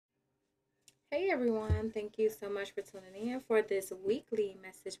Hey everyone, thank you so much for tuning in for this weekly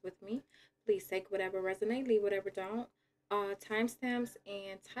message with me. Please take whatever resonate, leave whatever don't. Timestamps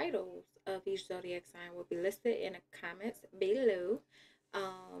and titles of each zodiac sign will be listed in the comments below.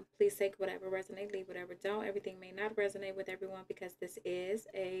 Please take whatever resonate, leave whatever don't. Everything may not resonate with everyone because this is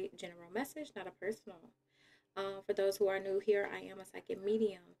a general message, not a personal. For those who are new here, I am a psychic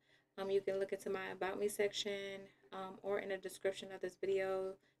medium. You can look into my About Me section or in the description of this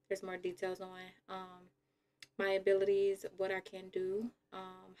video. There's more details on my abilities, what I can do,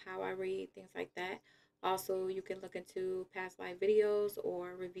 how I read, things like that. Also, you can look into past live videos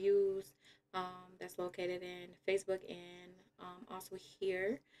or reviews that's located in Facebook and also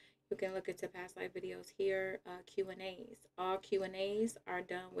here. You can look into past live videos here, Q&As. All Q&As are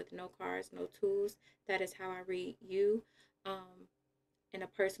done with no cards, no tools. That is how I read you in a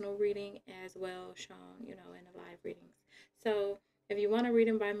personal reading as well shown, in the live readings. So if you want a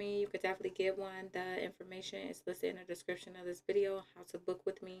reading by me, you could definitely get one. The information is listed in the description of this video, how to book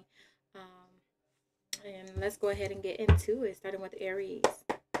with me. And let's go ahead and get into it, starting with Aries.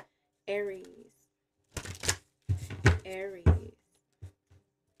 Aries. Aries.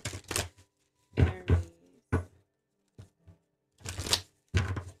 Aries.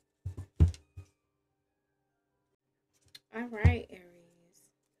 All right, Aries.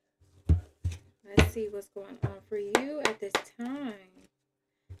 Let's see what's going on for you at this time.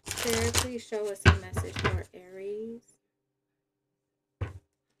 Spirit, please show us a message for Aries.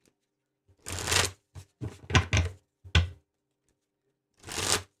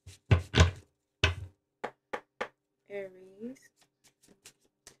 Aries.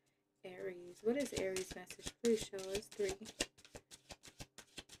 Aries. What is Aries' message? Please show us. 3.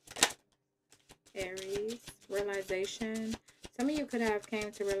 Aries. Realization. Some of you could have came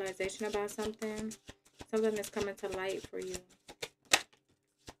to realization about something. Something that's coming to light for you.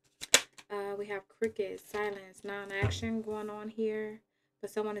 We have crickets, silence, non-action going on here. But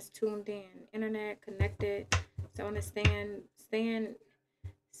someone is tuned in. Internet, connected. Someone is staying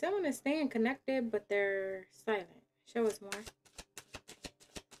connected, but they're silent. Show us more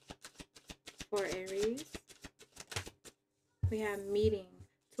for Aries. We have meeting,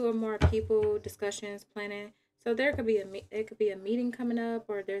 2 or more people, discussions, planning. So there could be a meeting coming up,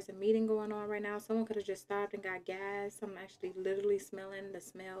 or there's a meeting going on right now. Someone could have just stopped and got gas. I'm actually literally smelling the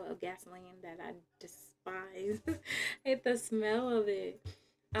smell of gasoline that I despise. I hate the smell of it.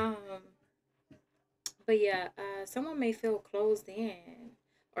 But yeah, someone may feel closed in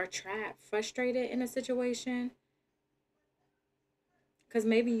or trapped, frustrated in a situation. Because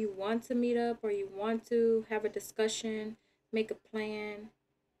maybe you want to meet up or you want to have a discussion, make a plan,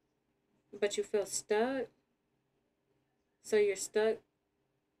 but you feel stuck. So you're stuck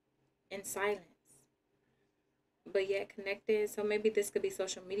in silence, but yet connected. So maybe this could be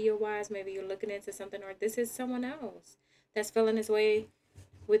social media wise. Maybe you're looking into something, or this is someone else that's feeling this way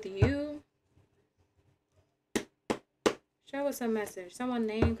with you. Show us a message. Someone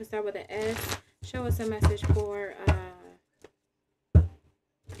name could start with an S. Show us a message for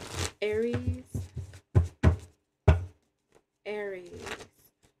Aries. Aries.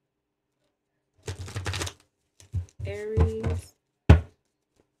 Aries.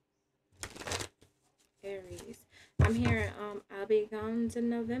 Aries. I'm hearing I'll be gone to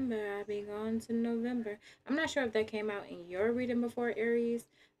November. I'll be gone to November. I'm not sure if that came out in your reading before, Aries,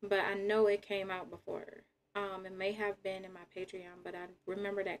 but I know it came out before. It may have been in my Patreon, but I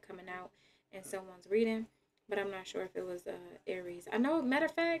remember that coming out in someone's reading, but I'm not sure if it was Aries. I know, matter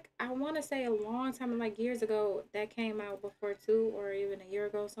of fact, I want to say a long time, like years ago, that came out before too, or even a year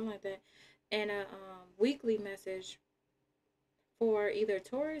ago, something like that, and a weekly message for either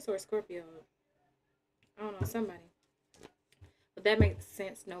Taurus or Scorpio. I don't know, somebody. But that makes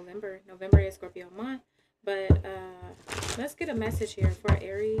sense. November is Scorpio month. But let's get a message here for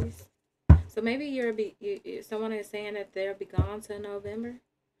Aries. So maybe someone is saying that they'll be gone to November.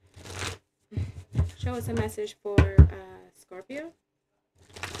 Show us a message for Scorpio.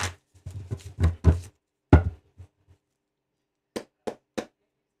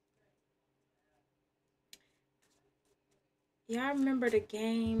 Y'all remember the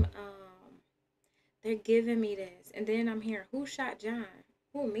game? They're giving me this, and then I'm hearing, who shot John?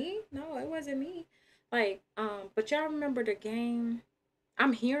 Who, me? No, it wasn't me. Like, but y'all remember the game?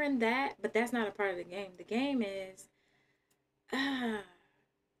 I'm hearing that, but that's not a part of the game. The game is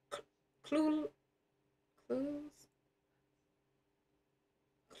clues,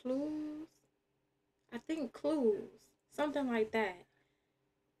 clues. I think clues, something like that.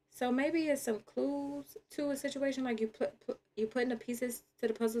 So maybe it's some clues to a situation, like you putting the pieces to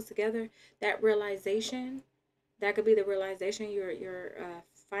the puzzles together. That realization, that could be the realization you're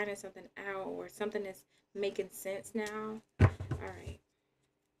finding something out, or something is making sense now. All right.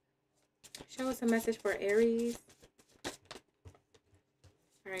 Show us a message for Aries.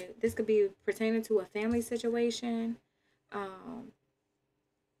 All right. This could be pertaining to a family situation.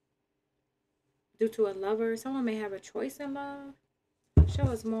 Due to a lover. Someone may have a choice in love. Show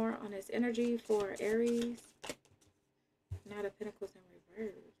us more on this energy for Aries. Knight of Pentacles in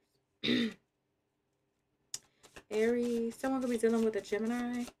reverse. Aries. Someone could be dealing with a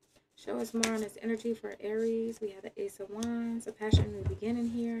Gemini. Show us more on this energy for Aries. We have the Ace of Wands. A passion new beginning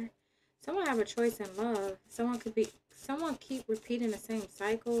here. Someone have a choice in love. Someone keep repeating the same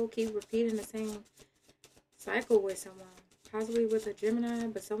cycle. Keep repeating the same cycle with someone. Possibly with a Gemini,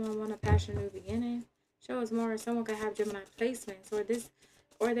 but someone want a passion new beginning. Show us more. Someone could have Gemini placements,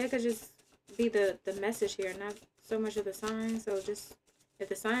 or they could just be the message here, not so much of the signs. So just, if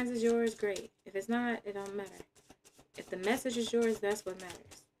the signs is yours, great. If it's not, it don't matter. If the message is yours, that's what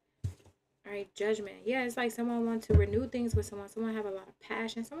matters. All right, Judgment. Yeah, it's like someone wants to renew things with someone. Someone have a lot of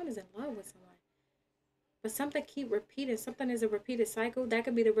passion. Someone is in love with someone. But something keep repeating. Something is a repeated cycle. That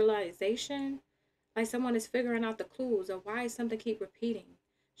could be the realization. Like someone is figuring out the clues of why something keep repeating.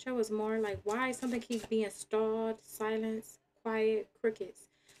 Show us more. Like why something keeps being stalled, silence, quiet, crickets.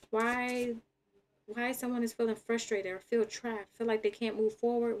 Why someone is feeling frustrated or feel trapped, feel like they can't move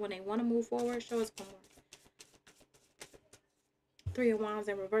forward when they want to move forward. Show us more. Three of Wands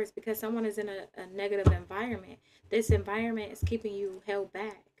in reverse, because someone is in a negative environment. This environment is keeping you held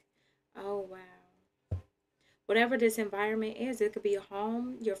back. Oh, wow. Whatever this environment is, it could be a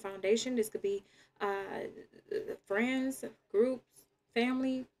home, your foundation. This could be friends, groups,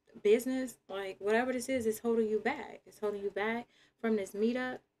 family, business. Like whatever this is, it's holding you back. It's holding you back from this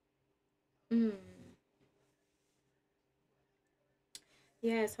meetup. Yeah,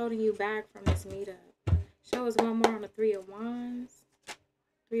 it's holding you back from this meetup. Show us one more on the Three of Wands.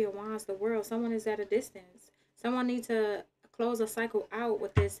 Three of Wands, the world. Someone is at a distance. Someone needs to close a cycle out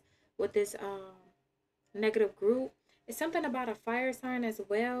with this negative group. It's something about a fire sign as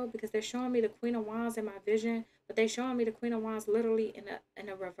well, because they're showing me the Queen of Wands in my vision, but they're showing me the Queen of Wands literally in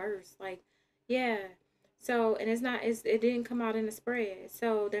a reverse. Like, yeah. So, and it didn't come out in the spread.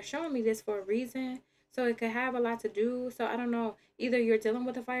 So they're showing me this for a reason. So it could have a lot to do. So I don't know. Either you're dealing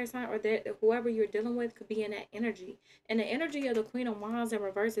with a fire sign, or that whoever you're dealing with could be in that energy. And the energy of the Queen of Wands in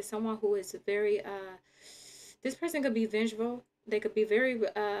reverse is someone who is very this person could be vengeful. They could be very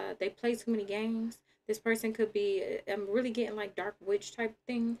they play too many games. This person could be, I'm really getting like dark witch type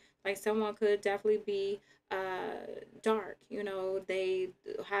thing. Like someone could definitely be dark. You know,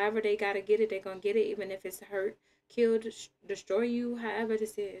 however they gotta get it, they're gonna get it, even if it's hurt, kill, destroy you, however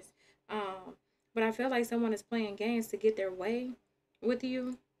this is. But I feel like someone is playing games to get their way with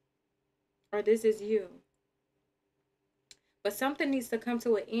you, or this is you. But something needs to come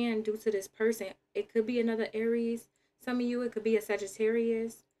to an end due to this person. It could be another Aries. Some of you, it could be a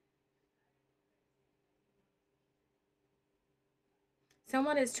Sagittarius.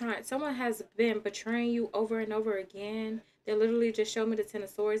 Someone has been betraying you over and over again. They literally just showed me the Ten of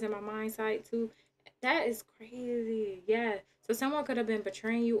Swords in my mind side too. That is crazy. Yeah. So someone could have been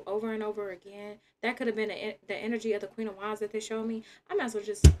betraying you over and over again. That could have been the energy of the Queen of Wands that they showed me. I might as well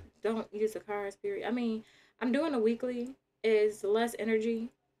just don't use the cards, period. I mean, I'm doing a weekly. Is less energy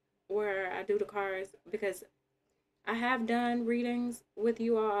where I do the cards, because I have done readings with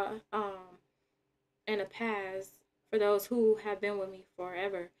you all in the past, for those who have been with me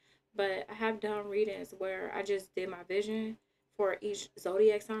forever. But I have done readings where I just did my vision for each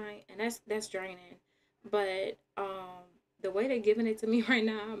zodiac sign, and that's draining. But the way they're giving it to me right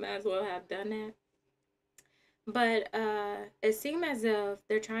now, I might as well have done that. But it seems as if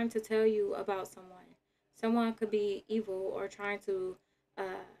they're trying to tell you about someone. Someone could be evil or trying to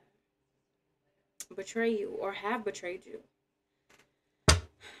betray you or have betrayed you.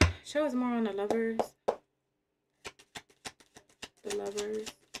 Show us more on the Lovers. The Lovers.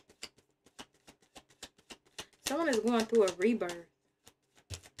 Someone is going through a rebirth.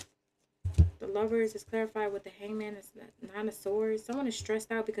 The Lovers is clarified with the Hangman. It's the Nine of Swords. Someone is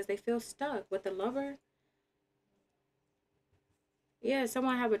stressed out because they feel stuck with the Lover. Yeah,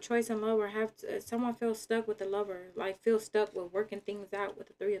 someone have a choice in love, or someone feels stuck with the Lover, like feel stuck with working things out with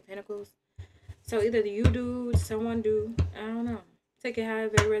the Three of Pentacles. So either you do, someone do, I don't know. Take it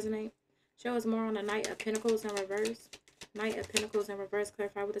however it resonates. Show us more on the Knight of Pentacles in reverse. Knight of Pentacles in reverse,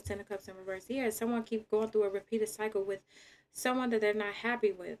 clarify with the Ten of Cups in reverse. Yeah, someone keep going through a repeated cycle with someone that they're not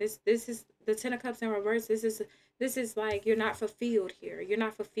happy with. This is the Ten of Cups in reverse. This is like you're not fulfilled here. You're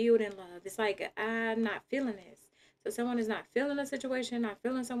not fulfilled in love. It's like, I'm not feeling this. So someone is not feeling a situation, not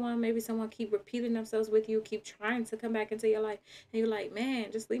feeling someone. Maybe someone keep repeating themselves with you, keep trying to come back into your life, and you're like,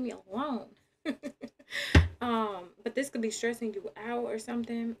 man, just leave me alone. But this could be stressing you out or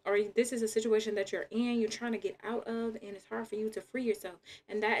something, or this is a situation that you're in, you're trying to get out of, and it's hard for you to free yourself.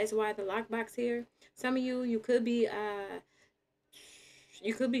 And that is why the lockbox here. Some of you, you could be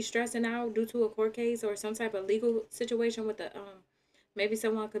stressing out due to a court case or some type of legal situation with the maybe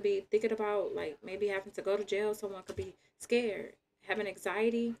someone could be thinking about like maybe having to go to jail. Someone could be scared, having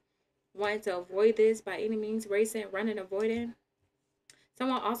anxiety, wanting to avoid this by any means, racing, running, avoiding.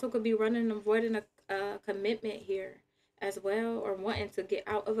 Someone also could be running and avoiding a commitment here as well, or wanting to get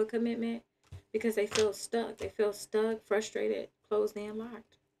out of a commitment because they feel stuck. They feel stuck, frustrated, closed in,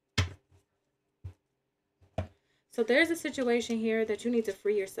 locked. So there's a situation here that you need to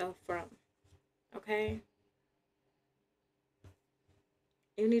free yourself from. Okay?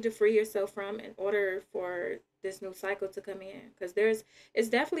 You need to free yourself from in order for this new cycle to come in. Because it's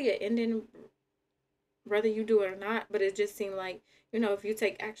definitely an ending, whether you do it or not. But it just seemed like, if you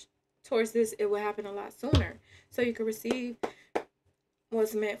take action towards this, it will happen a lot sooner. So you can receive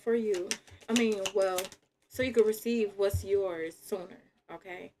what's meant for you. So you can receive what's yours sooner.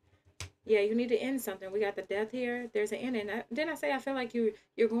 Okay? Yeah, you need to end something. We got the death here. There's an ending. Didn't I say I feel like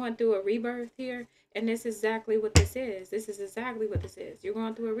you're going through a rebirth here? And this is exactly what this is. This is exactly what this is. You're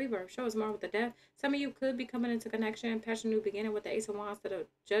going through a rebirth. Show us more with the death. Some of you could be coming into connection, passion, new beginning with the Ace of Wands to the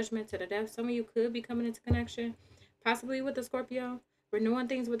Judgment to the death. Some of you could be coming into connection, possibly with the Scorpio, renewing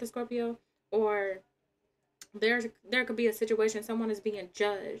things with the Scorpio, or there could be a situation. Someone is being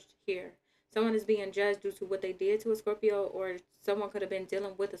judged here. Someone is being judged due to what they did to a Scorpio, or someone could have been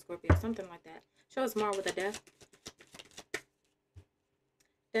dealing with a Scorpio, something like that. Show us more with the death.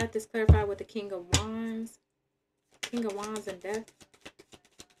 Death is clarified with the King of Wands. King of Wands and death.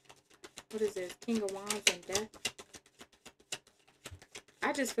 What is this? King of Wands and death.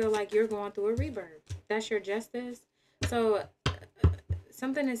 I just feel like you're going through a rebirth. That's your justice. So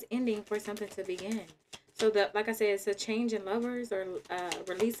something is ending for something to begin. So like I said, it's a change in lovers, or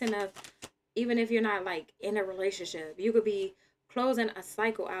releasing of, even if you're not like in a relationship, you could be closing a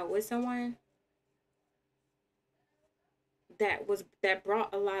cycle out with someone that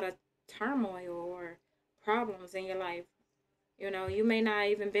brought a lot of turmoil or problems in your life. You may not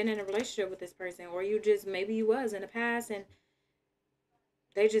even been in a relationship with this person, or maybe you was in the past and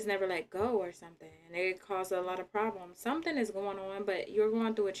they just never let go or something, and it caused a lot of problems. Something is going on, but you're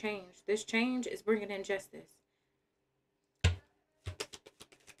going through a change. This change is bringing in justice.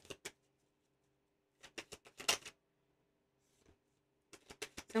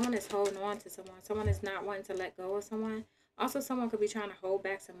 Someone is holding on to someone. Someone is not wanting to let go of someone. Also, someone could be trying to hold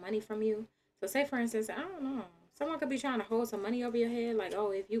back some money from you. So say, for instance, I don't know, someone could be trying to hold some money over your head. Like,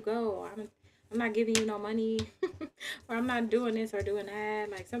 oh, if you go, I'm not giving you no money. Or I'm not doing this or doing that.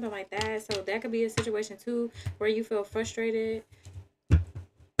 Like, something like that. So that could be a situation, too, where you feel frustrated. I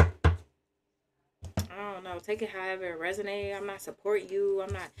don't know. Take it however it resonates. I'm not support you. I'm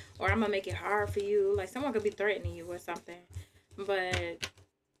going to make it hard for you. Like, someone could be threatening you or something. But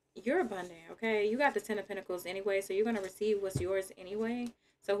you're abundant, okay? You got the Ten of Pentacles anyway, so you're going to receive what's yours anyway.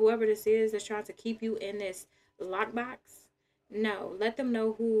 So whoever this is that's trying to keep you in this lockbox, no, let them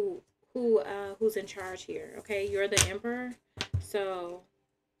know who's in charge here, okay? You're the Emperor. So,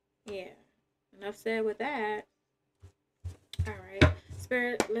 yeah. Enough said with that. All right.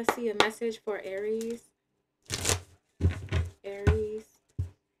 Spirit, let's see a message for Aries. Aries.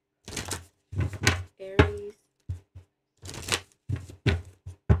 Aries.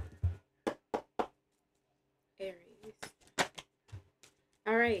 Aries.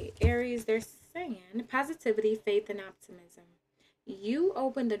 All right, Aries, they're saying positivity, faith, and optimism. You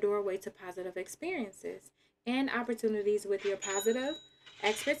open the doorway to positive experiences and opportunities with your positive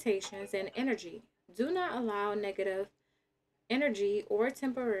expectations and energy. Do not allow negative energy or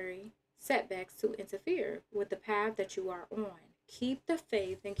temporary setbacks to interfere with the path that you are on. Keep the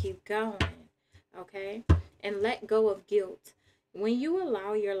faith and keep going, okay? And let go of guilt. When you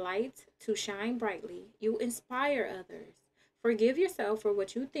allow your light to shine brightly, you inspire others. Forgive yourself for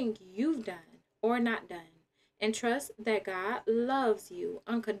what you think you've done or not done, and trust that God loves you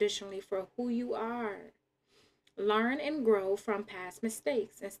unconditionally for who you are. Learn and grow from past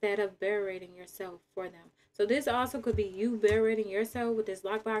mistakes instead of berating yourself for them. So this also could be you berating yourself with this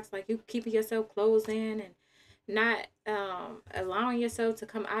lockbox, like you keeping yourself closed in and not allowing yourself to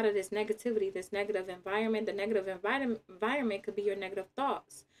come out of this negativity, this negative environment. The negative environment could be your negative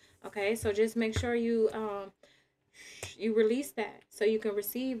thoughts. Okay, so just make sure you release that so you can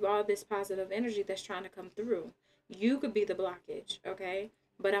receive all this positive energy that's trying to come through. You could be the blockage, okay?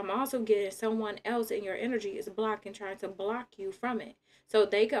 But I'm also getting someone else in your energy is blocking, trying to block you from it. So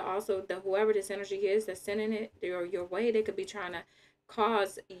they could also, the whoever this energy is that's sending it your way, they could be trying to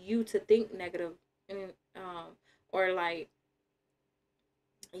cause you to think negative, and or like,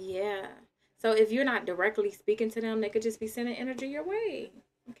 yeah. So if you're not directly speaking to them, they could just be sending energy your way.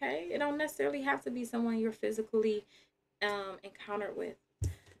 Okay, it don't necessarily have to be someone you're physically encountered with.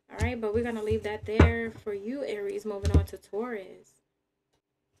 All right, but we're gonna leave that there for you, Aries. Moving on to Taurus.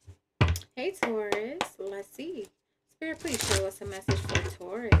 Hey, Taurus. Let's see. Spirit, please show us a message for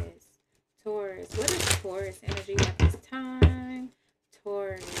Taurus. Taurus, what is Taurus energy at this time?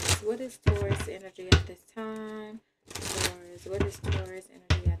 Taurus, what is Taurus energy at this time? Taurus, what is Taurus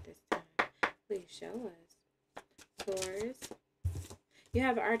energy at this time? Please show us. Taurus. You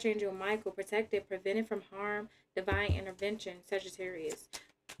have Archangel Michael, protected, prevented from harm, divine intervention, Sagittarius.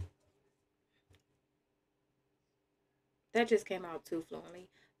 That just came out too fluently.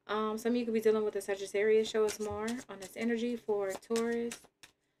 Some of you could be dealing with a Sagittarius. Show us more on this energy for Taurus.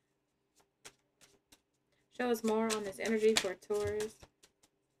 Show us more on this energy for Taurus.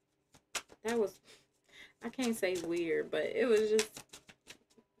 That was, I can't say weird, but it was just,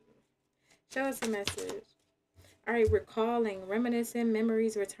 show us a message. All right, recalling, reminiscing,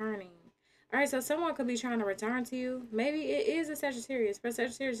 memories returning. All right, so someone could be trying to return to you. Maybe it is a Sagittarius, but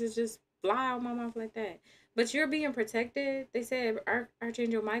Sagittarius is just fly out my mouth like that. But you're being protected. They said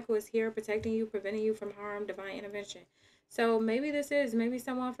Archangel Michael is here protecting you, preventing you from harm, divine intervention. So maybe maybe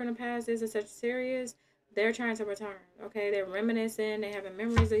someone from the past is a Sagittarius. They're trying to return. Okay, they're reminiscing. They're having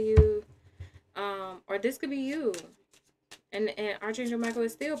memories of you. Or this could be you. And Archangel Michael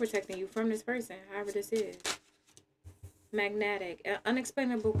is still protecting you from this person, however this is. Magnetic,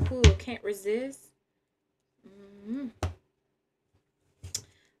 unexplainable pull, can't resist.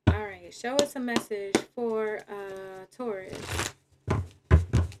 All right, show us a message for Taurus.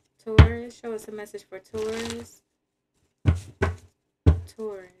 Taurus, show us a message for Taurus.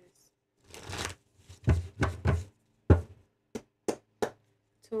 Taurus.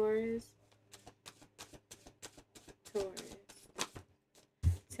 Taurus. Taurus.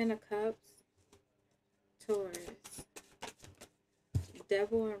 Ten of Cups. Taurus.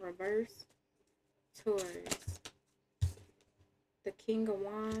 Devil in reverse. Taurus. The King of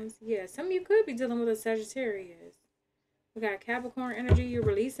Wands. Yeah, some of you could be dealing with a Sagittarius. We got Capricorn energy. You're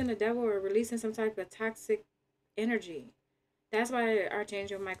releasing the devil or releasing some type of toxic energy. That's why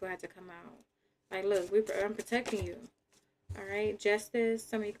Archangel Michael had to come out. Like, look, I'm protecting you. All right, Justice.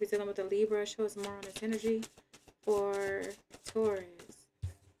 Some of you could be dealing with a Libra. Show us more on this energy for Taurus.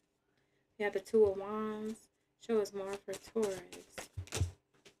 We have the Two of Wands. Show us more for Taurus.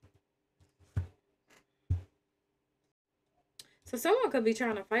 So someone could be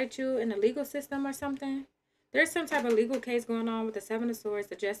trying to fight you in the legal system or something. There's some type of legal case going on with the Seven of Swords,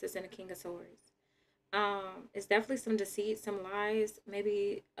 the Justice, and the King of Swords. It's definitely some deceit, some lies.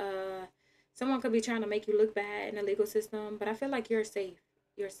 Maybe someone could be trying to make you look bad in the legal system. But I feel like you're safe.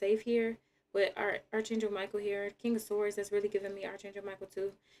 You're safe here with Archangel Michael here. King of Swords, that's really giving me Archangel Michael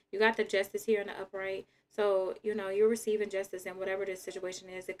too. You got the Justice here in the upright. So, you know, you're receiving justice in whatever this situation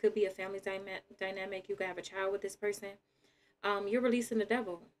is. It could be a family dynamic. You could have a child with this person. You're releasing the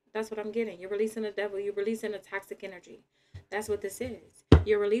devil. That's what I'm getting. You're releasing the devil. You're releasing the toxic energy. That's what this is.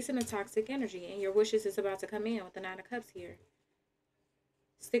 You're releasing the toxic energy, and your wishes is about to come in with the Nine of Cups here.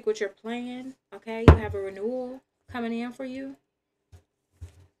 Stick with your plan, okay? You have a renewal coming in for you.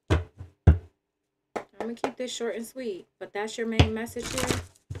 I'm going to keep this short and sweet, but that's your main message here.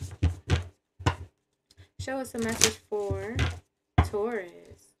 Show us a message for Taurus.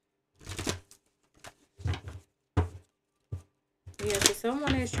 Yeah, so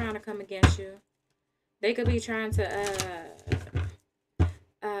someone is trying to come against you. They could be trying to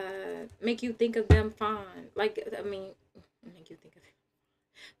make you think of them fine. Like, I mean, make you think of it.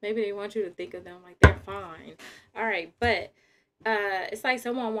 Maybe they want you to think of them like they're fine. All right, but it's like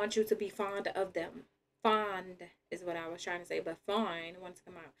someone wants you to be fond of them. Fond is what I was trying to say, but fine wants to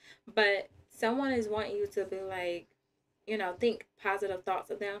come out. But someone is wanting you to be like, you know, think positive thoughts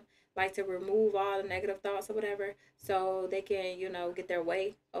of them. Like to remove all the negative thoughts or whatever, so they can, you know, get their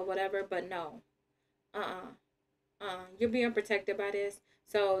way or whatever. But no, you're being protected by this.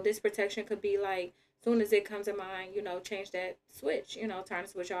 So this protection could be like, soon as it comes to mind, you know, change that switch, you know, turn the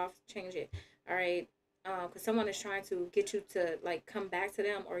switch off, change it. All right, because someone is trying to get you to like come back to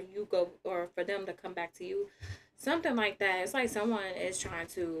them, or you go, or for them to come back to you, something like that. It's like someone is trying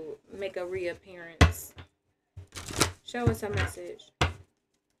to make a reappearance. Show us a message.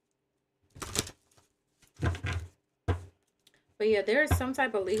 But yeah, there's some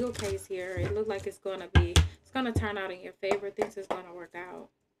type of legal case here. It looked like it's It's going to turn out in your favor. Things is going to work out.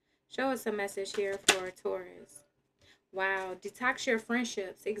 Show us a message here for Taurus. Wow. Detox your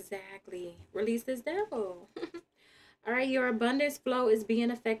friendships. Exactly. Release this devil. All right. Your abundance flow is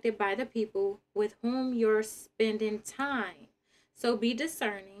being affected by the people with whom you're spending time. So be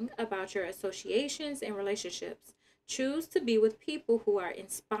discerning about your associations and relationships. Choose to be with people who are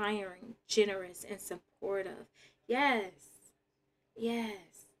inspiring, generous, and supportive. Yes. Yes.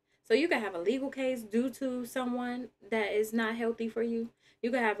 So you could have a legal case due to someone that is not healthy for you.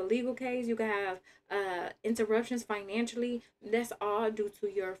 You could have a legal case. You could have interruptions financially. That's all due to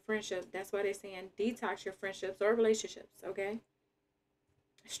your friendship. That's why they're saying detox your friendships or relationships, okay?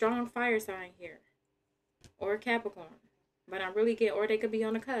 Strong fire sign here. Or Capricorn. But I really get, or they could be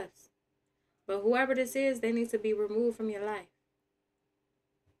on the cusp. But whoever this is, they need to be removed from your life.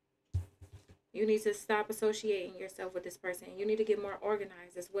 You need to stop associating yourself with this person. You need to get more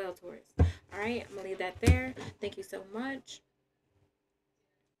organized as well, Taurus. All right, I'm going to leave that there. Thank you so much.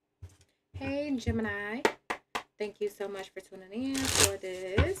 Hey, Gemini. Thank you so much for tuning in for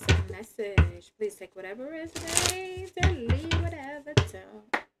this message. Please take whatever resonates and leave whatever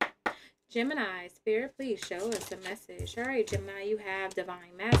don't. Gemini, Spirit, please show us a message. All right, Gemini, you have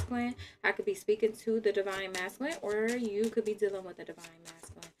Divine Masculine. I could be speaking to the Divine Masculine, or you could be dealing with the Divine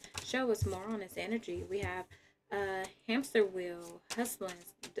Masculine. Show us more on this energy. We have hamster wheel, hustling,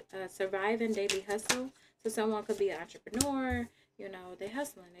 surviving daily hustle. So someone could be an entrepreneur. You know, they're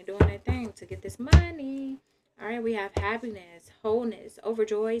hustling. They're doing their thing to get this money. All right, we have happiness, wholeness,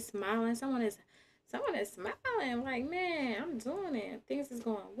 overjoyed, smiling. Someone is smiling like, man, I'm doing it. Things is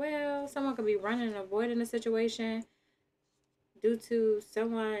going well. Someone could be running and avoiding a situation due to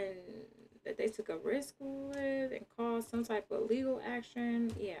someone that they took a risk with and caused some type of legal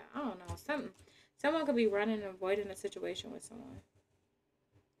action. Yeah, I don't know. Someone could be running and avoiding a situation with someone.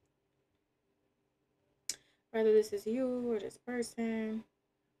 Whether this is you or this person.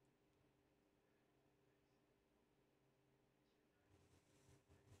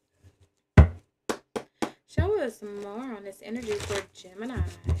 Show us more on this energy for Gemini.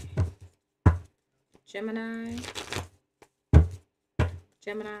 Gemini.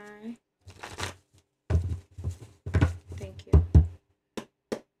 Gemini. Thank you.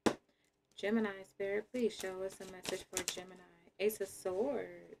 Gemini, Spirit, please show us a message for Gemini. Ace of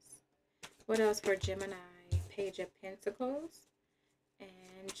Swords. What else for Gemini? Page of Pentacles.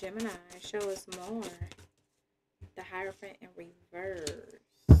 And Gemini, show us more. The Hierophant in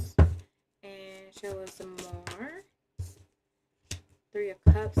reverse. And show us some more. Three of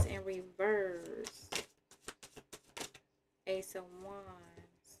Cups in reverse. Ace of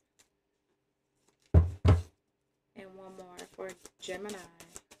Wands. And one more for Gemini.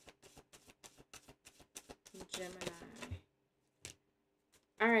 Gemini.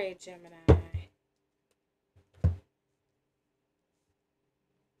 Alright, Gemini.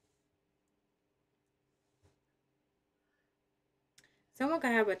 Someone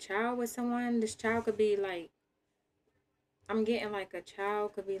could have a child with someone. This child could be like, I'm getting like a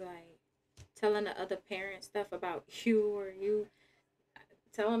child could be like telling the other parent stuff about you, or you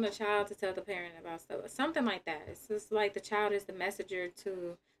telling the child to tell the parent about stuff. Something like that. It's just like the child is the messenger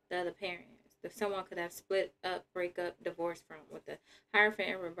to the other parent. If someone could have split up, break up, divorced from, with the Hierophant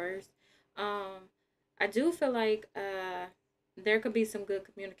in reverse. I do feel like there could be some good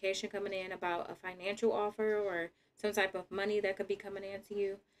communication coming in about a financial offer or some type of money that could be coming into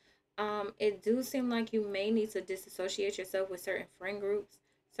you. It do seem like you may need to disassociate yourself with certain friend groups,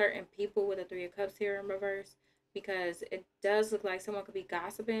 certain people with the Three of Cups here in reverse, because it does look like someone could be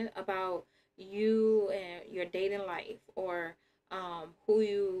gossiping about you and your dating life, or who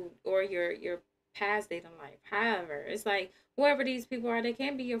you, or your past dating life. However, it's like whoever these people are, they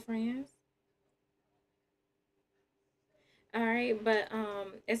can be your friends. All right, but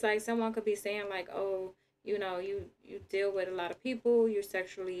it's like someone could be saying like, oh, you know, you deal with a lot of people, you're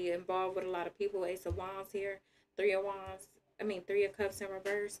sexually involved with a lot of people. Ace of Wands here, Three of Wands. I mean, Three of Cups in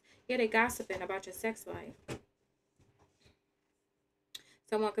reverse. Yeah, they gossiping about your sex life.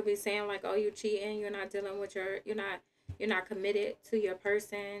 Someone could be saying like, oh, you cheating, you're not dealing with you're not committed to your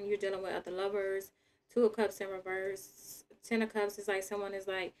person, you're dealing with other lovers. Two of Cups in reverse. Ten of Cups is like someone is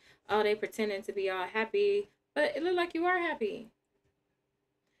like, oh, they pretending to be all happy, but it looked like you are happy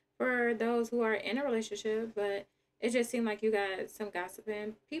for those who are in a relationship, but it just seemed like you got some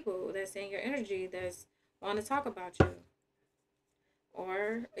gossiping people that's in your energy that's want to talk about you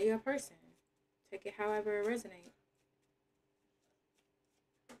or your person. Take it however it resonates.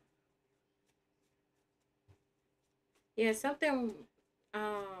 Yeah, something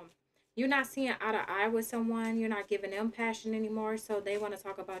you're not seeing eye to eye with someone. You're not giving them passion anymore. So they want to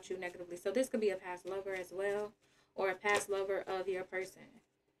talk about you negatively. So this could be a past lover as well, or a past lover of your person.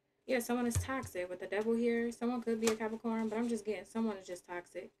 Yeah, someone is toxic with the devil here. Someone could be a Capricorn, but I'm just getting someone is just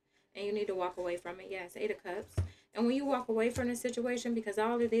toxic. And you need to walk away from it. Yes, Eight of Cups. And when you walk away from this situation, because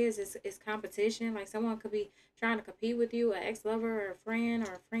all it is competition, like someone could be trying to compete with you, an ex-lover or a friend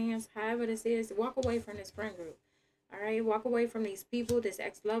or friends, however this is, walk away from this friend group. All right, walk away from these people, this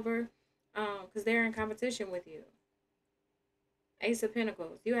ex-lover, because they're in competition with you. Ace of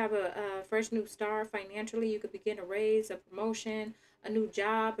Pentacles. You have a fresh new start financially. You could begin a raise, a promotion, a new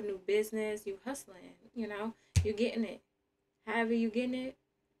job, a new business. You hustling, you know. You getting it. However you getting it.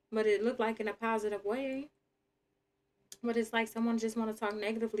 But it looked like in a positive way. But it's like someone just want to talk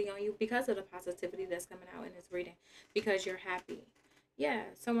negatively on you because of the positivity that's coming out in this reading. Because you're happy. Yeah,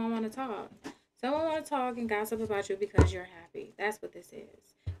 someone want to talk. Someone want to talk and gossip about you because you're happy. That's what this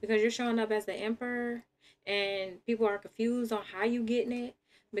is. Because you're showing up as the emperor and people are confused on how you getting it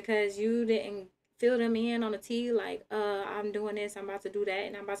because you didn't fill them in on the tea like, I'm doing this, I'm about to do that,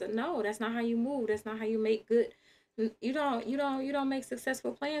 and I'm about to, no, that's not how you move. That's not how you make good. You don't make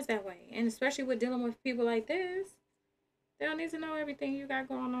successful plans that way. And especially with dealing with people like this, they don't need to know everything you got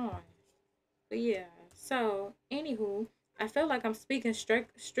going on. But yeah, so anywho, I feel like I'm speaking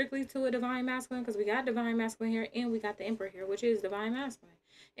strictly to a divine masculine because we got divine masculine here and we got the emperor here, which is divine masculine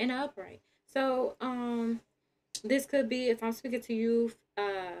in the upright. So this could be if I'm speaking to you,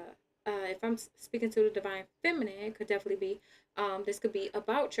 if I'm speaking to the divine feminine, it could definitely be this could be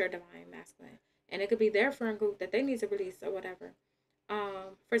about your divine masculine, and it could be their friend group that they need to release or whatever.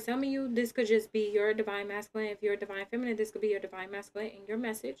 For some of you, this could just be your divine masculine. If you're a divine feminine, this could be your divine masculine in your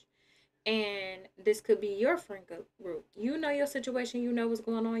message. And this could be your friend group. You know your situation. You know what's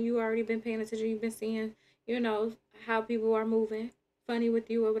going on. You already been paying attention. You've been seeing, how people are moving funny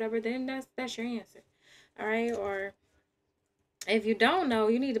with you or whatever. Then that's your answer. All right. Or if you don't know,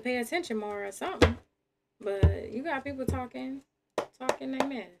 you need to pay attention more or something. But you got people talking their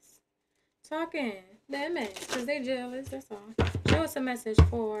mess. Talking their mess. Because they jealous. That's all. Show us a message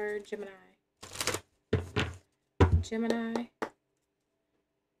for Gemini. Gemini.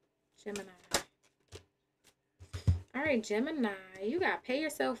 All right, Gemini, you got to pay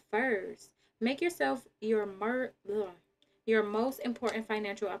yourself first. Make yourself your most important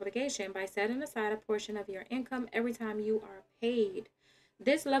financial obligation by setting aside a portion of your income every time you are paid.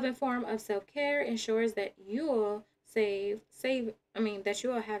 This loving form of self-care ensures that you'll that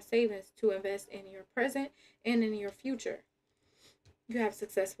you'll have savings to invest in your present and in your future. You have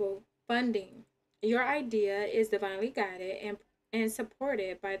successful funding. Your idea is divinely guided and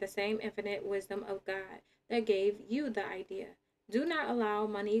supported by the same infinite wisdom of God that gave you the idea. Do not allow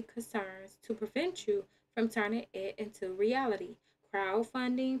money concerns to prevent you from turning it into reality.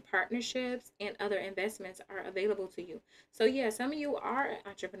 Crowdfunding, partnerships, and other investments are available to you. So yeah, some of you are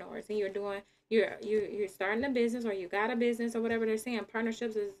entrepreneurs and you're starting a business or you got a business or whatever they're saying.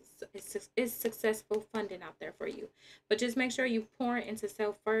 Partnerships is successful funding out there for you. But just make sure you pour into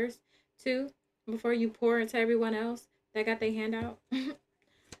self first too before you pour into everyone else that got their hand out.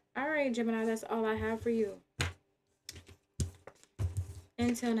 All right, Gemini, that's all I have for you.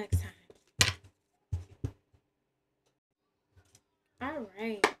 Until next time. All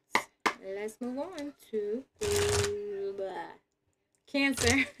right, let's move on to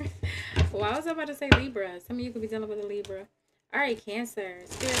Cancer. Well, I was about to say Libra. Some of you could be dealing with a Libra. All right, Cancer.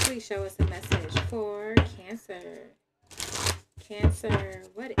 Spirit, please show us a message for Cancer. Cancer,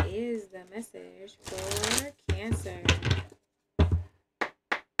 what is the message for Cancer?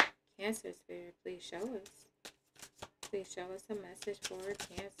 Cancer, Spirit, please show us. Please show us a message for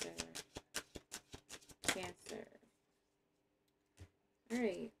Cancer. Cancer. All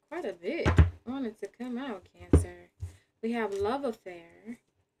right, quite a bit wanted to come out, Cancer. We have love affair,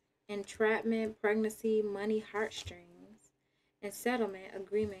 entrapment, pregnancy, money, heartstrings, and settlement,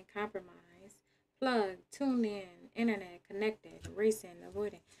 agreement, compromise, plug, tune in, internet, connected, racing,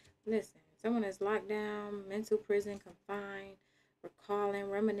 avoiding. Listen, someone is locked down, mental prison, confined, recalling,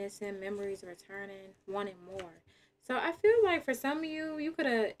 reminiscing, memories returning, wanting more. So I feel like for some of you, you could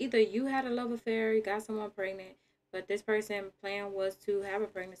have either you had a love affair, you got someone pregnant, but this person plan was to have a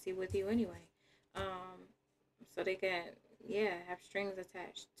pregnancy with you anyway. So they can, have strings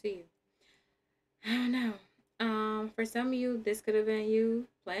attached to you. I don't know. For some of you, this could have been you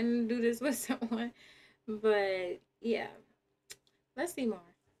planning to do this with someone. But yeah, let's see more.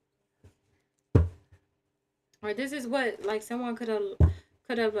 Or this is what like someone could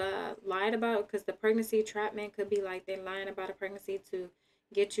have lied about, because the pregnancy trapment could be like they're lying about a pregnancy to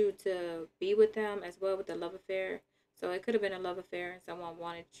get you to be with them as well with the love affair. So it could have been a love affair and someone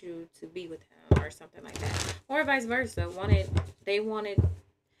wanted you to be with him or something like that. Or vice versa. They wanted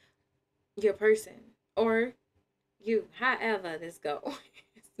your person or you. However this go.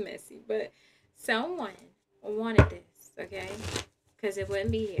 It's messy. But someone wanted this, okay? Because it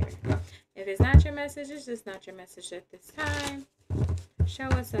wouldn't be here. If it's not your message, it's just not your message at this time. Show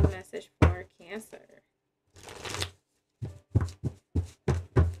us a message for Cancer.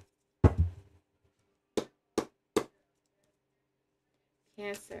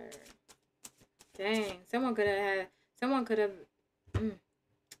 Cancer. Dang. Someone could have,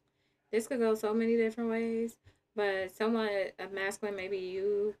 this could go so many different ways. But someone, a masculine, maybe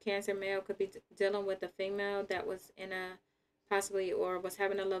you, Cancer male, could be dealing with a female that was in a, possibly, or was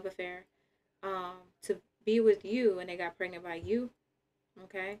having a love affair, to be with you, and they got pregnant by you.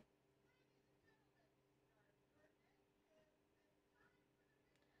 Okay.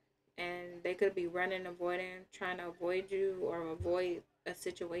 And they could be running, avoiding, trying to avoid you or avoid a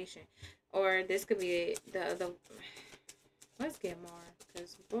situation. Or this could be the other. Let's get more,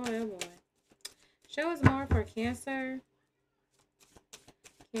 because boy, oh boy. Show us more for Cancer.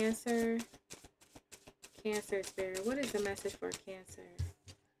 Cancer. Cancer spirit. What is the message for Cancer?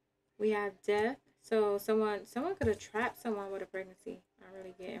 We have death. So someone could have trapped someone with a pregnancy. I'm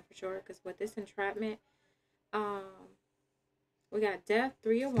really getting for sure, because with this entrapment, we got death,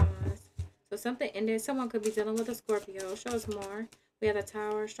 3 of wands. So something ended. Someone could be dealing with a Scorpio. Show us more. We have the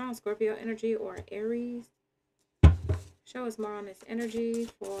Tower, strong Scorpio energy or Aries. Show us more on this energy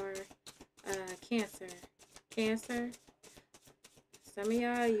for Cancer. Cancer. Some of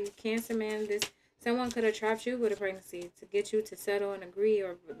y'all, you Cancer man, someone could have trapped you with a pregnancy to get you to settle and agree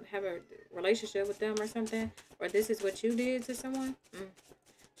or have a relationship with them or something. Or this is what you did to someone.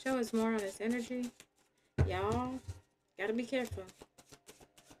 Show us more on this energy. Y'all, gotta be careful.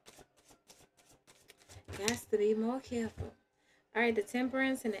 Has to be more careful. All right, the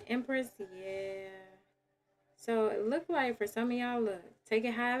Temperance and the Empress. Yeah. So it looked like for some of y'all, look, take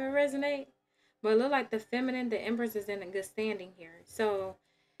it however it resonate. But it look like the feminine, the Empress is in a good standing here. So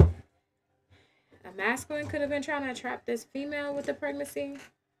a masculine could have been trying to trap this female with the pregnancy.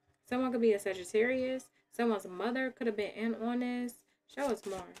 Someone could be a Sagittarius. Someone's mother could have been in on this. Show us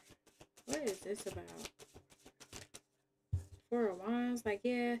more. What is this about? 4 of Wands. Like,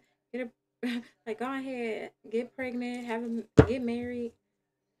 yeah, get a, like, go ahead, get pregnant, get married.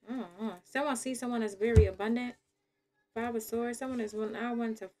 Someone sees someone that's very abundant. 5 of Swords. Someone is now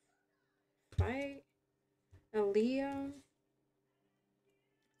wanting to fight. A Leo.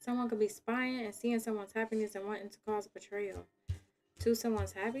 Someone could be spying and seeing someone's happiness and wanting to cause betrayal to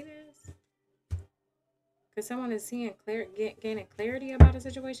someone's happiness. Because someone is seeing gaining clarity about a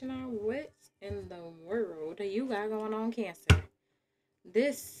situation now. What in the world do you got going on, Cancer?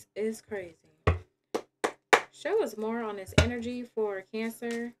 This is crazy. Show us more on this energy for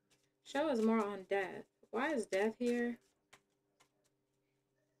Cancer. Show us more on death. Why is death here?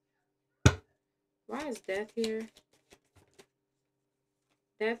 Why is death here?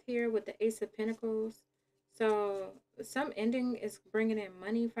 Death here with the Ace of Pentacles. So some ending is bringing in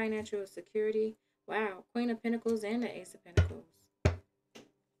money, financial security. Wow, Queen of Pentacles and the Ace of Pentacles.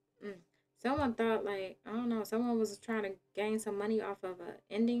 Someone thought, like, I don't know, someone was trying to gain some money off of an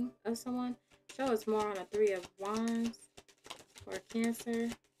ending of someone. Show us more on a 3 of Wands for Cancer.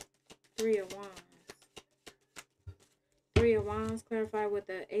 3 of Wands. 3 of Wands clarified with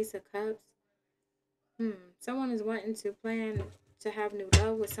the Ace of Cups. Someone is wanting to plan to have new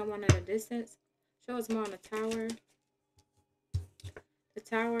love with someone at a distance. Show us more on the Tower. The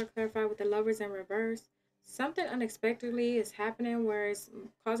Tower clarified with the Lovers in reverse. Something unexpectedly is happening where it's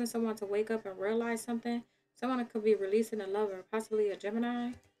causing someone to wake up and realize something. Someone could be releasing a lover, possibly a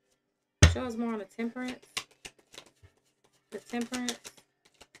Gemini. Show us more on the Temperance. The Temperance.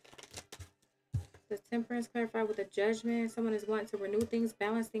 The Temperance clarified with the Judgment. Someone is wanting to renew things,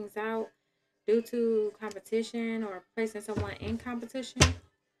 balance things out due to competition or placing someone in competition.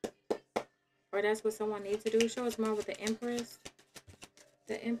 Or that's what someone needs to do. Show us more with the Empress.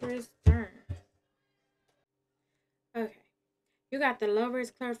 The Empress. Darn. Okay. You got the Lovers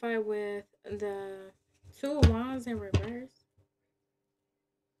clarified with the 2 of Wands in reverse.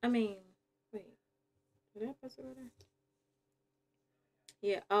 I mean, wait. Did I post it over there?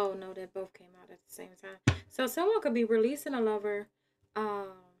 Yeah. Oh, no, they both came out at the same time. So someone could be releasing a lover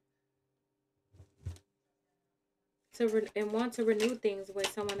and want to renew things with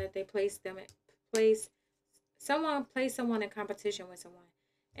someone that they someone in competition with someone.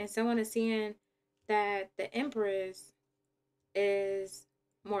 And someone is seeing that the Empress is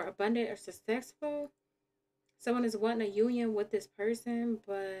more abundant or successful. Someone is wanting a union with this person,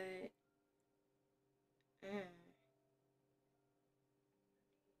 but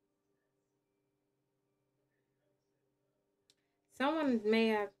Someone may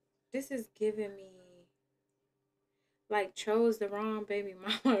have, this is giving me like chose the wrong baby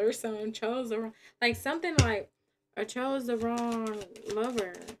mama or something, chose the wrong, like something like, or chose the wrong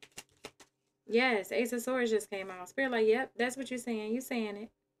lover. Yes, Ace of Swords just came out. Spirit like, yep, that's what you're saying. You saying it.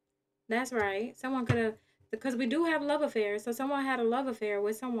 That's right. Someone could have, because we do have love affairs. So someone had a love affair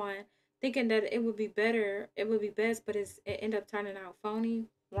with someone thinking that it would be better, it would be best, but it ended up turning out phony,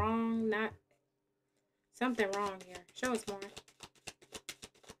 wrong, not something wrong here. Show us more.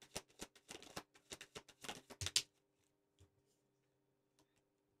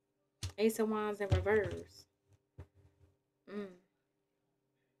 Ace of Wands in reverse. Mm.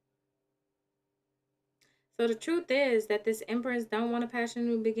 So the truth is that this Empress don't want a passion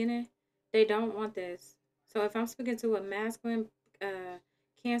new beginning. They don't want this. So if I'm speaking to a masculine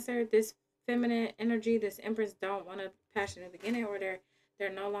Cancer, this feminine energy, this Empress don't want a passion new beginning, or they're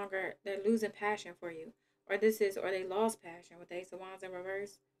no longer, they're losing passion for you, or or they lost passion with the Ace of Wands in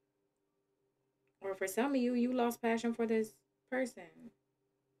reverse, or for some of you, you lost passion for this person.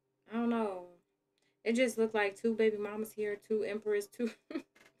 I don't know. It just looked like two baby mamas here, two Empress, two,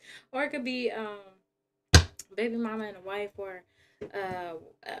 or it could be baby mama and a wife, or uh,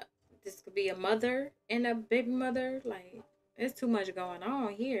 uh this could be a mother and a baby mother. Like, it's too much going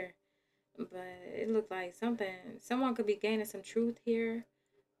on here, but it looked like someone could be gaining some truth here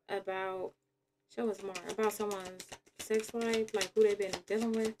about, show us more about someone's sex life, like who they've been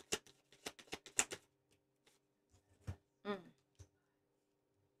dealing with. mm.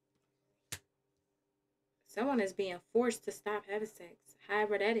 Someone is being forced to stop having sex,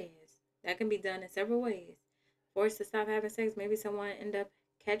 however that is. That can be done in several ways. Forced to stop having sex. Maybe someone end up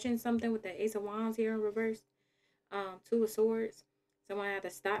catching something with the Ace of Wands here in reverse. Two of Swords. Someone had to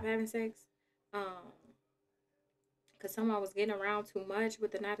stop having sex. Because someone was getting around too much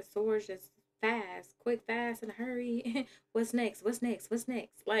with the Knight of Swords, just fast, quick, fast, in a hurry. What's next? What's next? What's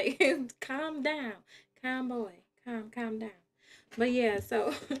next? Like, calm down. Calm boy. Calm down. But yeah,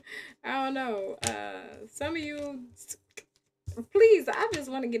 so I don't know. Some of you, please, I just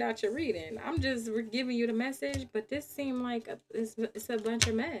want to get out your reading. I'm just giving you the message, but this seemed like it's a bunch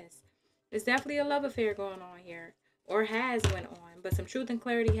of mess. There's definitely a love affair going on here, or has went on, but some truth and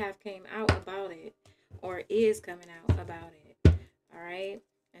clarity have came out about it, or is coming out about it. All right.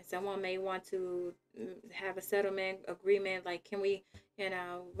 And someone may want to have a settlement agreement, like, can we,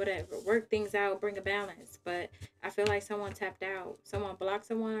 whatever, work things out, bring a balance. But I feel like someone tapped out. Someone blocked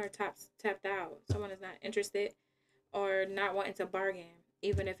someone, or tapped out. Someone is not interested, or not wanting to bargain.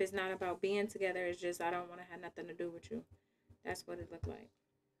 Even if it's not about being together, it's just, I don't want to have nothing to do with you. That's what it looked like.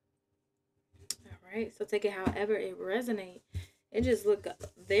 All right, so take it however it resonates. It just looked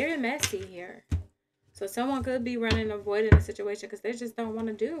very messy here. So someone could be running, avoiding a situation because they just don't want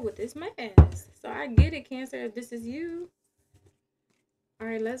to deal with this mess. So I get it, Cancer, if this is you. All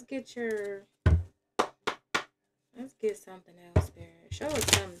right, let's get something else, Spirit. Show us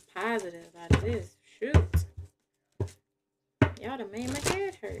something positive out of this. Shoot. Y'all done made my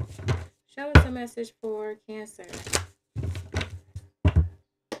head hurt. Show us a message for Cancer.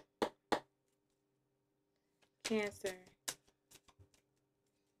 Cancer.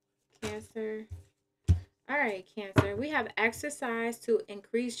 All right, Cancer. We have exercise to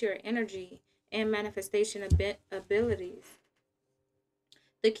increase your energy and manifestation abilities.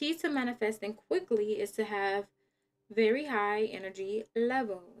 The key to manifesting quickly is to have very high energy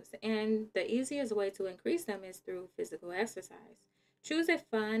levels, and the easiest way to increase them is through physical exercise. Choose a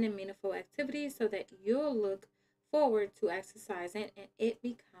fun and meaningful activity so that you'll look forward to exercising and it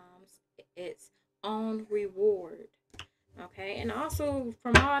becomes its own reward. Okay, and also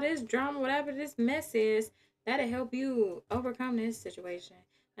from all this drama, whatever this mess is, that'll help you overcome this situation.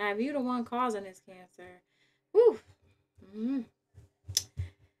 Now, if you're the one causing this, Cancer, whew,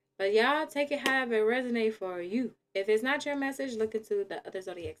 but y'all take it however it resonates for you. If it's not your message, look into the other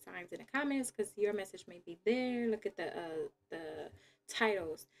zodiac signs in the comments, because your message may be there. Look at the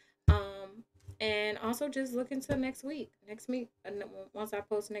titles. And also just look into next week. Once I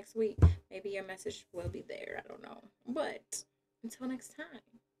post next week, maybe your message will be there. I don't know. But until next time.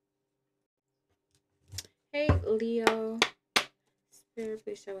 Hey, Leo. Spirit,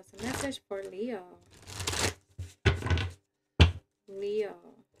 please show us a message for Leo. Leo.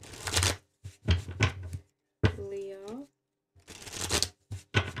 Leo.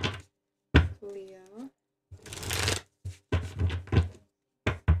 Leo.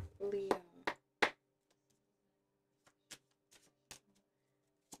 Leo.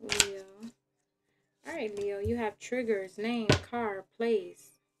 Leo. All right, Leo, you have triggers, name, car, place.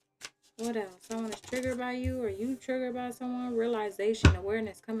 What else? Someone is triggered by you, or you triggered by someone. Realization,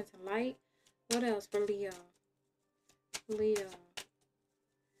 awareness coming to light. What else for Leo? Leo.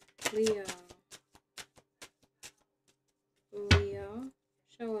 Leo. Leo.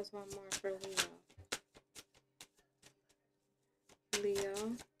 Show us one more for Leo.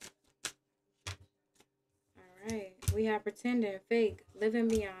 Leo. Alright. We have pretending, fake, living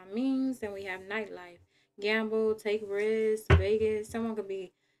beyond means, and we have nightlife. Gamble, take risks, Vegas. Someone could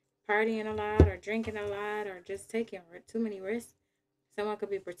be partying a lot or drinking a lot or just taking too many risks. Someone could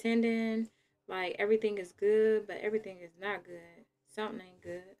be pretending like everything is good, but everything is not good. Something ain't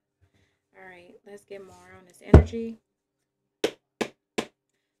good. Alright, let's get more on this energy.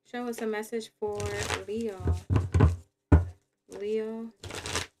 Show us a message for Leo. Leo.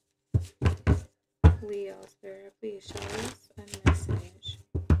 Leo, Spirit, please show us a message.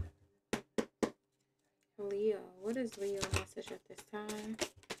 Leo, what is Leo message at this time?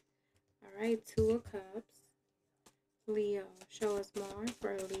 Alright, Two of Cups. Leo, show us more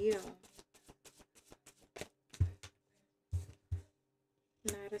for Leo.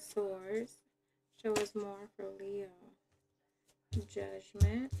 Knight of Swords. Show us more for Leo.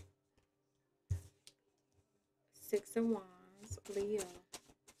 Judgment. Six of Wands. Leo.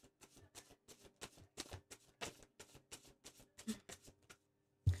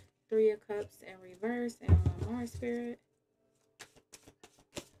 Three of Cups in reverse. And one more, Spirit.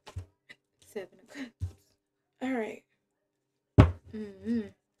 Seven of Cups. Alright.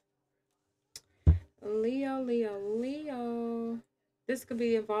 Leo, Leo, Leo. This could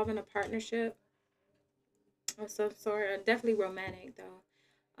be involving a partnership of some sort. Definitely romantic, though.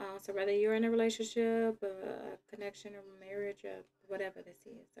 So whether you're in a relationship, a connection, or marriage, or whatever this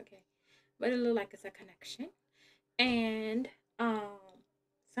is, okay? But it looks like it's a connection. And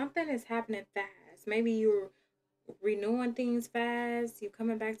something is happening fast. Maybe you're renewing things fast. You're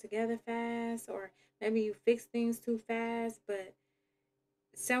coming back together fast. Or maybe you fix things too fast. But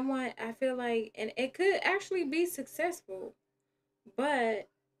someone, I feel like, and it could actually be successful. But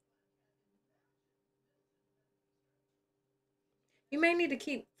you may need to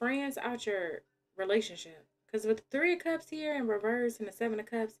keep friends out your relationship. Because with the Three of Cups here in reverse and the Seven of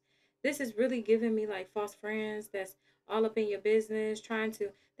Cups, this is really giving me like false friends that's all up in your business,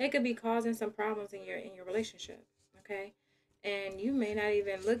 they could be causing some problems in your relationship. Okay. And you may not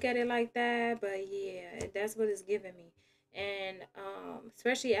even look at it like that, but yeah, that's what it's giving me. And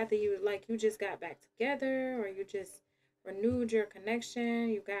especially after you just got back together, or you just renewed your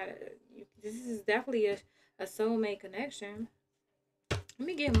connection, this is definitely a soulmate connection. Let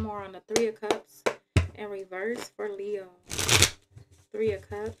me get more on the Three of Cups in reverse for Leo. Three of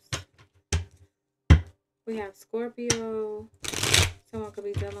Cups. We have Scorpio. Someone could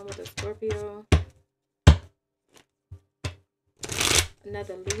be dealing with a Scorpio.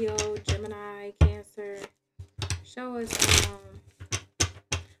 Another Leo, Gemini, Cancer. Show us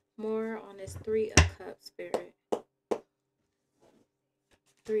more on this Three of Cups, Spirit.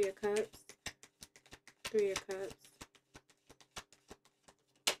 Three of Cups. Three of Cups.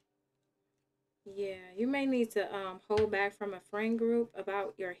 Yeah, you may need to hold back from a friend group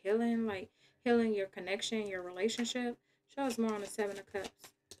about your healing, like healing your connection, your relationship. Show us more on the Seven of Cups.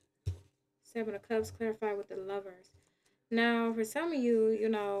 Seven of Cups, clarify with the Lovers. Now, for some of you,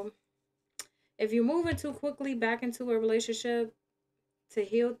 if you're moving too quickly back into a relationship to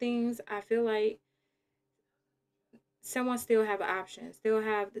heal things, I feel like someone still have options. Still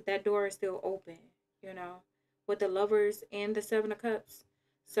have, that door is still open, with the Lovers and the Seven of Cups.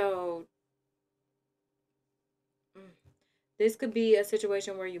 So this could be a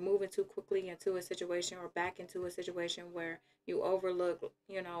situation where you're moving too quickly into a situation, or back into a situation where you overlook,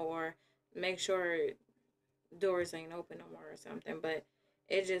 or make sure doors ain't open no more or something. But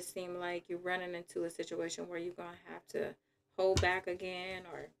it just seemed like you're running into a situation where you're going to have to hold back again,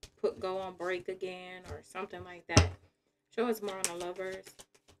 or go on break again, or something like that. Show us more on the Lovers.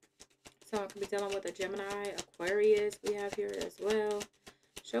 Someone could be dealing with a Gemini, Aquarius we have here as well.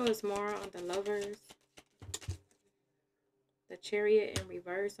 Show us more on the Lovers. The Chariot in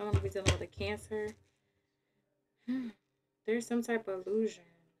reverse. Someone could be dealing with a Cancer. There's some type of illusion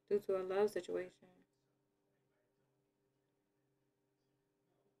due to a love situation.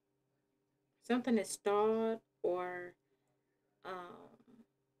 Something is stalled, or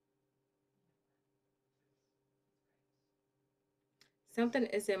something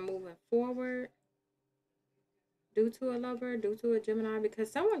isn't moving forward due to a Lover, due to a Gemini,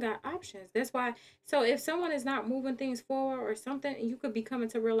 because someone got options. That's why. So if someone is not moving things forward or something, you could be coming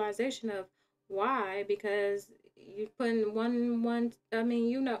to realization of why, because you putting one. I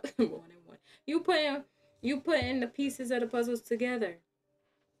mean, one and one. You putting the pieces of the puzzles together.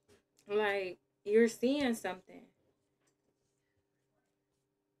 Like, you're seeing something.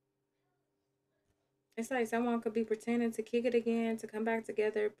 It's like someone could be pretending to kick it again, to come back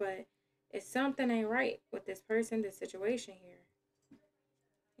together, but it's something ain't right with this person, this situation here.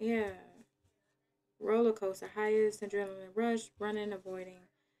 Yeah. Roller coaster, highest adrenaline rush, running, avoiding,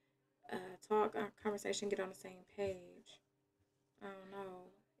 talk, conversation, get on the same page. I don't know.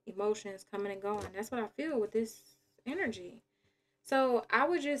 Emotions coming and going. That's what I feel with this energy. So I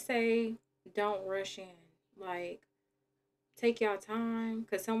would just say don't rush in. Like, take y'all time,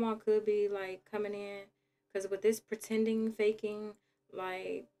 because someone could be like coming in, because with this pretending, faking,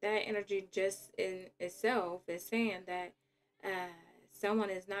 like that energy just in itself is saying that someone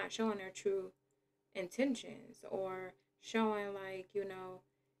is not showing their true intentions, or showing like,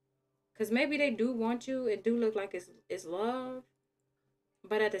 because maybe they do want you, it do look like it's love,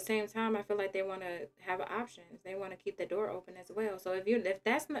 but at the same time I feel like they want to have options, they want to keep the door open as well. So if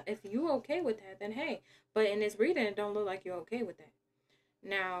you okay with that, then hey. But in this reading, it don't look like you're okay with that.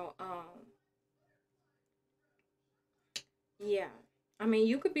 Now, yeah, I mean,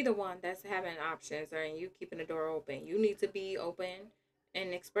 you could be the one that's having options, or you keeping the door open. You need to be open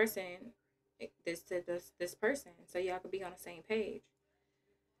and expressing this to this person, so y'all could be on the same page.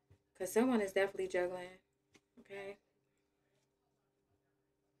 Cause someone is definitely juggling. Okay,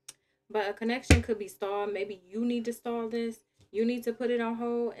 but a connection could be stalled. Maybe you need to stall this. You need to put it on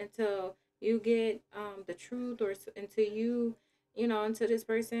hold until you get the truth, or until until this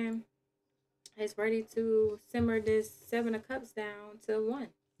person is ready to simmer this 7 of Cups down to one.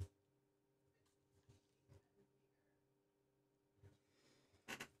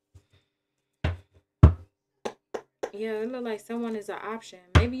 Yeah, it look like someone is an option.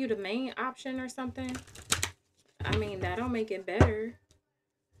 Maybe you the main option or something. I mean, that don't make it better.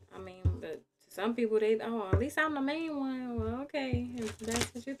 I mean, but to some people, at least I'm the main one. Well, okay, if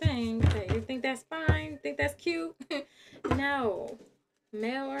that's what you think. Okay, you think that's fine? Think that's cute? No,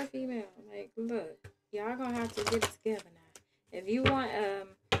 male or female. Like, look, y'all gonna have to get it together now. If you want,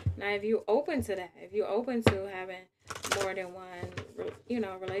 now if you open to that, if you open to having more than one,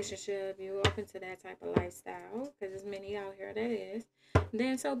 relationship, you open to that type of lifestyle, because there's many out here that is,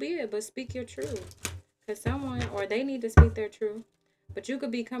 then so be it. But speak your truth, because someone, or they need to speak their truth. But you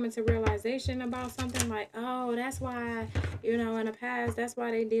could be coming to realization about something like, oh, that's why, in the past, that's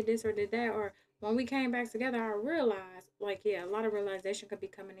why they did this or did that. Or when we came back together, I realized, like, yeah, a lot of realization could be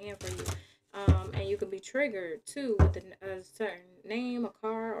coming in for you. And you could be triggered too with a certain name, a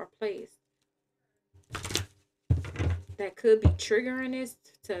car, or place that could be triggering this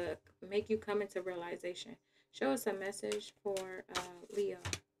to make you come into realization. Show us a message for Leo.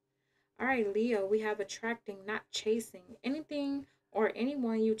 All right, Leo, we have attracting, not chasing. Anything or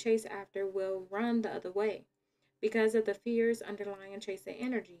anyone you chase after will run the other way because of the fears underlying chasing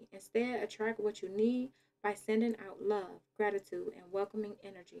energy. Instead, attract what you need by sending out love, gratitude, and welcoming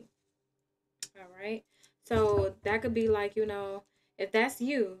energy. All right. So that could be like, if that's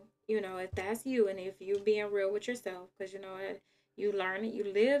you, if that's you, and if you being real with yourself, because you learn it, you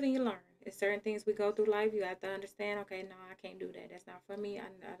live and you learn. It's certain things we go through life, you have to understand, okay, no, I can't do that. That's not for me.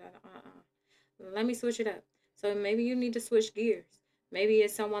 Let me switch it up. So maybe you need to switch gears. Maybe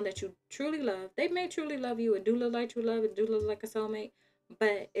it's someone that you truly love. They may truly love you. It do look like true love. It do look like a soulmate.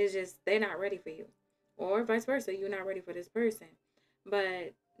 But it's just they're not ready for you. Or vice versa. You're not ready for this person.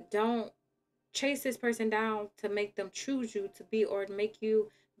 But don't chase this person down to make them choose you to be, or make you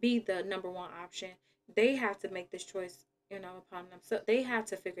be the number one option. They have to make this choice, upon them. So they have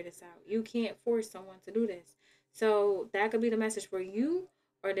to figure this out. You can't force someone to do this. So that could be the message for you,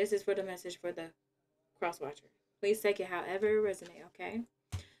 or this is for the message for the cross watcher. Please take it however it resonates, okay?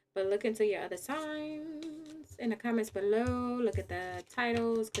 But look into your other signs in the comments below. Look at the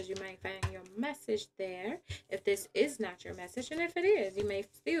titles, because you might find your message there. If this is not your message, and if it is, you may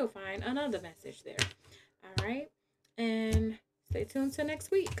still find another message there. All right? And stay tuned till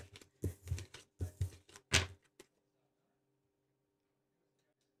next week.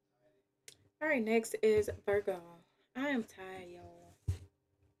 All right, next is Virgo. I am tired, y'all.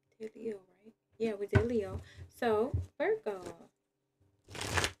 Did Leo, right? Yeah, we did Leo. So, Virgo.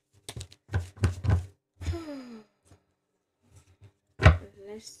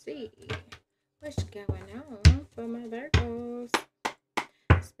 Let's see what's going on for my Virgos.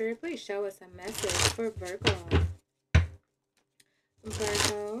 Spirit, please show us a message for Virgo.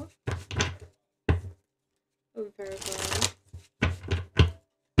 Virgo.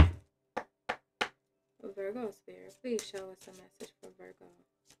 Virgo Spirit, please show us a message for Virgo.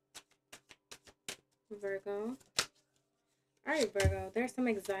 Virgo. Alright, Virgo, there's some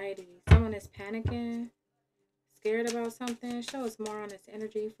anxiety. Someone is panicking, scared about something. Show us more on this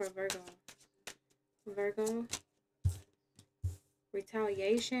energy for Virgo. Virgo.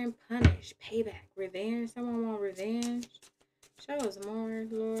 Retaliation, punish, payback, revenge. Someone want revenge. Show us more,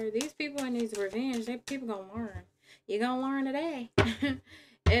 Lord. These people in these revenge, they people gonna learn. You gonna learn today.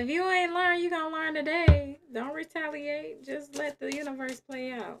 If you ain't learn, you gonna learn today. Don't retaliate. Just let the universe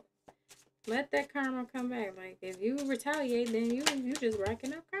play out. Let that karma come back. Like if you retaliate, then you just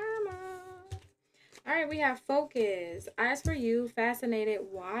racking up karma. All right, we have focus. Eyes for you, fascinated,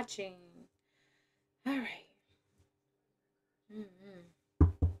 watching. All right.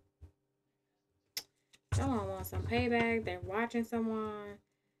 Someone wants some payback. They're watching someone,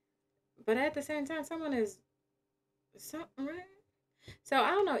 but at the same time, someone is something right. So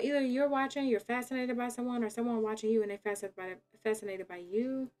I don't know. Either you're watching, you're fascinated by someone, or someone watching you and they're fascinated by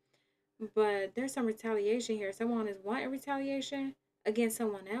you. But there's some retaliation here. Someone is wanting retaliation against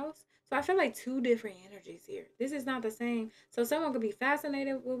someone else. So I feel like two different energies here. This is not the same. So someone could be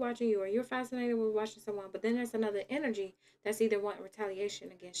fascinated with watching you, or you're fascinated with watching someone. But then there's another energy that's either wanting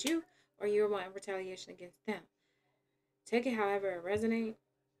retaliation against you, or you're wanting retaliation against them. Take it however it resonates.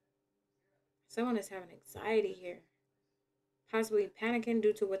 Someone is having anxiety here. Possibly panicking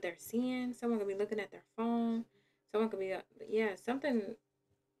due to what they're seeing. Someone could be looking at their phone. Someone could be, something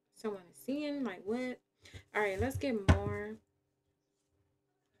someone is seeing. Like what? All right, let's get more.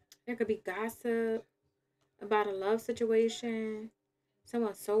 There could be gossip about a love situation.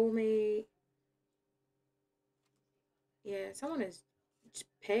 Someone's soulmate. Yeah, someone is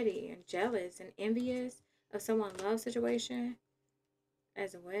petty and jealous and envious of someone's love situation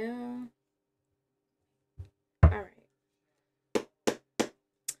as well. All right.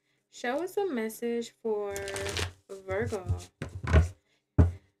 Show us a message for Virgo.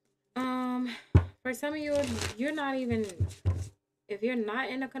 For some of you, you're not even, if you're not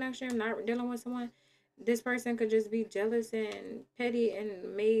in a connection, not dealing with someone, this person could just be jealous and petty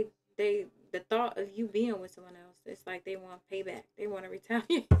and made the thought of you being with someone else. It's like they want payback. They want to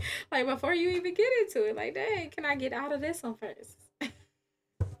retaliate. Like before you even get into it, like, dang, can I get out of this one first?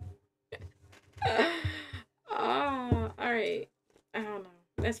 Oh, all right. I don't know.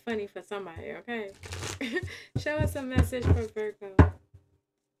 That's funny for somebody, okay? Show us a message for Virgo.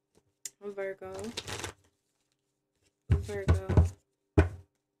 Virgo.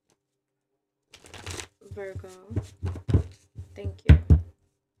 Thank you.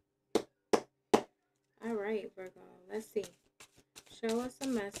 All right, Virgo. Let's see. Show us a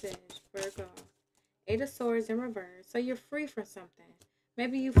message, Virgo. 8 of Swords in reverse. So you're free from something.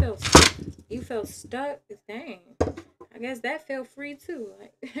 Maybe you feel stuck. Dang. I guess that felt free too.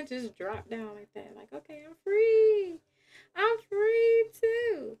 Like it just dropped down like that. Like, okay, I'm free. I'm free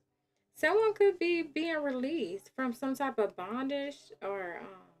too. Someone could be being released from some type of bondage, or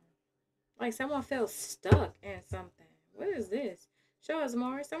like someone feels stuck in something. What is this? Show us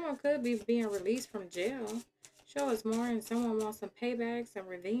more. Someone could be being released from jail. Show us more, and someone wants some payback, some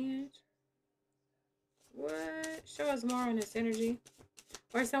revenge. What? Show us more on this energy.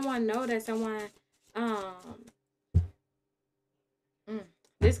 Or someone know that someone,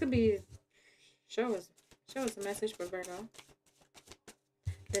 this could be, show us a message for Virgo.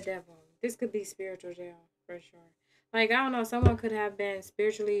 The devil. This could be spiritual jail for sure. Like, I don't know, someone could have been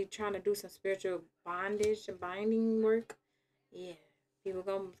spiritually trying to do some spiritual bondage and binding work. Yeah. People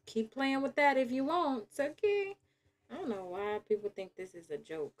gonna keep playing with that if you want. It's okay. I don't know why people think this is a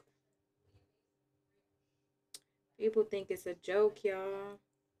joke. People think it's a joke, y'all.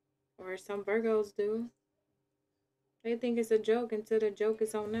 Or some Virgos do. They think it's a joke until the joke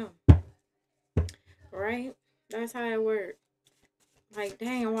is on them. Right? That's how it works. Like,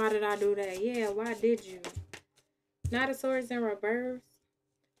 dang, why did I do that? Yeah, why did you? Knight of Swords in reverse.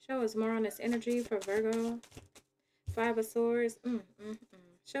 Show us more on this energy for Virgo. 5 of Swords.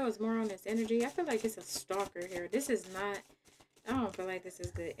 Show us more on this energy. I feel like it's a stalker here. This is not, I don't feel like this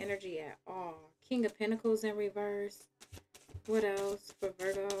is good energy at all. King of Pentacles in reverse. What else for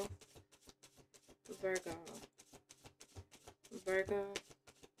Virgo? Virgo.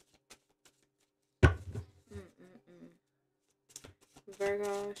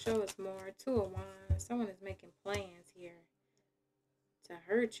 Virgo, show us more. 2 of Wands. Someone is making plans here to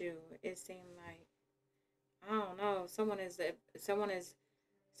hurt you. It seemed like, I don't know. Someone is wanting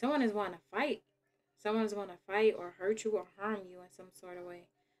to fight. Someone's going to fight or hurt you or harm you in some sort of way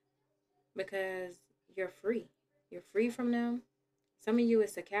because you're free. You're free from them. Some of you,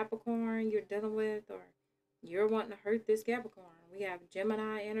 it's a Capricorn you're dealing with, or you're wanting to hurt this Capricorn. We have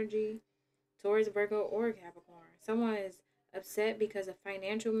Gemini energy, Taurus, Virgo, or Capricorn. Someone is upset because of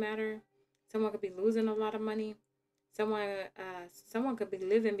financial matter. Someone could be losing a lot of money. Someone could be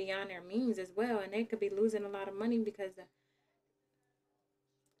living beyond their means as well, and they could be losing a lot of money because of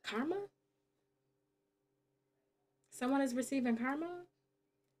karma. Someone is receiving karma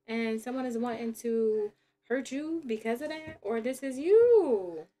and someone is wanting to hurt you because of that, or this is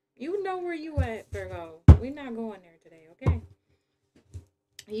you. You know where you at, Virgo. We're not going there today, okay?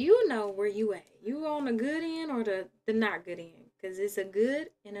 You know where you at. You on the good end or the not good end, because it's a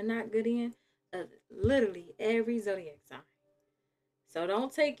good and a not good end of literally every zodiac sign. So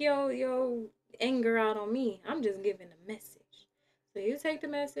don't take your anger out on me. I'm just giving a message. So you take the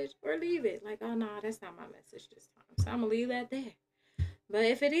message or leave it. Like, oh no, that's not my message this time. So I'm gonna leave that there. But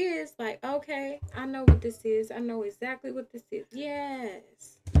if it is, like, okay, I know what this is. I know exactly what this is.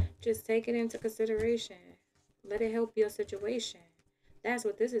 Yes. Just take it into consideration. Let it help your situation. That's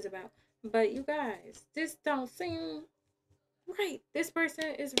what this is about. But you guys, this don't seem right. This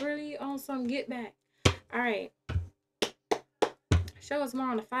person is really on some get back. All right. Show us more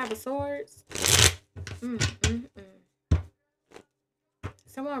on the Five of Swords.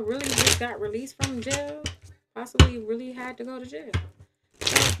 Someone really just got released from jail. Possibly really had to go to jail.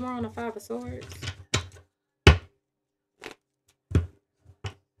 Show us more on the Five of Swords.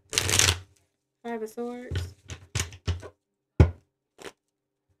 Five of Swords.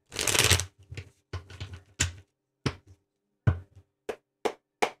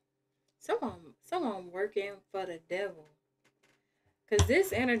 Someone working for the devil. Because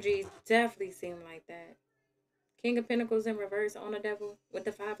this energy definitely seemed like that. King of Pentacles in reverse on the devil with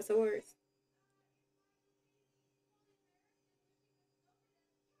the Five of Swords.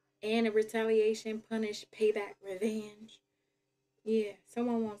 And a retaliation, punish, payback, revenge. Yeah,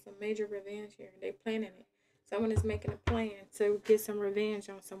 someone wants some major revenge here. They planning it. Someone is making a plan to get some revenge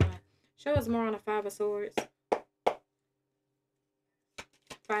on someone. Show us more on the Five of Swords.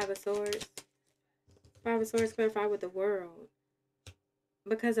 Five of Swords. Five of Swords clarify with the world.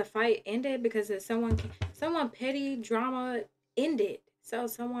 Because a fight ended, because of someone petty drama ended. So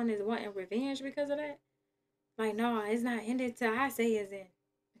someone is wanting revenge because of that. Like, no, it's not ended till I say it's in.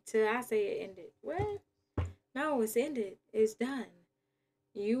 Till I say it ended. What? No, it's ended. It's done.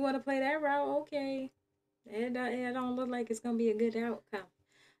 You want to play that route? Okay. It don't look like it's going to be a good outcome.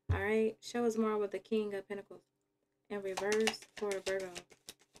 All right. Show us more with the King of Pentacles in reverse for Virgo.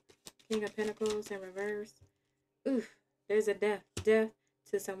 King of Pentacles in reverse. Oof. There's a death. Death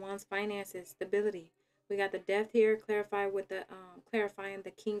to someone's finances, stability. We got the death here, clarified with the clarifying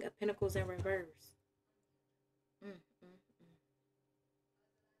the King of Pentacles in reverse.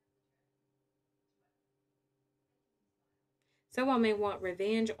 Someone may want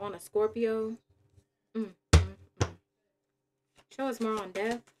revenge on a Scorpio. Show us more on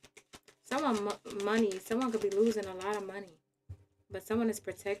death. Someone money. Someone could be losing a lot of money, but someone is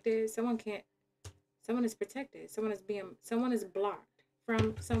protected. Someone is protected. Someone is blocked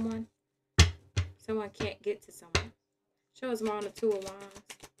from someone. Someone can't get to someone. Show us more on the Two of Wands.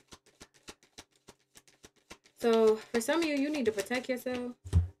 So for some of you, you need to protect yourself.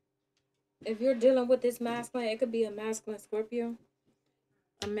 If you're dealing with this masculine, it could be a masculine Scorpio.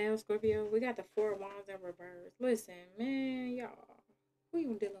 A male Scorpio. We got the Four of Wands in reverse. Listen, man, y'all. Who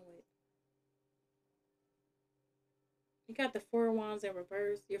you dealing with? You got the Four of Wands in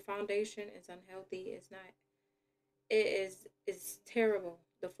reverse. Your foundation is unhealthy. It's not. It's terrible.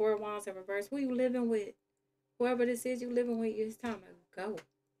 The Four of Wands in reverse. Who you living with? Whoever this is you living with, it's time to go.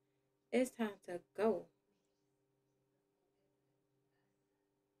 It's time to go.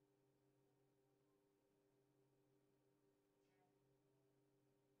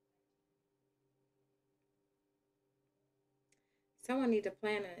 Someone need to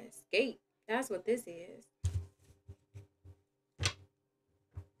plan an escape. That's what this is.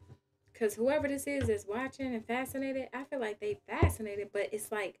 Because whoever this is watching and fascinated, I feel like they fascinated, but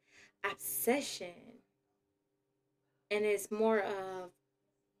it's like obsession. And it's more of,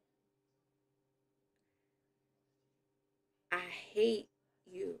 I hate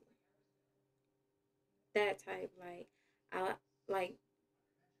you. That type. I like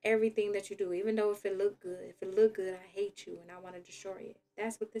everything that you do, even though if it look good, I hate you and I want to destroy it.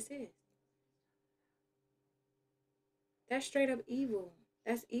 That's what this is. That's straight up evil.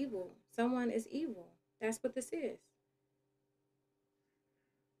 That's evil. Someone is evil. That's what this is.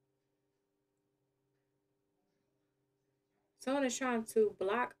 Someone is trying to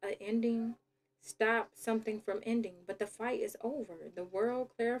block an ending, stop something from ending, but the fight is over. The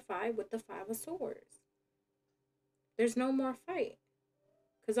world clarified with the Five of Swords. There's no more fight.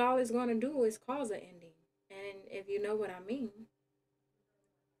 Because all it's going to do is cause an ending. And if you know what I mean,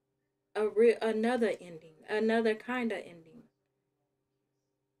 another ending, another kind of ending.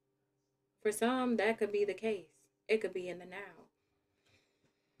 For some, that could be the case. It could be in the now.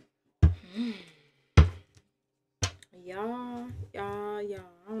 Y'all, I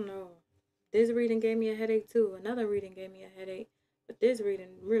don't know. This reading gave me a headache too. Another reading gave me a headache. But this reading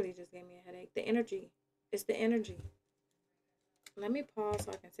really just gave me a headache. The energy. It's the energy. Let me pause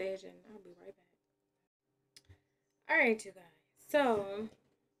so I can say it and I'll be right back. Alright, you guys. So,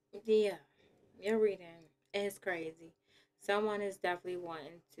 yeah. Your reading is crazy. Someone is definitely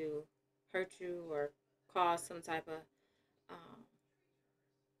wanting to hurt you or cause some type of um,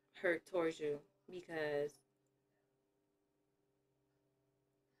 hurt towards you because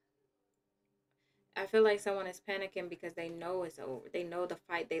I feel like someone is panicking because they know it's over. They know the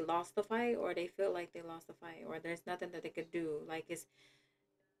fight, they lost the fight, or they feel like they lost the fight, or there's nothing that they could do. Like it's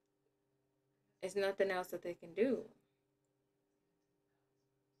nothing else that they can do.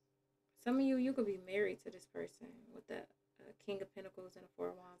 Some of you could be married to this person with the King of Pentacles and the Four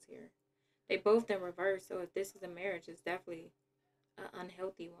of Wands here. They both in reverse, so if this is a marriage, it's definitely an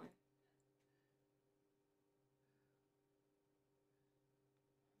unhealthy one.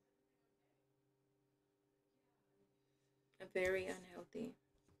 A very unhealthy.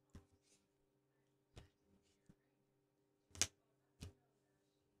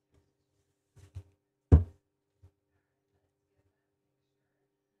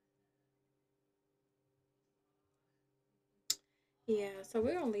 Yeah, so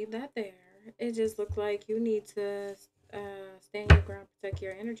we're gonna leave that there. It just looked like you need to stand your ground, protect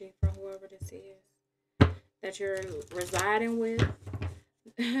your energy from whoever this is that you're residing with.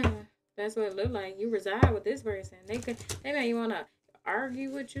 That's what it looked like. You reside with this person. They may want to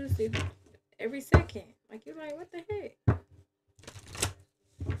argue with you every second. Like you're like, what the heck?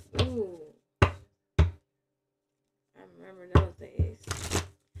 Ooh, I remember those days.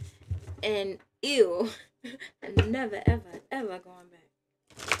 And ew, never ever going back.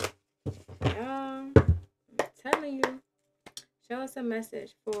 Y'all, I'm telling you. Show us a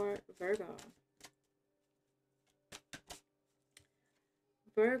message for Virgo.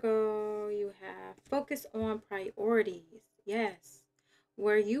 Virgo, you have focus on priorities. Yes.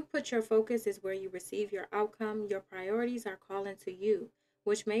 Where you put your focus is where you receive your outcome. Your priorities are calling to you,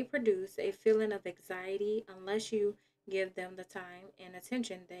 which may produce a feeling of anxiety unless you give them the time and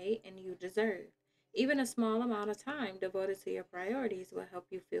attention they and you deserve. Even a small amount of time devoted to your priorities will help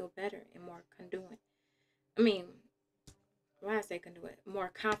you feel better and more conduent. I mean, why I say conduent, more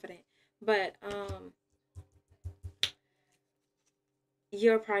confident. But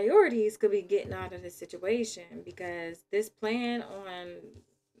your priorities could be getting out of the situation because this plan on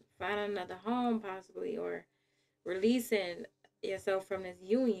finding another home possibly or releasing yourself from this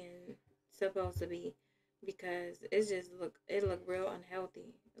union supposed to be because it look real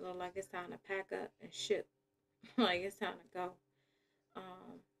unhealthy. It look like it's time to pack up and ship. Like it's time to go.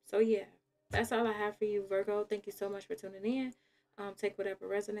 So yeah, that's all I have for you, Virgo. Thank you so much for tuning in. Take whatever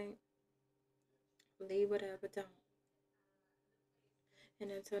resonate, leave whatever don't. And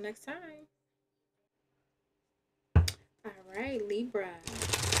until next time. All right, Libra.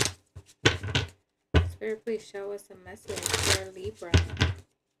 Spirit, please show us a message for Libra.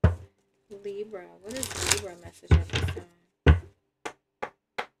 Libra. What is Libra message at this time?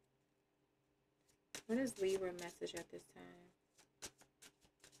 What is Libra message at this time?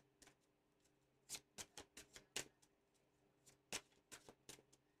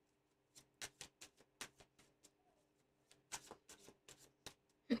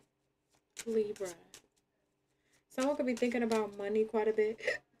 Libra. Someone could be thinking about money quite a bit.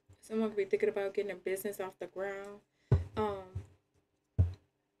 Someone could be thinking about getting a business off the ground.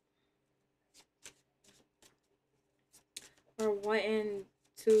 Or wanting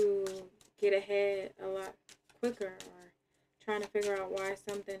to get ahead a lot quicker or trying to figure out why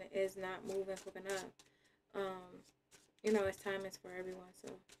something is not moving quick enough. You know, it's time is for everyone,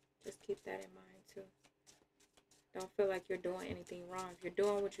 so just keep that in mind too. Don't feel like you're doing anything wrong. If you're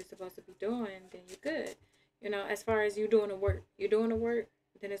doing what you're supposed to be doing, then you're good. You know, as far as you doing the work,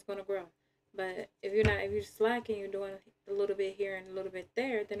 then it's gonna grow. But if you're not, if you're slacking, you're doing a little bit here and a little bit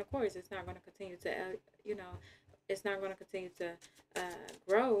there, then of course it's not gonna continue to, it's not gonna continue to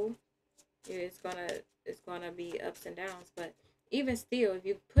grow. It's gonna be ups and downs. But even still, if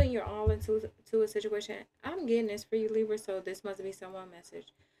you put your all into a situation, I'm getting this for you, Libra. So this must be someone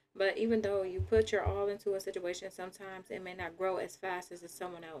message. But even though you put your all into a situation, sometimes it may not grow as fast as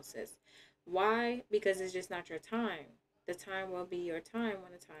someone else's. Why? Because it's just not your time. The time will be your time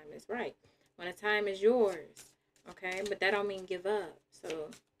when the time is right. When the time is yours. Okay? But that don't mean give up. So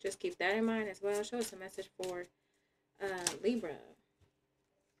just keep that in mind as well. Show us a message for Libra.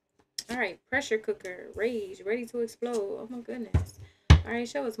 All right, pressure cooker, rage, ready to explode. Oh my goodness. All right,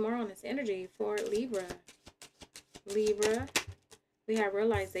 show us more on this energy for Libra. Libra, we have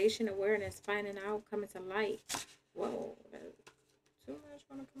realization, awareness, finding out, coming to light. Whoa, too much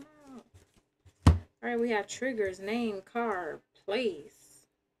want to come out. All right, we have triggers, name, car, place,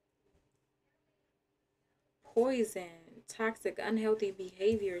 poison, toxic, unhealthy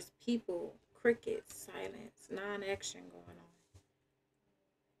behaviors, people, crickets, silence, non-action going on.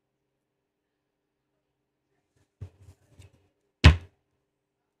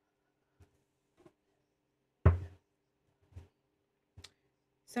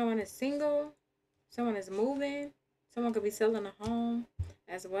 Someone is single, someone is moving, someone could be selling a home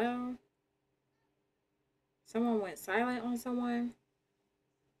as well. Someone went silent on someone,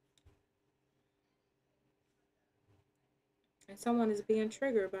 and someone is being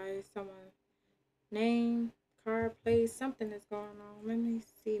triggered by someone. Name, car, place, something is going on. Let me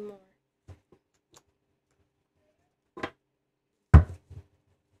see more.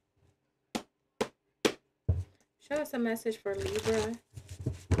 Show us a message for Libra.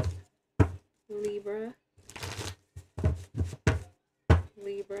 Libra.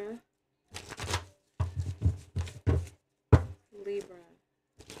 Libra. Libra.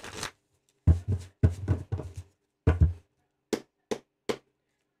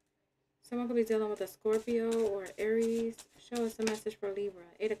 Someone could be dealing with a Scorpio or Aries. Show us a message for Libra.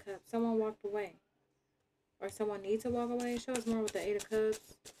 8 of Cups. Someone walked away. Or someone needs to walk away. Show us more with the 8 of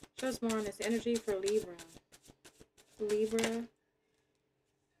Cups. Show us more on this energy for Libra. Libra.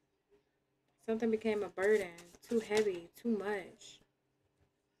 Something became a burden. Too heavy. Too much.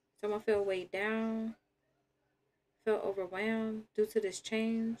 Someone felt weighed down. Felt overwhelmed due to this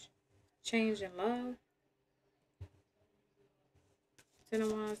change. Change in love. 10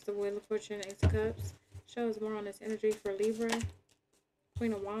 of Wands, the Wheel of Fortune, Ace of Cups. Show us more on this energy for Libra.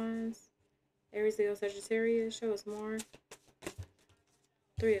 Queen of Wands. Aries, Leo, Sagittarius. Show us more.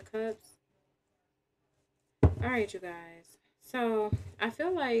 3 of Cups. Alright, you guys. So, I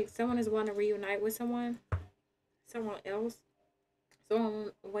feel like someone is wanting to reunite with someone. Someone else.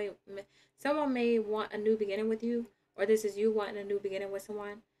 Someone may want a new beginning with you. Or this is you wanting a new beginning with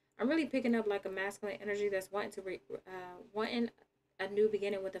someone. I'm really picking up like a masculine energy that's wanting to wanting a new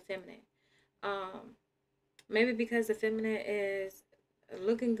beginning with a feminine. Maybe because the feminine is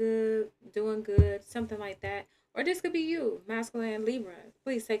looking good, doing good, something like that. Or this could be you, masculine Libra.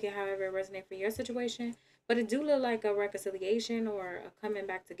 Please take it however it resonates for your situation. But it do look like a reconciliation or a coming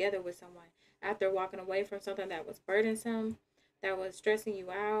back together with someone after walking away from something that was burdensome, that was stressing you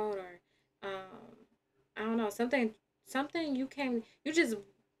out, or I don't know, something you just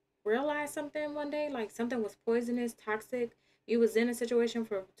realized something one day, like something was poisonous, toxic. You was in a situation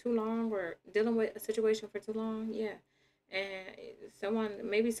for too long or dealing with a situation for too long, yeah. And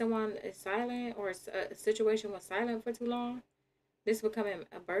maybe someone is silent or a situation was silent for too long. This becoming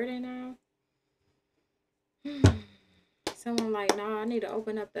a burden now. Someone like, no, I need to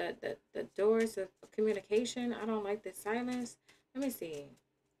open up the doors of communication. I don't like this silence. Let me see.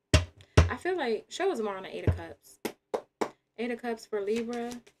 I feel like, show us more on the 8 of Cups. 8 of Cups for Libra.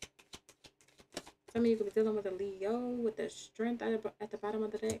 Some of you could be dealing with a Leo with the strength at the bottom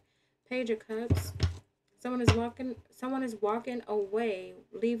of the deck. Page of Cups. Someone is walking away,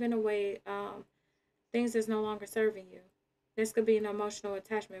 leaving away things that's no longer serving you. This could be an emotional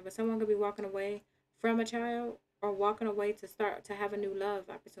attachment, but someone could be walking away from a child or walking away to start to have a new love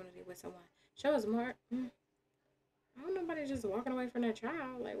opportunity with someone. Show us more. I don't know, nobody just walking away from their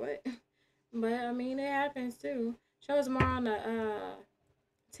child. Like, what? But, I mean, it happens, too. Show us more on the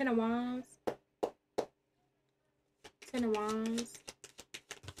 10 of Wands. 10 of Wands.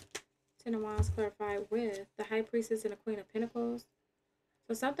 10 of Wands clarified with the High Priestess and the Queen of Pentacles.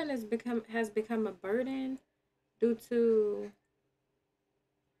 So something has become a burden due to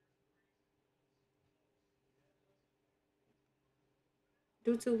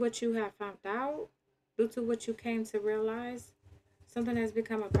what you have found out, due to what you came to realize. Something has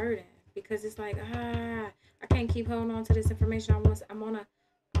become a burden because it's like, I can't keep holding on to this information. I wanna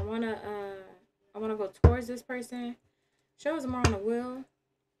go towards this person. Show us more on the wheel.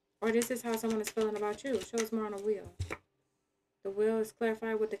 Or this is how someone is feeling about you. Show us more on the wheel. The wheel is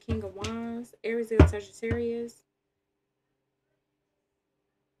clarified with the King of Wands. Aries, Leo, Sagittarius.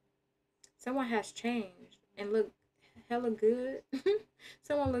 Someone has changed and look hella good.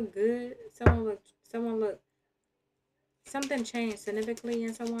 Someone look good. Something changed significantly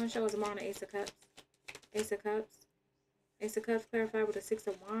in someone. Show us more on the Ace of Cups. Ace of Cups. Ace of Cups clarified with the Six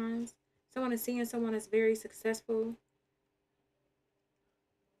of Wands. Someone is seeing someone that's very successful.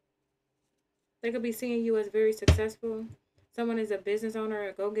 They could be seeing you as very successful. Someone is a business owner,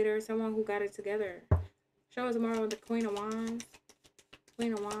 a go-getter, someone who got it together. Show us more with the Queen of Wands.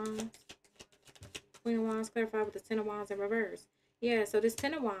 Queen of Wands. Queen of Wands clarified with the 10 of Wands in reverse. Yeah, so this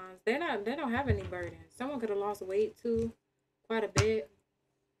 10 of Wands, they don't have any burdens. Someone could have lost weight too, quite a bit.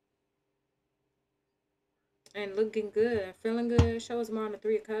 and looking good, feeling good. Show us more on the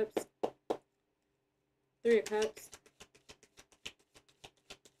Three of Cups. Three of Cups.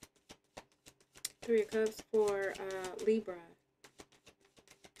 Three of Cups for Libra.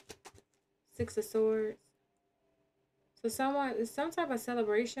 Six of Swords. So some type of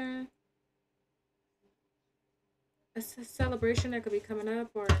celebration. A celebration that could be coming up,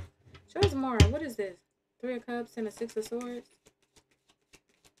 or show us more. What is this? Three of Cups and a Six of Swords.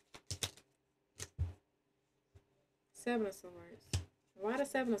 Seven of Swords. Why the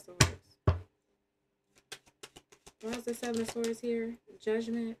Seven of Swords? Why is the Seven of Swords here?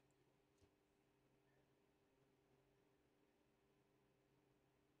 Judgment.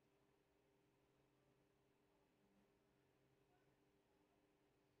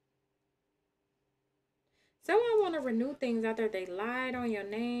 Someone want to renew things after they lied on your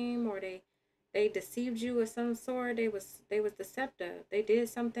name, or they deceived you of some sort. They was deceptive. They did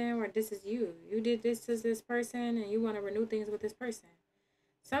something, or this is you. You did this to this person, and you want to renew things with this person.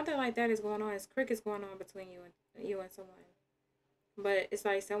 Something like that is going on. It's crickets going on between you and someone. But it's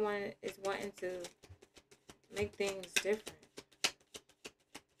like someone is wanting to make things different.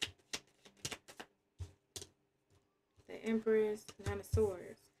 The Empress, Nine of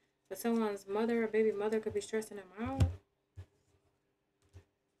Swords. But someone's mother or baby mother could be stressing them out.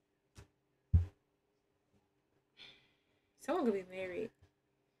 Someone could be married.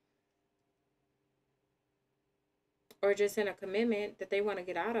 Or just in a commitment that they want to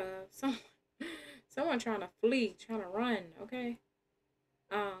get out of. Someone trying to flee, trying to run, okay?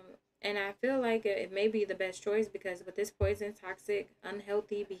 And I feel like it may be the best choice, because with this poison, toxic,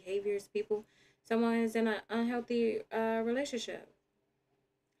 unhealthy behaviors, someone is in an unhealthy relationship.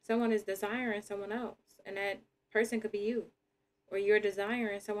 Someone is desiring someone else, and that person could be you, or you're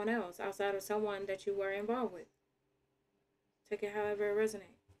desiring someone else outside of someone that you were involved with. Take it however it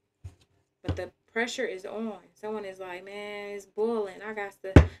resonates. But the pressure is on. Someone is like, man, it's boiling. I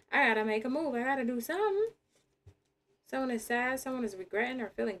gotta make a move. I gotta do something. Someone is sad. Someone is regretting or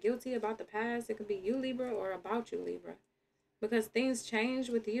feeling guilty about the past. It could be you, Libra, or about you, Libra. Because things change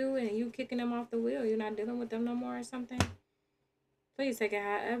with you and you kicking them off the wheel. You're not dealing with them no more or something. Please take it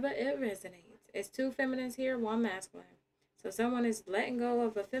however it resonates. It's two feminines here, one masculine. So someone is letting go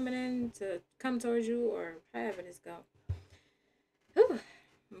of a feminine to come towards you, or however this go. Whew.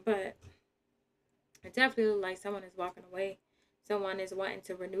 But it definitely looks like someone is walking away. Someone is wanting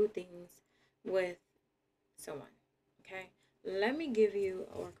to renew things with someone. Okay, let me give you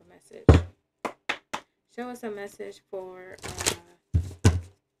an oracle message. Show us a message for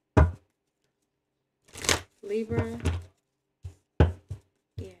Libra.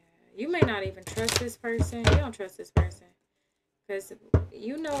 Yeah, you may not even trust this person. You don't trust this person because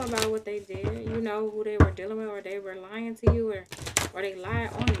you know about what they did. You know who they were dealing with, or they were lying to you, or they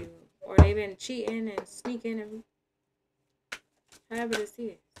lied on you, or they've been cheating and sneaking, and however this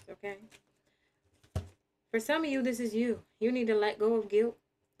is. Okay. For some of you, this is you. You need to let go of guilt,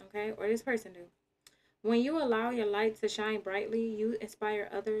 okay? Or this person do. When you allow your light to shine brightly, you inspire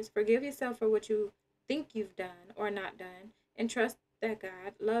others. Forgive yourself for what you think you've done or not done, and trust that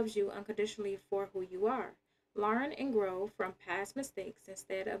God loves you unconditionally for who you are. Learn and grow from past mistakes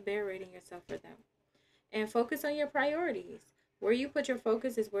instead of berating yourself for them. And focus on your priorities. Where you put your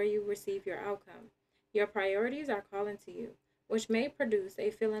focus is where you receive your outcome. Your priorities are calling to you, which may produce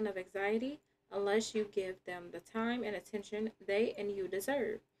a feeling of anxiety unless you give them the time and attention they and you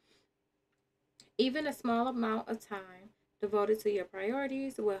deserve. Even a small amount of time devoted to your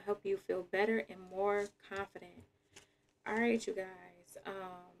priorities will help you feel better and more confident. All right, you guys.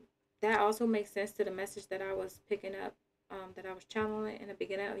 That also makes sense to the message that I was picking up, that I was channeling in the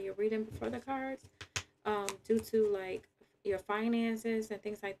beginning of your reading before the cards, due to like your finances and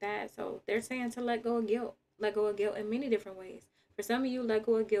things like that. So they're saying to let go of guilt. Let go of guilt in many different ways. For some of you, let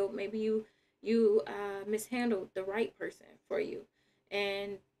go of guilt. Maybe you mishandled the right person for you,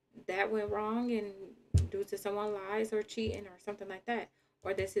 and that went wrong, and due to someone lies or cheating or something like that,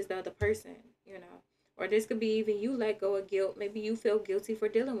 or this is the other person, or this could be even you let go of guilt. Maybe you feel guilty for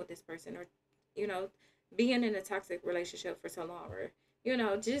dealing with this person, or being in a toxic relationship for so long, or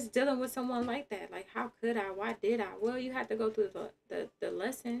just dealing with someone like that. Like, how could I? Why did I? Well, you have to go through the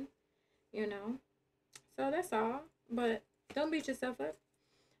lesson, so that's all. But don't beat yourself up.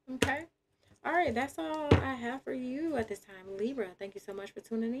 Okay. All right, that's all I have for you at this time, Libra. Thank you so much for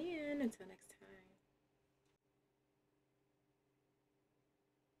tuning in. Until next time.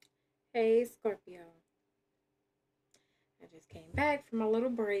 Hey, Scorpio. I just came back from a little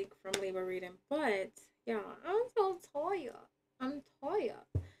break from Libra reading, but y'all, I'm so tired. I'm tired.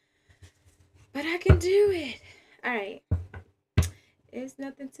 But I can do it. All right. It's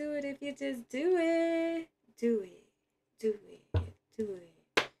nothing to it if you just do it. Do it. Do it. Do it.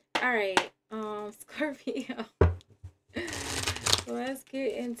 All right. Scorpio. Let's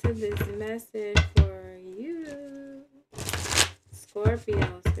get into this message for you.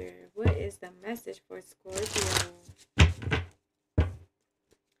 Scorpio spirit. What is the message for Scorpio?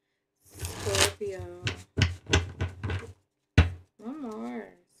 Scorpio. One more.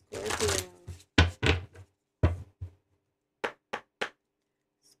 Scorpio.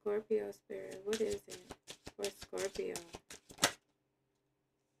 Scorpio spirit. What is it for Scorpio?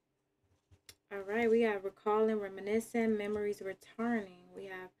 Alright, we have recalling, reminiscing, memories returning. We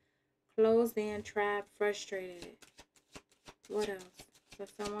have closed in, trapped, frustrated. What else? So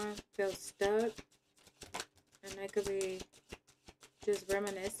someone feels stuck, and they could be just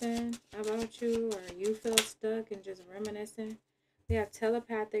reminiscing about you, or you feel stuck and just reminiscing. We have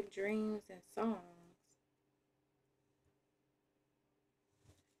telepathic dreams and songs.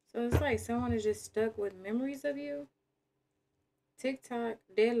 So it's like someone is just stuck with memories of you. TikTok,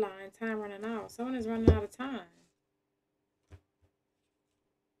 deadline, time running out. Someone is running out of time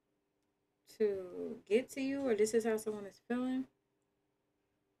to get to you, or this is how someone is feeling.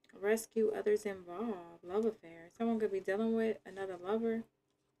 Rescue others involved. Love affair. Someone could be dealing with another lover,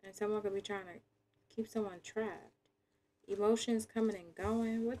 and someone could be trying to keep someone trapped. Emotions coming and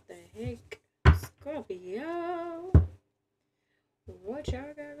going. What the heck? Scorpio. What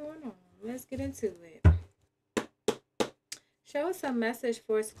y'all got going on? Let's get into it. Show us a message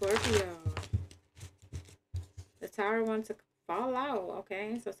for Scorpio. The tower wants to fall out,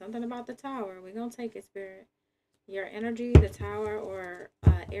 okay? So something about the tower. We're going to take it, Spirit. Your energy, the tower, or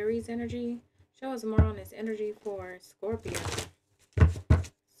Aries energy. Show us more on this energy for Scorpio.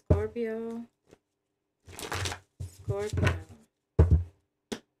 Scorpio. Scorpio.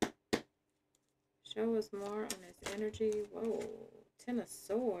 Show us more on this energy. Whoa. Ten of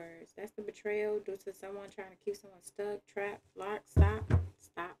Swords. That's the betrayal due to someone trying to keep someone stuck, trapped, locked. Stop.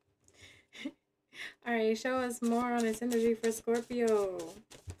 Stop. Alright, show us more on this energy for Scorpio.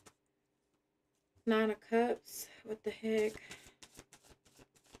 Nine of Cups. What the heck?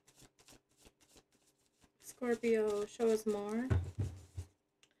 Scorpio, show us more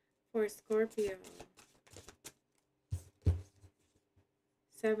for Scorpio.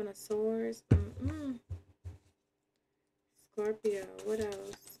 Seven of Swords. Scorpio, what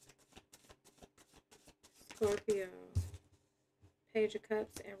else? Scorpio. Page of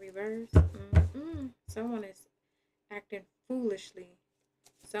Cups in reverse. Someone is acting foolishly.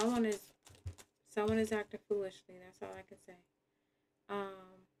 Someone is acting foolishly. That's all I can say.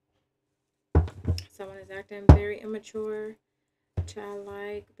 Someone is acting very immature,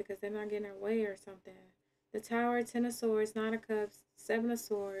 childlike, because they're not getting their way or something. The Tower, Ten of Swords, Nine of Cups, Seven of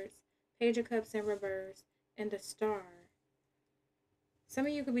Swords, Page of Cups in reverse, and the Star. Some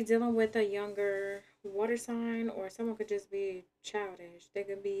of you could be dealing with a younger water sign, or someone could just be childish. They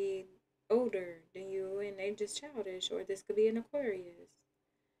could be older than you and they just childish, or this could be an Aquarius.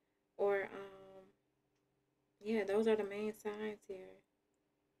 Or, yeah, those are the main signs here.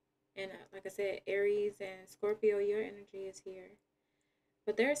 And like I said, Aries and Scorpio, your energy is here.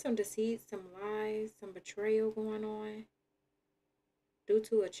 But there's some deceit, some lies, some betrayal going on due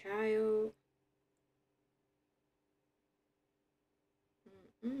to a child.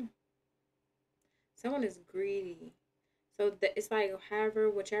 Someone is greedy. So it's like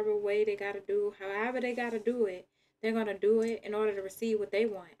whichever way they got to do, however they got to do it, they're going to do it in order to receive what they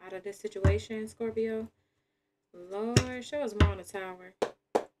want out of this situation, Scorpio. Lord, show us more on the Tower.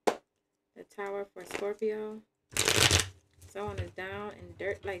 The Tower for Scorpio. Someone is down and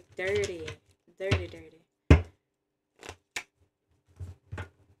dirty.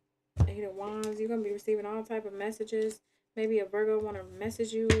 Eight of Wands. You're going to be receiving all type of messages. Maybe a Virgo want to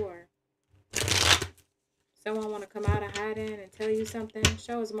message you, or someone want to come out of hiding and tell you something.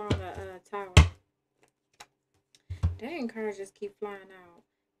 Show us more on the Tower. Dang, cards just keep flying out.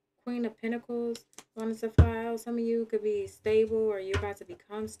 Queen of Pentacles wants to fly out. Some of you could be stable, or you're about to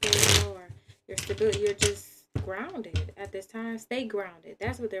become stable, or you're just grounded at this time. Stay grounded.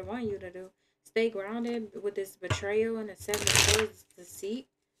 That's what they're wanting you to do. Stay grounded with this betrayal and the Seven of Swords, deceit,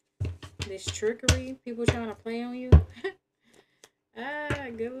 this trickery, people trying to play on you.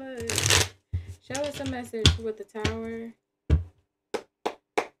 Good luck. Show us a message with the Tower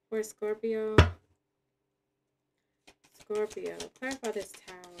for Scorpio. Scorpio, clarify this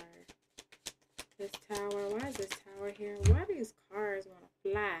Tower. This Tower. Why is this Tower here? Why do these cards want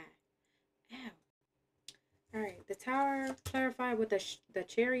to fly? Ow. Alright, the Tower clarified with the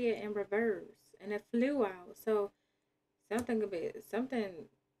Chariot in reverse, and it flew out. So something could be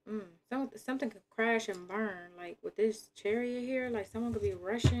something could crash and burn, like with this Chariot here. Like someone could be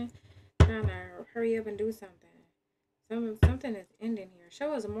rushing Trying to hurry up and do something. Something is ending here.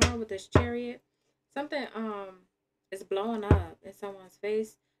 Show us more with this chariot. Something is blowing up in someone's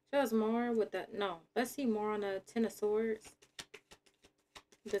face. Show us more with the Let's see more on the Ten of Swords.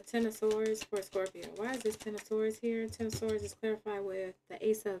 The Ten of Swords for Scorpio. Why is this Ten of Swords here? Ten of Swords is clarified with the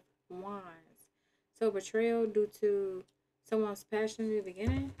Ace of Wands. So betrayal due to someone's passion in the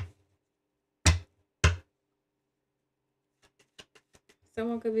beginning.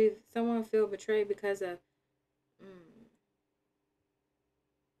 Someone feel betrayed because of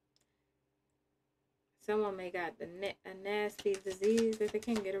someone may got a nasty disease that they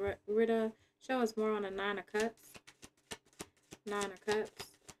can't get rid of. Show us more on the Nine of Cups. Nine of Cups.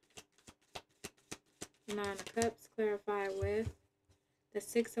 Nine of Cups clarified with the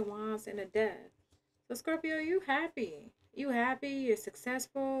Six of Wands and the Death. So Scorpio, you happy. You happy. You're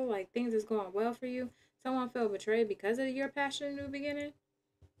successful. Like things is going well for you. Someone feel betrayed because of your passion in the beginning.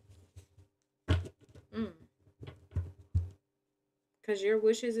 Because your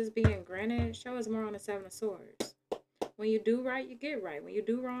wishes is being granted. Show us more on the Seven of Swords. When you do right, you get right. When you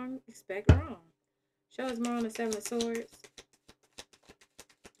do wrong, expect wrong. Show us more on the Seven of Swords.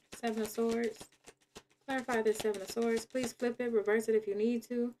 Seven of Swords. Clarify this Seven of Swords. Please flip it, reverse it if you need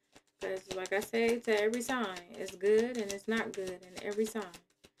to. Because like I say, to every sign, it's good and it's not good in every sign.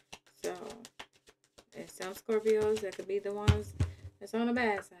 So, and some Scorpios, that could be the ones that's on the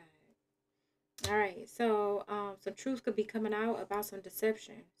bad side. Alright, so some truth could be coming out about some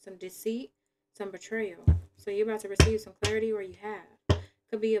deception, some deceit, some betrayal. So you're about to receive some clarity, or you have.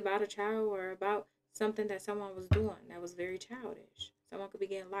 Could be about a child or about something that someone was doing that was very childish. Someone could be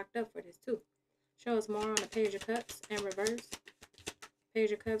getting locked up for this too. Show us more on the Page of Cups in reverse.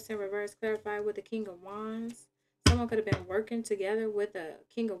 Page of Cups in reverse clarified with the King of Wands. Someone could have been working together with the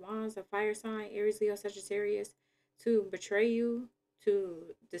King of Wands, a fire sign, Aries, Leo, Sagittarius, to betray you,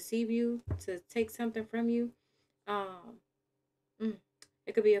 to deceive you, to take something from you.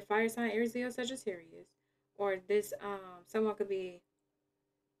 It could be a fire sign, Aries, Leo, Sagittarius, or this someone could be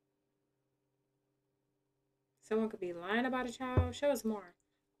lying about a child. Show us more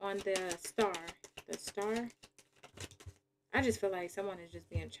on the Star. The Star. I just feel like someone is just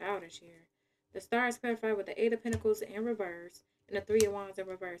being childish here. The Star is clarified with the Eight of Pentacles in reverse and the Three of Wands in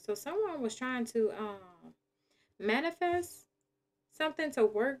reverse. So someone was trying to manifest something to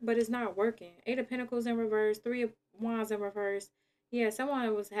work, but it's not working. Eight of Pentacles in reverse, Three of Wands in reverse. Yeah,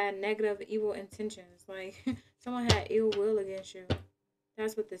 someone had negative, evil intentions. Like, someone had ill will against you.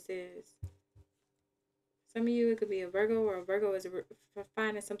 That's what this is. Some of you, it could be a Virgo, or a Virgo is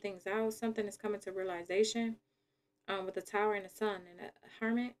finding some things out. Something is coming to realization. With the Tower and the Sun and a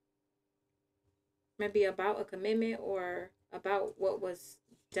Hermit. Maybe about a commitment or about what was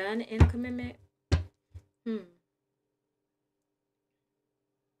done in a commitment.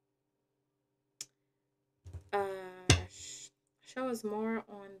 Show us more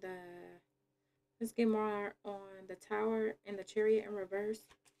on the, let's get more on the Tower and the Chariot in reverse.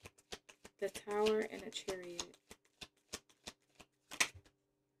 The Tower and the Chariot.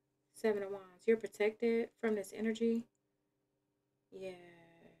 Seven of Wands. You're protected from this energy. Yeah.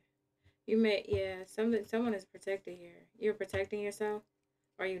 Someone is protected here. You're protecting yourself,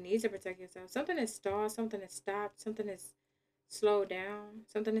 or you need to protect yourself. Something is stalled, something is stopped, something is slowed down,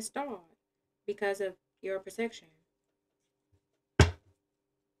 something is stalled because of your protection.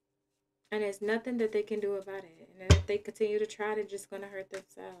 And there's nothing that they can do about it. And if they continue to try, they're just going to hurt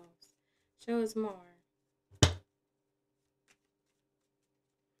themselves. Show us more.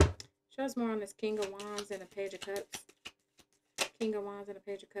 Show us more on this King of Wands and the Page of Cups. King of Wands and the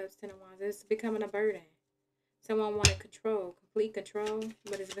Page of Cups, Ten of Wands. It's becoming a burden. Someone wanted control, complete control,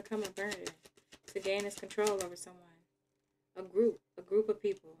 but it's becoming a burden to gain this control over someone. A group of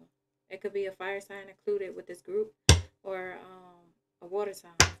people. It could be a fire sign included with this group, or a water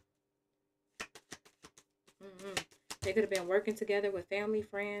sign. They could have been working together with family,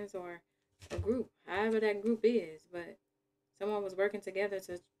 friends, or a group, however that group is, but someone was working together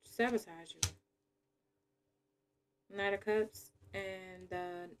to sabotage you. Knight of Cups and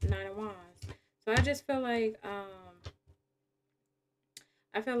the Nine of Wands. So I just feel like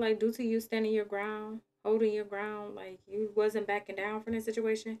due to you standing your ground, holding your ground, like you wasn't backing down from this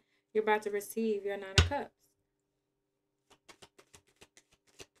situation, you're about to receive your Nine of Cups.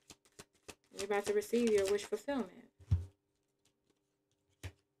 You're about to receive your wish fulfillment.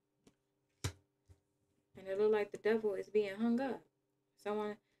 And it looked like the devil is being hung up.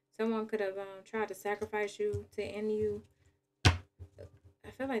 Someone could have tried to sacrifice you to end you. I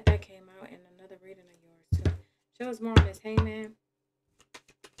feel like that came out in another reading of yours too. Show us more on this Hangman.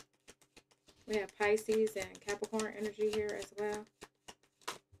 We have Pisces and Capricorn energy here as well.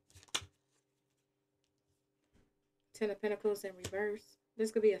 Ten of Pentacles in reverse. This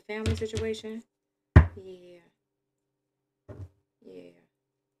could be a family situation. Yeah. Yeah.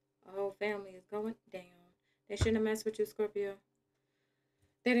 A whole family is going down. They shouldn't have messed with you, Scorpio.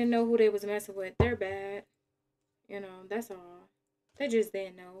 They didn't know who they was messing with. They're bad. You know, that's all. They just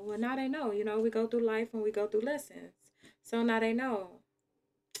didn't know. Well, now they know. You know, we go through life and we go through lessons. So now they know.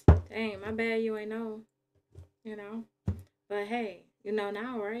 Dang, my bad you ain't know. You know. But hey, you know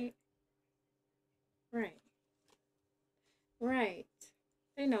now, right? Right. Right.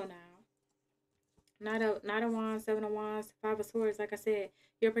 They know now. Knight of Wands, Seven of Wands, Five of Swords. Like I said,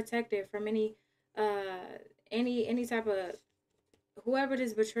 you're protected from any type of whoever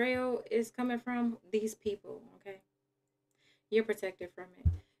this betrayal is coming from. These people, okay? You're protected from it.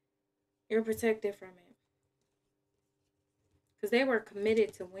 You're protected from it because they were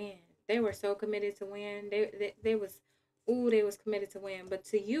committed to win. They were so committed to win. They was committed to win. But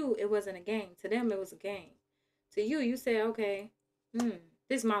to you, it wasn't a game. To them, it was a game. To you, you said, okay, this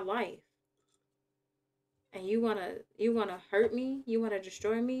is my life. And you wanna hurt me? You wanna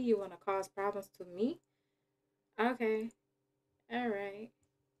destroy me? You wanna cause problems to me? Okay. All right.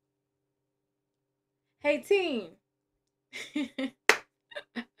 Hey team.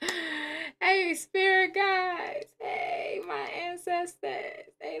 Hey spirit guides. Hey my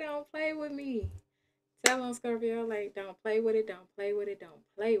ancestors. They don't play with me. Tell them, Scorpio, like, don't play with it, don't play with it, don't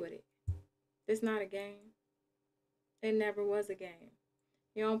play with it. It's not a game. It never was a game.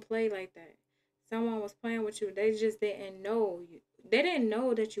 You don't play like that. Someone was playing with you. They just didn't know you. They didn't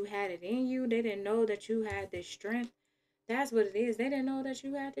know that you had it in you. They didn't know that you had this strength. That's what it is. They didn't know that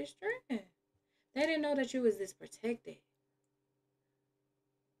you had this strength. They didn't know that you was this protected.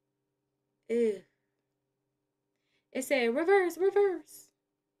 Ew. It said reverse, reverse.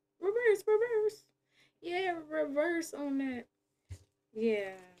 Reverse, reverse. Yeah, reverse on that.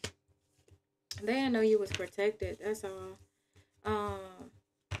 Yeah. They didn't know you was protected. That's all.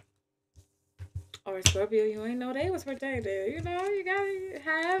 Or Scorpio, you ain't know they was protected. You know, you gotta,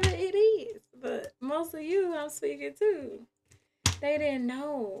 however it is. But most of you, I'm speaking to. They didn't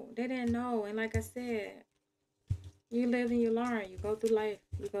know. They didn't know. And like I said, you live and you learn. You go through life.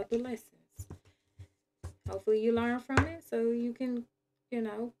 You go through lessons. Hopefully you learn from it so you can, you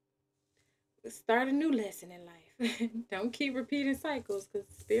know, start a new lesson in life. Don't keep repeating cycles because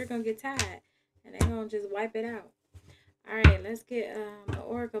the spirit gonna get tired and they gonna just wipe it out. All right, let's get an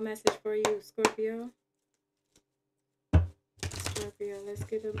oracle message for you, Scorpio. Scorpio, let's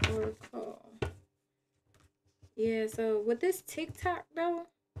get an oracle. Yeah, so with this TikTok though,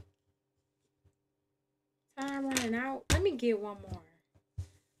 time running out. Let me get one more.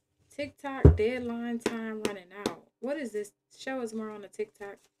 TikTok deadline, time running out. What is this? Show us more on the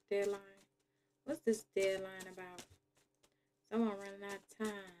TikTok deadline. What's this deadline about? Someone running out of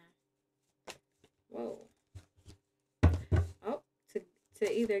time. Whoa. Oh,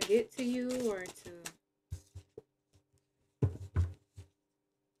 to either get to you or to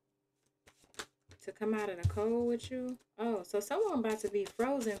come out of the cold with you. Oh, so someone about to be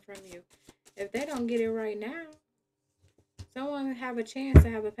frozen from you. If they don't get it right now, someone have a chance to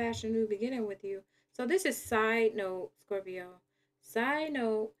have a passion new beginning with you. So this is side note, Scorpio. Side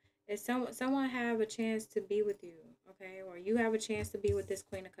note is someone have a chance to be with you, okay? Or you have a chance to be with this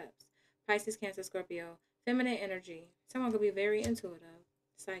Queen of Cups. Pisces, Cancer, Scorpio. Feminine energy. Someone could be very intuitive,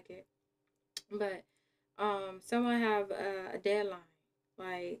 psychic. But someone have a deadline,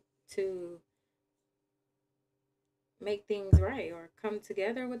 like to make things right or come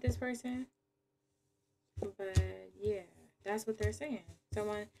together with this person. But yeah, that's what they're saying.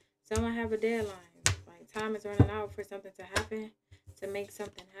 Someone have a deadline. Like time is running out for something to happen, to make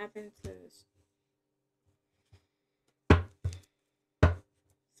something happen.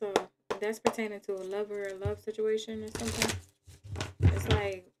 So that's pertaining to a lover or love situation or something. It's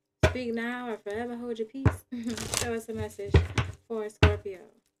like speak now or forever hold your peace. Show us a message for Scorpio.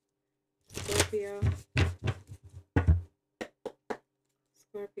 Scorpio.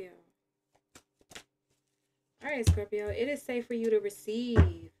 Scorpio. Alright, Scorpio. It is safe for you to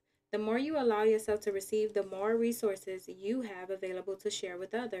receive. The more you allow yourself to receive, the more resources you have available to share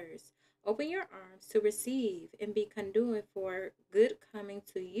with others. Open your arms to receive and be conduit for good coming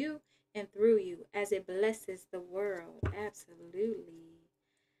to you and through you as it blesses the world. Absolutely.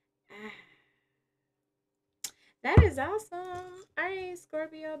 That is awesome. Alright,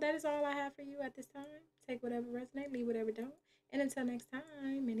 Scorpio. That is all I have for you at this time. Take whatever resonates, leave whatever don't. And until next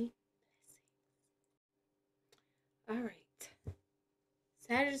time, many blessings. Alright.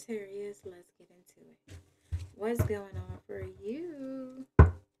 Sagittarius, let's get into it. What's going on for you?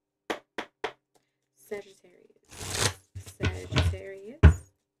 Sagittarius.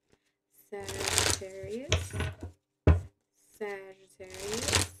 Sagittarius. Sagittarius.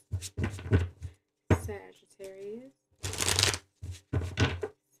 Sagittarius. Sagittarius.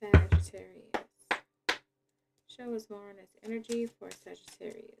 Sagittarius. Show us more on this energy for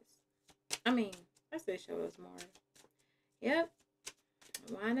Sagittarius. Let's say show us more. Yep.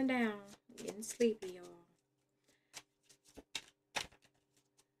 Winding down. Getting sleepy,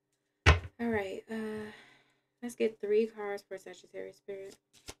 y'all. Alright, let's get 3 cards for Sagittarius spirit.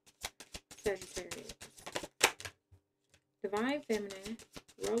 Sagittarius. Divine Feminine,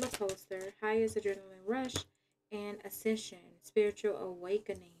 Roller Coaster, Highest Adrenaline Rush, and Ascension, Spiritual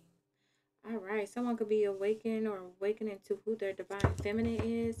Awakening. Alright, someone could be awakened or awakening to who their Divine Feminine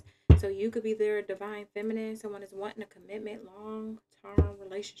is. So you could be their Divine Feminine. Someone is wanting a commitment, long-term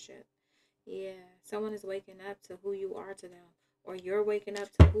relationship. Yeah, someone is waking up to who you are to them. Or you're waking up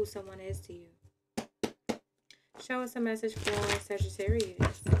to who someone is to you. Show us a message for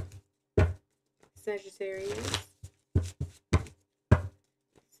Sagittarius. Sagittarius.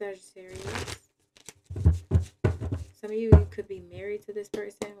 Sagittarius. Some of you could be married to this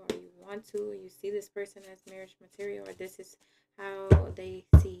person, or you want to, or you see this person as marriage material, or this is how they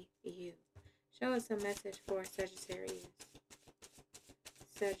see you. Show us a message for Sagittarius.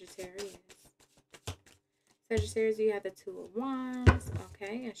 Sagittarius. Sagittarius, you have the 2 of Wands.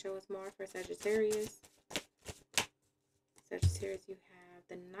 Okay, and show us more for Sagittarius. Sagittarius, you have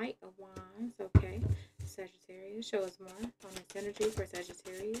the Knight of Wands. Okay, Sagittarius, show us more on this energy for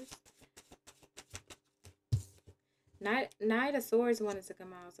Sagittarius. Knight of Swords wanted to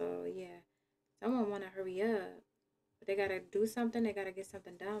come out, so yeah, someone want to hurry up. But they got to do something. They got to get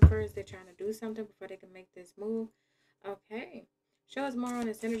something done first. They're trying to do something before they can make this move. Okay, show us more on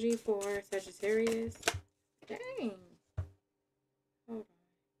this energy for Sagittarius. Dang. Hold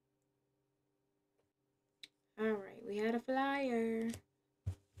on. Alright, we had a flyer.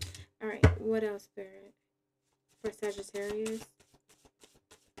 Alright, what else, Spirit? For Sagittarius.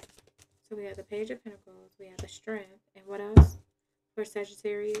 So we have the Page of Pentacles. We have the Strength. And what else? For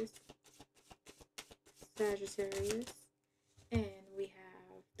Sagittarius. Sagittarius. And we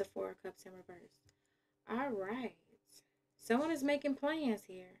have the 4 of Cups in reverse. Alright. Someone is making plans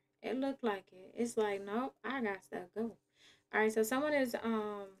here. It looked like it. It's like, nope, I got to go. Alright, so someone is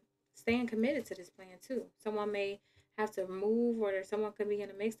staying committed to this plan too. Someone may have to move, or someone could be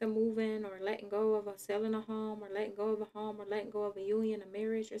in a mix of moving or letting go of selling a home, or letting go of a home, or letting go of a union, a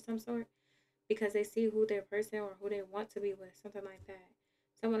marriage, or some sort, because they see who their person or who they want to be with, something like that.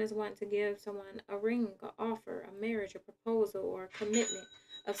 Someone is wanting to give someone a ring, an offer, a marriage, a proposal, or a commitment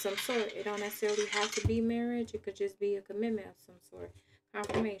of some sort. It don't necessarily have to be marriage. It could just be a commitment of some sort.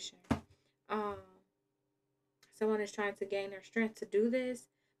 Confirmation. Someone is trying to gain their strength to do this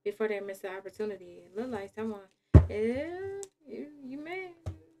before they miss the opportunity. It look like someone, you may,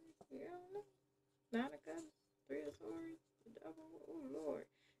 you don't know. 9 of Cups, 3 of Swords, the Devil. Oh Lord.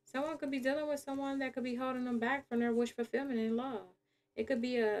 Someone could be dealing with someone that could be holding them back from their wish fulfillment in love. It could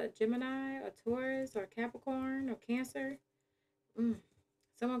be a Gemini, a Taurus, or Capricorn, or Cancer.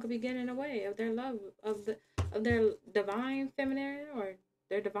 Someone could be getting in the way of their love, of their divine feminine, or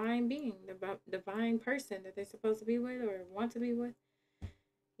their divine being, the divine person that they're supposed to be with or want to be with.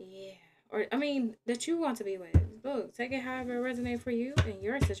 Yeah. Or, that you want to be with. Look, take it however it resonates for you in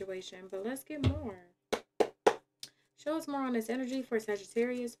your situation. But let's get more. Show us more on this energy for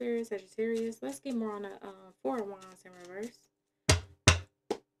Sagittarius, Spirit, Sagittarius. Let's get more on the 4 of Wands in reverse.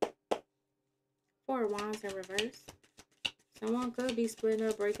 4 of Wands in reverse. Someone could be splitting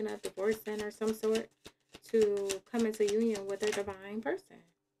up, breaking up, divorcing, or some sort to come into union with their divine person.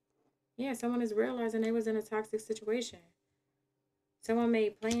 Yeah, someone is realizing they was in a toxic situation. Someone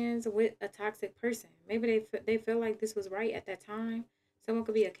made plans with a toxic person. Maybe they feel like this was right at that time. Someone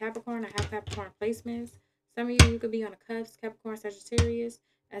could be a Capricorn or have Capricorn placements. Some of you could be on the cusp, Capricorn, Sagittarius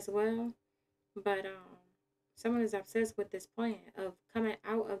as well. But someone is obsessed with this plan of coming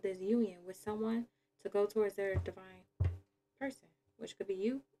out of this union with someone to go towards their divine person, which could be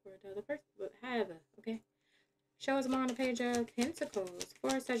you or the other person, but however, okay? Show us more on the Page of Pentacles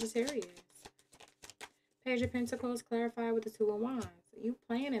for Sagittarius. Page of Pentacles clarified with the 2 of Wands. You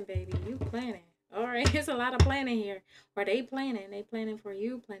planning, baby. You planning. All right. It's a lot of planning here. Or they planning. They planning for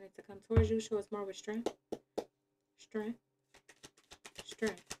you. Planning to come towards you. Show us more with strength. Strength.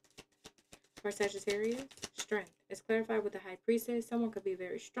 Strength. For Sagittarius, strength. It's clarified with the High Priestess. Someone could be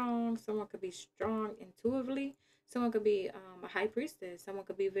very strong. Someone could be strong intuitively. Someone could be a High Priestess. Someone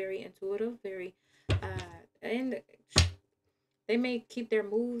could be very intuitive. Very, and they may keep their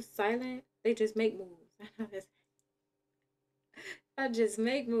moves silent. They just make moves. I just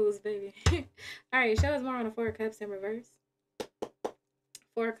make moves, baby. All right, show us more on the 4 of Cups in reverse.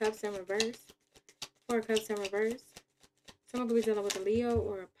 4 of Cups in reverse. 4 of Cups in reverse. Someone could be dealing with a Leo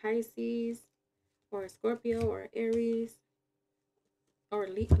or a Pisces or a Scorpio or Aries or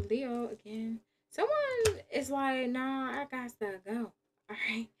Leo again. Someone is like, nah, I got to go. All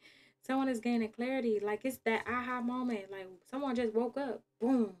right. Someone is gaining clarity. Like it's that aha moment. Like someone just woke up.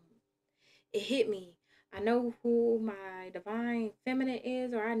 Boom. It hit me. I know who my divine feminine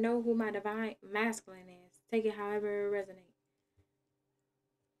is, or I know who my divine masculine is. Take it however it resonates.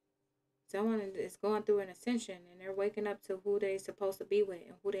 Someone is going through an ascension and they're waking up to who they're supposed to be with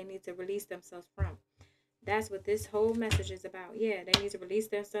and who they need to release themselves from. That's what this whole message is about. Yeah, they need to release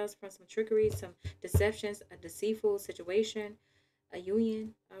themselves from some trickery, some deceptions, a deceitful situation, a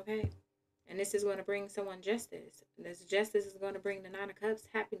union. Okay. And this is going to bring someone justice. This justice is going to bring the Nine of Cups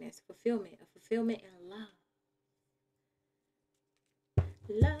happiness, fulfillment, a fulfillment and love.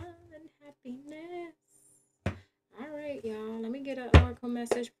 Love and happiness. All right, y'all. Let me get an oracle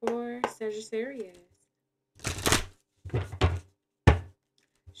message for Sagittarius.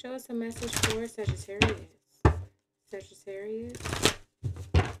 Show us a message for Sagittarius. Sagittarius.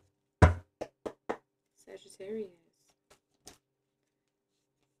 Sagittarius.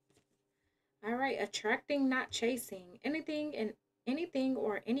 All right, attracting, not chasing. Anything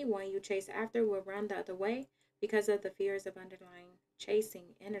or anyone you chase after will run the other way because of the fears of underlying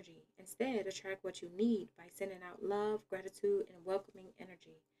chasing energy. Instead, attract what you need by sending out love, gratitude, and welcoming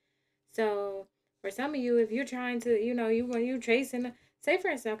energy. So, for some of you, if you're trying to, when you're chasing, say for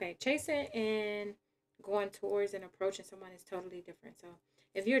instance, okay, chasing and going towards and approaching someone is totally different. So,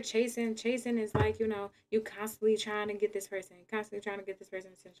 if you're chasing is like, you constantly trying to get this person, constantly trying to get this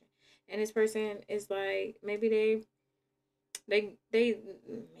person's attention. And this person is like, maybe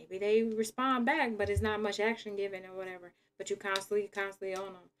they respond back, but it's not much action given or whatever. But you constantly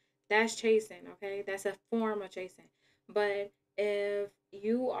on them. That's chasing, okay? That's a form of chasing. But if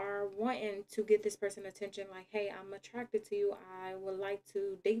you are wanting to get this person attention, like, hey, I'm attracted to you, I would like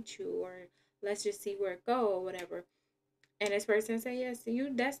to date you, or let's just see where it go or whatever. And this person say yes to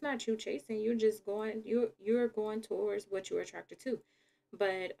you, that's not you chasing. You're just going you're going towards what you're attracted to.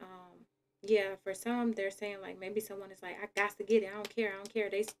 But yeah, for some they're saying like maybe someone is like, I got to get it. I don't care.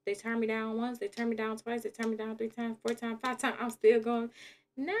 They turn me down once, they turn me down twice, they turn me down 3 times, 4 times, 5 times. I'm still going.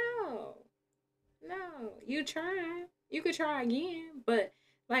 No. You try. You could try again, but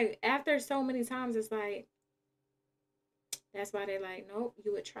like after so many times it's like that's why they're like, nope,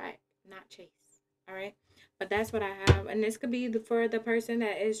 you attract, not chase. All right. But that's what I have. And this could be for the person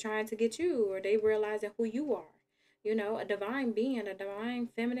that is trying to get you, or they realizing who you are. A divine being, a divine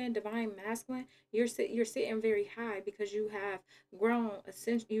feminine, divine masculine. You're sitting very high because you have grown,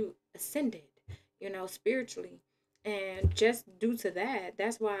 you ascended, spiritually. And just due to that,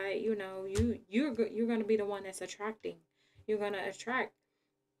 that's why, you're going to be the one that's attracting. You're going to attract.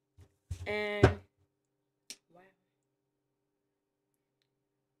 And wow.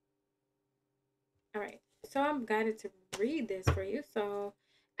 All right. So I'm guided to read this for you. So,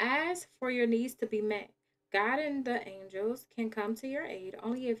 ask for your needs to be met. God and the angels can come to your aid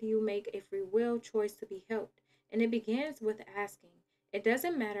only if you make a free will choice to be helped. And it begins with asking. It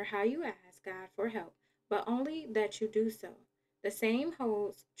doesn't matter how you ask God for help, but only that you do so. The same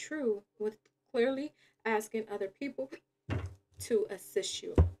holds true with clearly asking other people to assist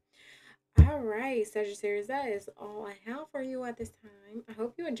you. All right, Sagittarius, that is all I have for you at this time. I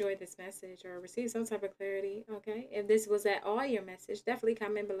hope you enjoyed this message or received some type of clarity. Okay, if this was at all your message, definitely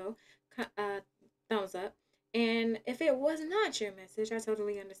comment below, thumbs up. And if it was not your message, I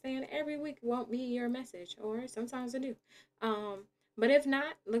totally understand. Every week won't be your message, or sometimes it do. But if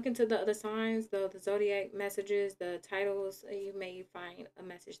not, look into the other signs, the zodiac messages, the titles. You may find a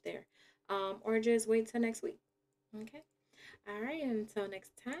message there, or just wait till next week. Okay. All right, until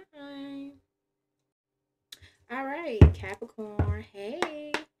next time. All right, Capricorn.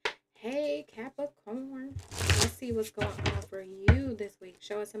 Hey, Capricorn. Let's see what's going on for you this week.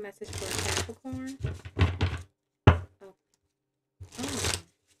 Show us a message for Capricorn.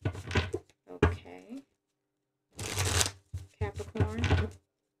 Okay.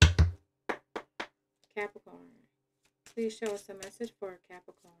 Capricorn. Please show us a message for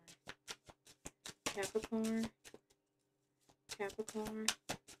Capricorn. Capricorn.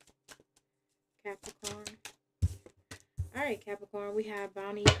 All right, Capricorn, we have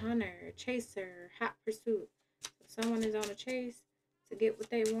bounty hunter, chaser, hot pursuit. So someone is on a chase to get what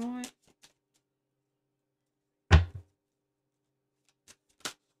they want.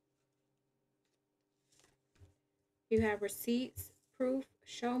 You have receipts, proof,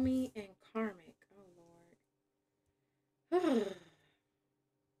 show me, and karmic. Oh, Lord.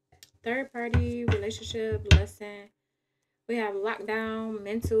 Third party, relationship, lesson. We have lockdown,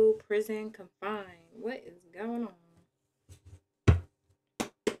 mental, prison, confined. What is going on?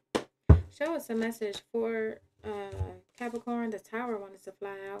 Show us a message for Capricorn. The Tower wanted to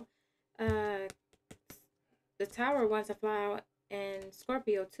fly out. Uh, the Tower wants to fly out, and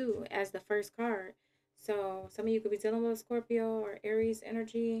Scorpio too as the first card. So some of you could be dealing with Scorpio or Aries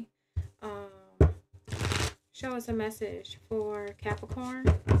energy. Um, Show us a message for Capricorn.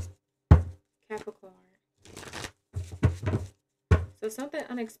 Capricorn. So something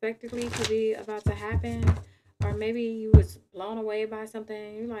unexpectedly could be about to happen, or maybe you was blown away by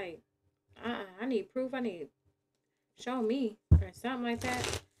something. You're like, I need proof. I need show me or something like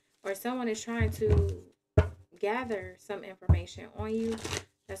that. Or someone is trying to gather some information on you.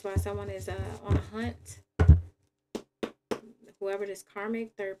 That's why someone is on a hunt. Whoever this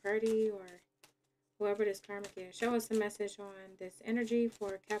karmic third party or whoever this karmic is, show us a message on this energy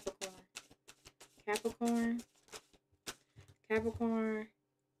for Capricorn. Capricorn. Capricorn.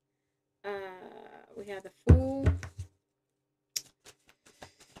 We have the Fool.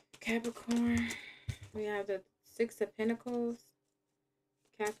 Capricorn. We have the Six of Pentacles.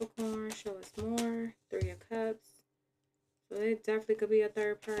 Capricorn, show us more. Three of Cups. So it definitely could be a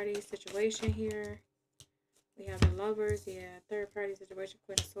third party situation here. We have the Lovers. Yeah, third party situation.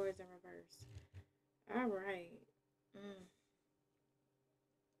 Queen of Swords in reverse. All right.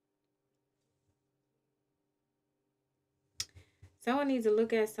 Someone needs to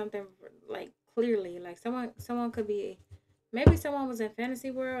look at something like clearly. Like someone could be, maybe someone was in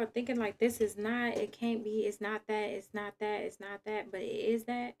fantasy world thinking like this is not, it can't be, it's not that, it's not that, it's not that, but it is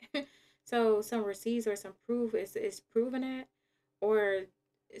that. So some receipts or some proof is proving that, or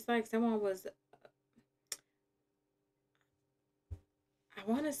it's like someone was, I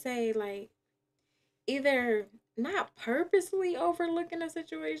want to say like either not purposely overlooking a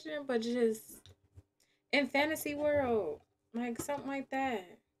situation, but just in fantasy world, like something like that.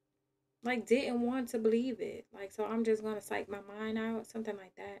 Like didn't want to believe it. Like so I'm just gonna psych my mind out, something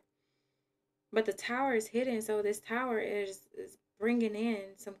like that. But the tower is hidden, so this tower is bringing in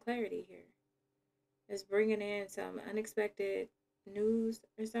some clarity here. It's bringing in some unexpected news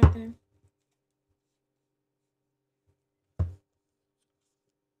or something.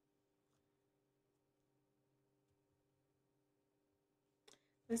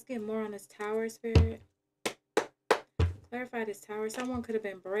 Let's get more on this tower, Spirit. Clarify this tower. Someone could have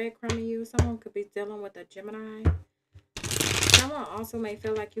been breadcrumbing you. Someone could be dealing with a Gemini. Someone also may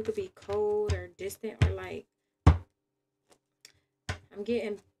feel like you could be cold or distant or like, I'm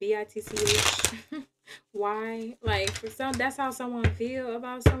getting bitch. Why? Like for some, that's how someone feel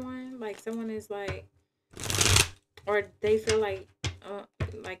about someone. Like someone is like, or they feel like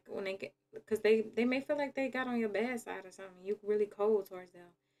when they get, because they may feel like they got on your bad side or something. You really cold towards them,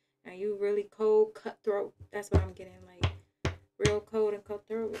 and you really cold, cutthroat. That's what I'm getting, like real cold and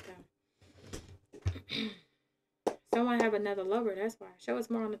cutthroat with them. Someone have another lover. That's why. Show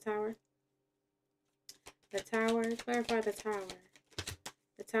us more on the tower. The tower. Clarify the tower.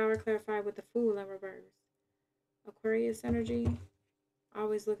 The tower clarified with the Fool in reverse. Aquarius energy.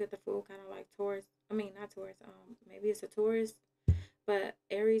 Always look at the Fool kind of like Taurus. I mean, not Taurus. Maybe it's a Taurus, but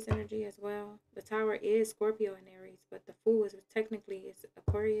Aries energy as well. The tower is Scorpio and Aries, but the Fool is technically it's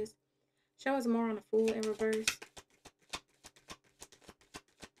Aquarius. Show us more on the Fool in reverse.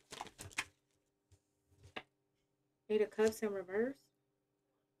 Eight of Cups in reverse.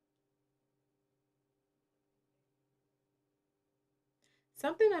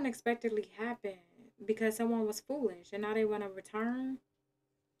 Something unexpectedly happened because someone was foolish and now they want to return.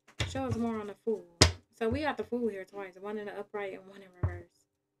 Show us more on the Fool. So we got the Fool here twice. One in the upright and one in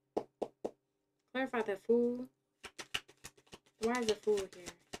reverse. Clarify the Fool. Why is the Fool here?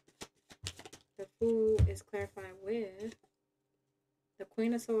 The Fool is clarified with the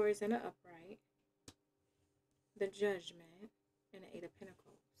Queen of Swords in the upright, the Judgment, and the Eight of Pentacles.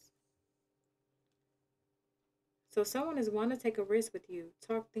 So someone is wanting to take a risk with you,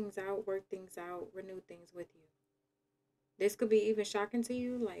 talk things out, work things out, renew things with you. This could be even shocking to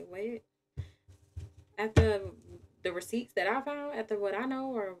you, like, wait, after the receipts that I found, after what I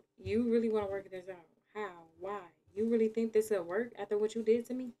know, or you really want to work this out? How? Why? You really think this will work after what you did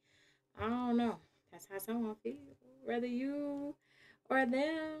to me? I don't know. That's how someone feels. Whether you or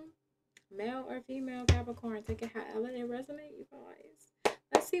them, male or female Capricorn, take it however it resonate, you guys.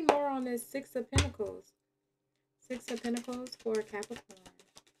 Let's see more on this Six of Pentacles. Six of Pentacles for Capricorn.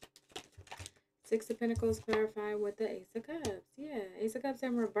 Six of Pentacles clarified with the Ace of Cups. Yeah, Ace of Cups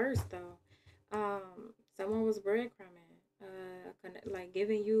in reverse though. Someone was breadcrumbing, like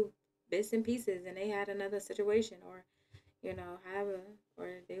giving you bits and pieces, and they had another situation, or however, or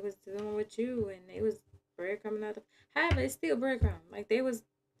they was dealing with you, and they was breadcrumbing other. However, it's still breadcrumb. Like they was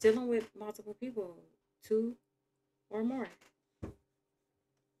dealing with multiple people, two or more.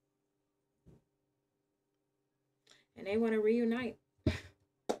 and they want to reunite.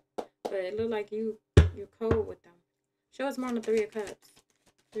 But it look like you're cold with them. Show us more on the Three of Cups.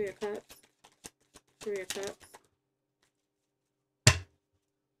 Three of Cups. Three of Cups.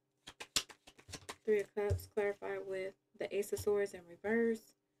 Three of Cups clarified with the Ace of Swords in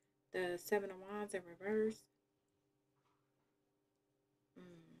reverse. The Seven of Wands in reverse.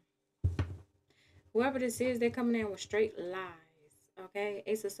 Whoever this is, they're coming in with straight lies. Okay?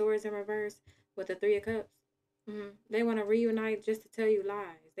 Ace of Swords in reverse with the Three of Cups. They want to reunite just to tell you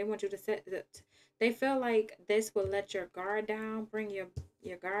lies. They want you to set. They feel like this will let your guard down, bring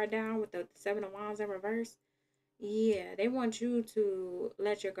your guard down with the Seven of Wands in reverse. Yeah, they want you to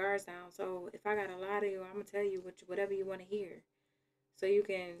let your guards down. So if I gotta lie to you, I'm gonna tell you whatever you want to hear, so you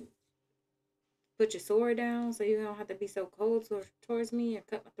can put your sword down, so you don't have to be so cold towards me and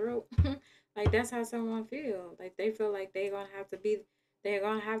cut my throat. Like that's how someone feel. Like they feel like they're gonna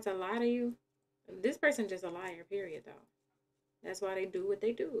have to lie to you. This person just a liar, period, though. That's why they do what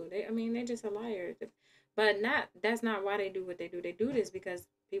they do. I mean, they're just a liar. But that's not why they do what they do. They do this because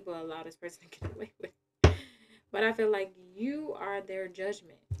people allow this person to get away with it. But I feel like you are their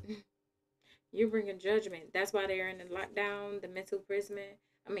judgment. You're bringing judgment. That's why they're in the lockdown, the mental prison,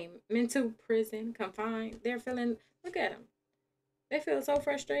 confined. They're feeling, look at them. They feel so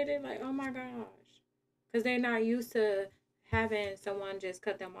frustrated, like, oh my gosh. Because they're not used to having someone just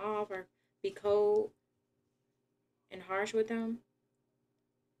cut them off or be cold and harsh with them.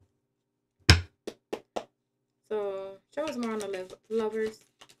 So, show us more on the lovers.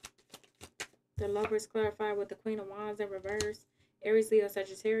 The lovers clarified with the Queen of Wands in reverse. Aries, Leo,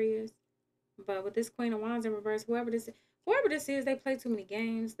 Sagittarius. But with this Queen of Wands in reverse, whoever this is, they play too many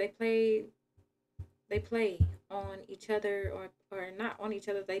games. They play on each other, or not on each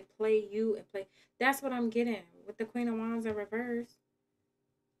other. They play you and play. That's what I'm getting with the Queen of Wands in reverse.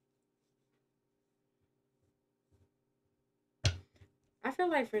 I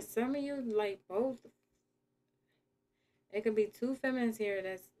feel like for some of you, like both, it could be two feminines here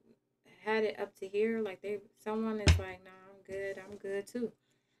that's had it up to here. Like someone is like, nah, I'm good too.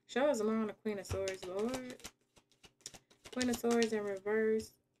 Show us more on the Queen of Swords, Lord. Queen of Swords in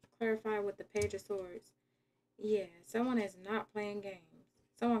reverse. Clarify with the Page of Swords. Yeah, someone is not playing games.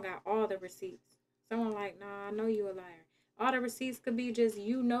 Someone got all the receipts. Someone like, nah, I know you a liar. All the receipts could be just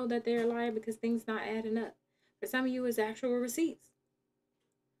you know that they're a liar because things not adding up. For some of you, it's actual receipts.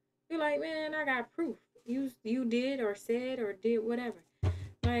 You're like, man, I got proof. You did or said or did whatever.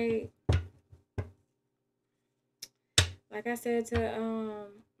 Like I said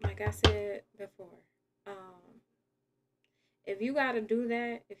before, if you gotta do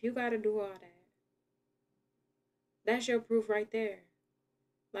that, if you gotta do all that, that's your proof right there.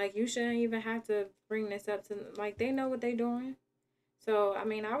 Like you shouldn't even have to bring this up to, like, they know what they doing. So I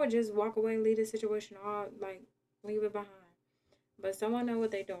mean, I would just walk away, leave the situation all, like, leave it behind. But someone know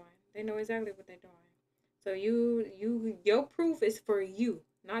what they doing. They know exactly what they're doing. So your proof is for you,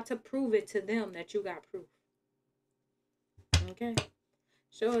 not to prove it to them that you got proof. Okay.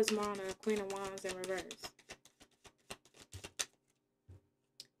 Show us more on the Queen of Wands in reverse.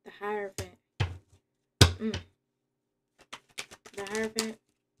 The Hierophant. The Hierophant.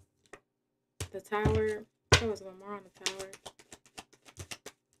 The Tower. Show us one more on the Tower.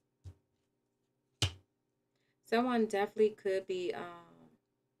 Someone definitely could be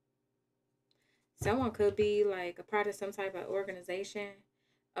someone could be like a part of some type of organization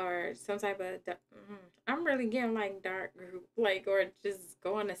or some type of I'm really getting like dark group, like, or just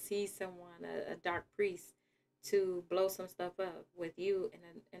going to see someone, a dark priest, to blow some stuff up with you and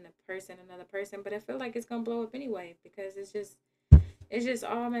another person. But I feel like it's gonna blow up anyway because it's just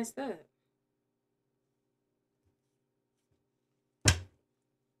all messed up.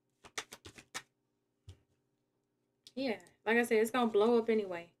 Yeah, like I said, it's gonna blow up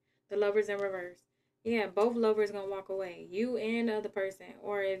anyway. The Lovers in reverse. Yeah, both lovers gonna walk away. You and the other person.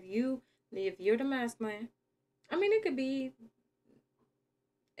 Or if you're the masculine, I mean, it could be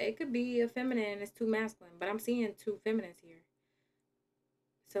a feminine and it's too masculine, but I'm seeing two feminines here.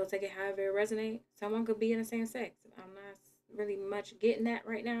 So take it however it resonates. Someone could be in the same sex. I'm not really much getting that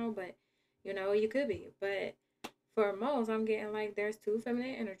right now, but you could be. But for most, I'm getting like there's two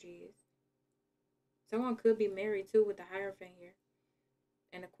feminine energies. Someone could be married too with the Hierophant here.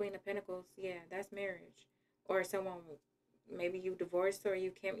 And the Queen of Pentacles, yeah, that's marriage. Or someone, maybe you divorced, or you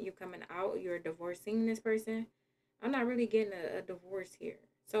coming out, you're divorcing this person. I'm not really getting a divorce here.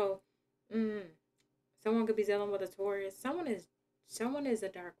 So, someone could be dealing with a Taurus. Someone is a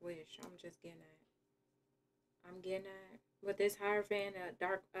dark witch. I'm just getting that. I'm getting that with this Hierophant, a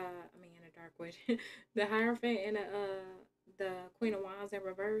dark. A dark witch. The Hierophant and the Queen of Wands in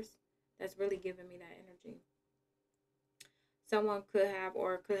reverse. That's really giving me that energy. someone could have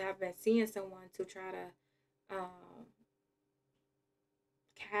been seeing someone to try to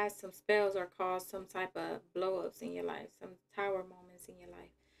cast some spells or cause some type of blow ups in your life, some tower moments in your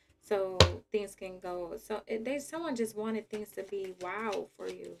life. So things can go. So someone just wanted things to be wow for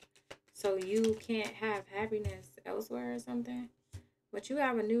you, so you can't have happiness elsewhere or something. But you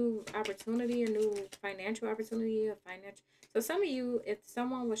have a new opportunity, a new financial opportunity, a financial. So some of you, if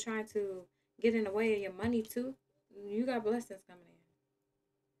someone was trying to get in the way of your money too, you got blessings coming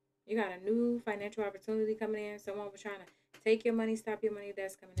in. You got a new financial opportunity coming in. Someone was trying to take your money, stop your money.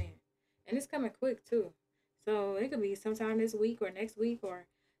 That's coming in, and it's coming quick too. So it could be sometime this week or next week, or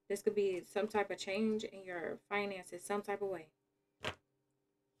this could be some type of change in your finances, some type of way.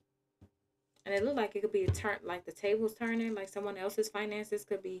 And it looked like it could be a turn, like the tables turning, like someone else's finances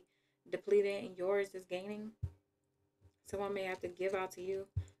could be depleted and yours is gaining. Someone may have to give out to you.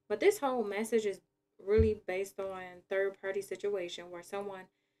 But this whole message is really based on third party situation where someone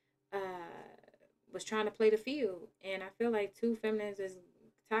was trying to play the field. And I feel like two feminines is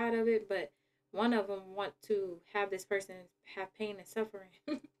tired of it, but one of them want to have this person have pain and suffering.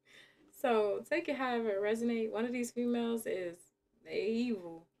 So take it however it resonates. One of these females is they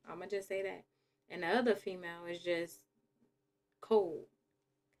evil. I'm gonna just say that. And the other female is just cold.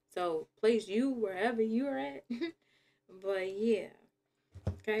 So place you wherever you're at. But yeah.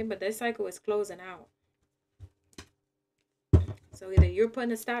 Okay, but that cycle is closing out. So either you're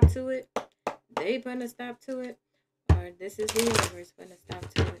putting a stop to it, they putting a stop to it, or this is the universe putting a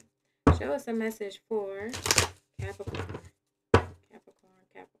stop to it. Show us a message for Capricorn. Capricorn, Capricorn,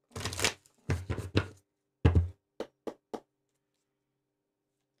 Capricorn.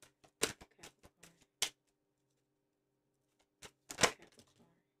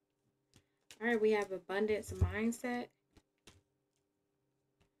 All right, we have abundance mindset.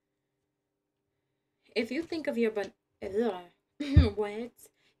 If you think of your what?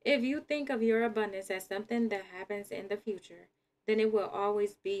 If you think of your abundance as something that happens in the future, then it will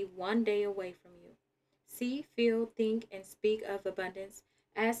always be one day away from you. See, feel, think, and speak of abundance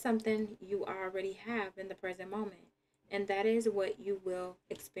as something you already have in the present moment, and that is what you will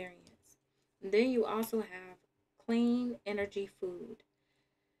experience. And then you also have clean energy food.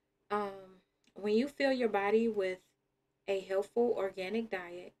 When you fill your body with a healthful organic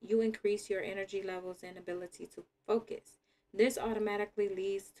diet, you increase your energy levels and ability to focus. This automatically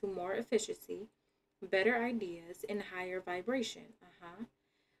leads to more efficiency, better ideas, and higher vibration,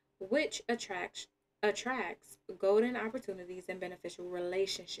 which attracts golden opportunities and beneficial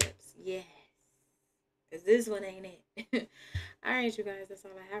relationships. Yes, because this one ain't it. All right, you guys, that's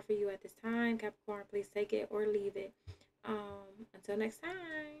all I have for you at this time. Capricorn, please take it or leave it. Until next time.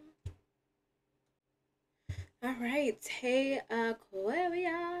 All right, hey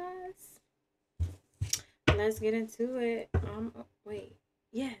Aquarius, let's get into it. Wait,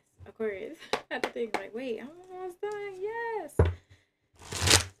 yes, Aquarius. I had to think like, wait, I'm almost done. Yes.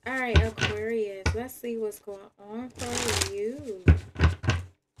 All right, Aquarius, let's see what's going on for you.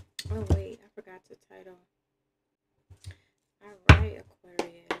 Oh wait, I forgot the title. All right,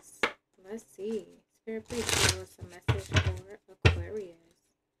 Aquarius, let's see. Spirit, please give us a message for Aquarius.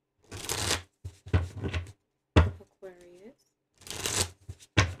 Aquarius.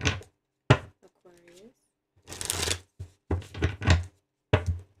 Aquarius.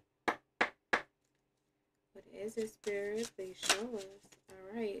 What is it, Spirit? Please show us. All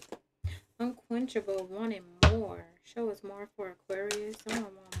right. Unquenchable, wanting more. Show us more for Aquarius.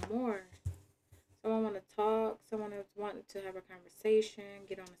 Someone want more. Someone want to talk. Someone is wanting to have a conversation.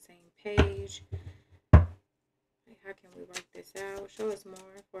 Get on the same page. How can we work this out? Show us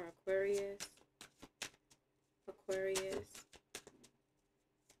more for Aquarius. Aquarius.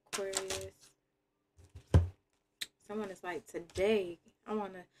 Aquarius. Someone is like, today, I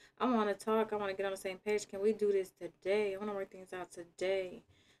wanna talk, I wanna get on the same page. Can we do this today? I wanna work things out today.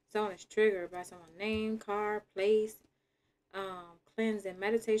 Someone is triggered by someone's name, car, place, cleansing,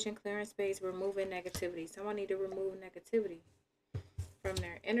 meditation, clearing space, removing negativity. Someone need to remove negativity from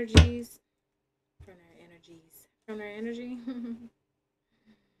their energies. From their energy.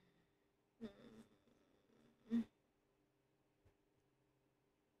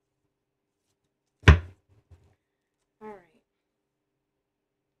 All right.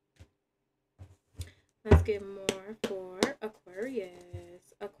 Let's get more for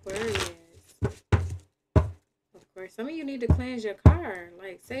Aquarius. Aquarius. Of course, some of you need to cleanse your car.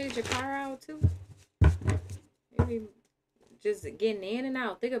 Like, sage your car out too. Maybe just getting in and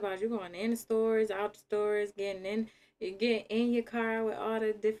out. Think about it. You're going in the stores, out the stores, getting in. You get in your car with all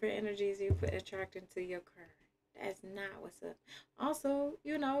the different energies you put attracting to your car. That's not what's up. Also,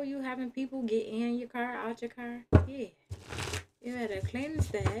 you know, you having people get in your car, out your car. Yeah. You better cleanse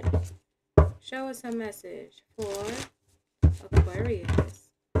that. Show us a message for Aquarius.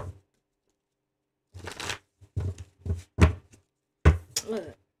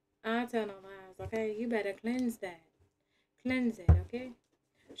 Look, I tell no lies, okay? You better cleanse that. Cleanse it, okay?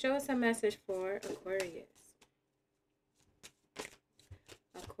 Show us a message for Aquarius.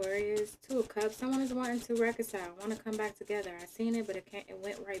 Aquarius, Two of Cups. Someone is wanting to reconcile, want to come back together. I seen it, but it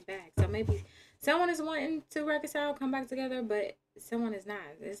went right back. So maybe someone is wanting to reconcile, come back together, but someone is not.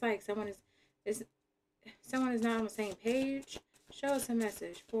 It's like someone is not on the same page. Show us a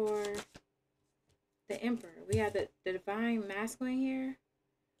message for the Emperor. We have the divine masculine here,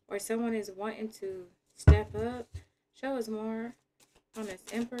 or someone is wanting to step up. Show us more on this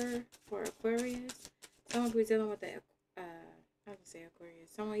Emperor for Aquarius. Someone could be dealing with the I would say Aquarius.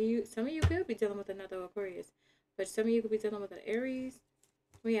 Some of you could be dealing with another Aquarius, but some of you could be dealing with an Aries.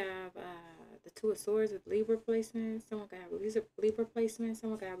 We have the Two of Swords with Libra placement. Someone could have Libra placement.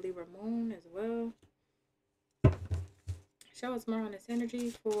 Someone could have Libra moon as well. Show us more on this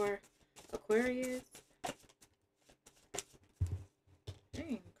energy for Aquarius.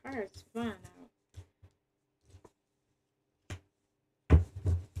 Dang, cards flying out.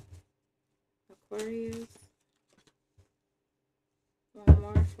 Aquarius. One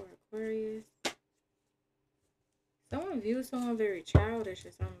more for Aquarius. Someone views someone very childish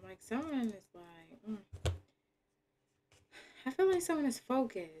or something. Like someone is like, I feel like someone is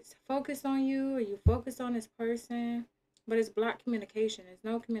focused on you, or you focus on this person, but it's blocked communication. There's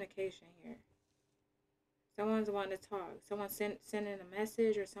no communication here. Someone's wanting to talk. Someone's sending a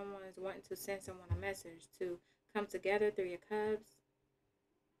message, or someone is wanting to send someone a message to come together. Three of Cups.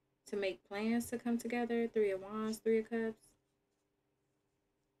 To make plans to come together. Three of Wands, Three of Cups.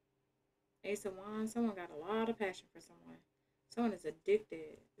 Ace of Wands. Someone got a lot of passion for someone. Someone is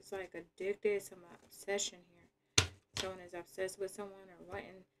addicted. It's like addicted. Some obsession here. Someone is obsessed with someone, or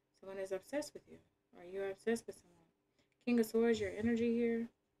wanting. Someone is obsessed with you, or you're obsessed with someone. King of Swords, your energy here.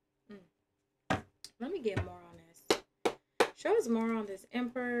 Let me get more on this. Show us more on this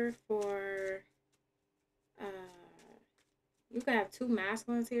Emperor for, you could have two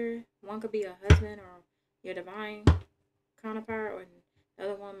masculines here. One could be a husband or your divine counterpart, or the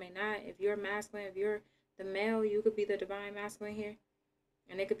other one may not. If you're masculine, if you're the male, you could be the divine masculine here.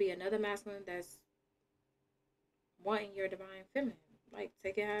 And it could be another masculine that's wanting your divine feminine. Like,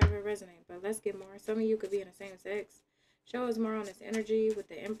 take it however it resonates. But let's get more. Some of you could be in the same sex. Show us more on this energy with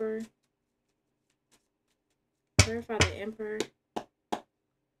the Emperor. Clarify the Emperor.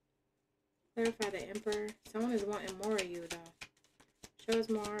 Clarify the Emperor. Someone is wanting more of you, though. Show us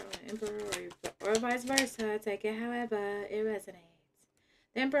more on the Emperor, or vice versa. Take it however it resonates.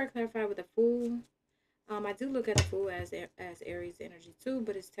 The Emperor clarified with the Fool. I do look at the Fool as Aries energy too,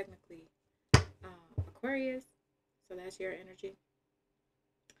 but it's technically Aquarius. So that's your energy.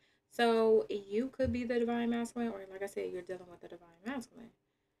 So you could be the divine masculine, or like I said, you're dealing with the divine masculine.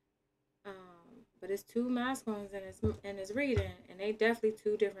 But it's two masculines in this reading, and they definitely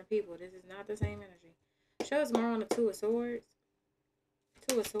two different people. This is not the same energy. Show us more on the Two of Swords.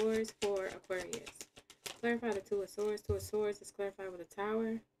 Two of Swords for Aquarius. Clarify the Two of Swords. Two of Swords is clarified with a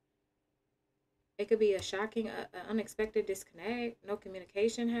Tower. It could be a shocking, unexpected disconnect. No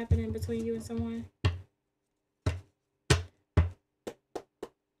communication happening between you and someone.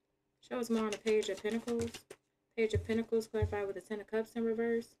 Show us more on the Page of Pentacles. Page of Pentacles clarified with the Ten of Cups in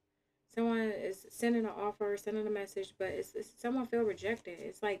reverse. Someone is sending an offer, sending a message, but it's someone feel rejected.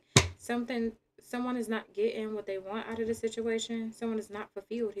 It's like someone is not getting what they want out of the situation. Someone is not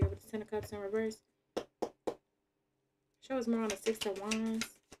fulfilled here with the Ten of Cups in reverse. Show us more on the Six of Wands.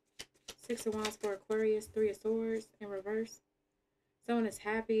 Six of Wands for Aquarius. Three of Swords in reverse. Someone is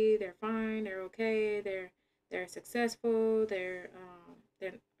happy. They're fine. They're okay. They're successful. They're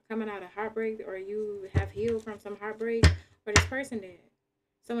coming out of heartbreak, or you have healed from some heartbreak, or this person did.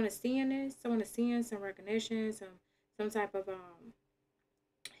 Someone is seeing this. Someone is seeing some recognition, some type of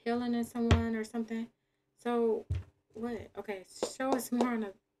healing in someone or something. So what? Okay, show us more on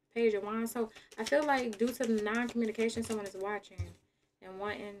the Page of Wands. So I feel like due to the non-communication, someone is watching and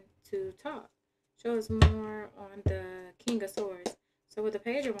wanting to talk. Show us more on the King of Swords. So with the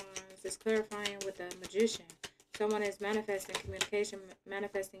Page of Wands, it's clarifying with the Magician. Someone is manifesting communication,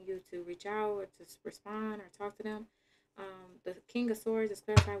 manifesting you to reach out or to respond or talk to them. The King of Swords is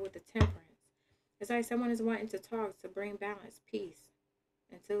clarified with the Temperance. It's like someone is wanting to talk to bring balance, peace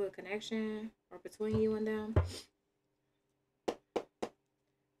into a connection or between you and them.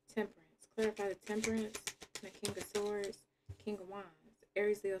 Temperance. Clarify the Temperance. The King of Swords. King of Wands.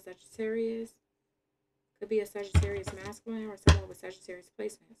 Aries, Leo, Sagittarius. Could be a Sagittarius masculine or someone with Sagittarius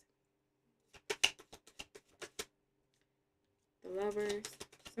placements. Lovers.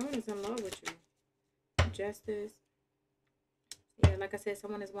 Someone is in love with you. Justice. Yeah, like I said,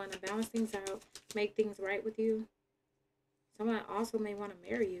 someone is wanting to balance things out, make things right with you. Someone also may want to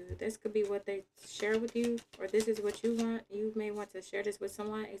marry you. This could be what they share with you, or this is what you want. You may want to share this with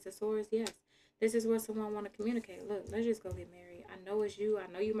someone. Ace of Swords, yes. This is what someone want to communicate. Look, let's just go get married. I know it's you.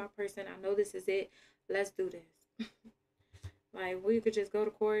 I know you my person. I know this is it. Let's do this. Like, we could just go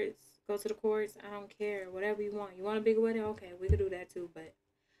to courts, go to the courts. I don't care. Whatever you want. You want a big wedding? Okay, we could do that too. But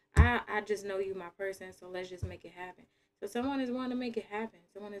I just know you my person, so let's just make it happen. So someone is wanting to make it happen.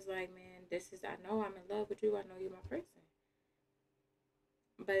 Someone is like, man, I know I'm in love with you. I know you my person.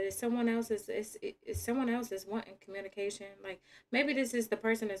 But it's someone else it's someone else that's wanting communication. Like, maybe this is the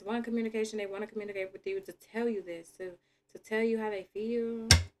person that's wanting communication. They want to communicate with you to tell you this, to tell you how they feel,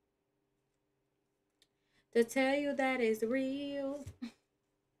 to tell you that it's real.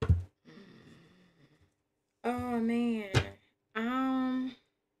 Oh man.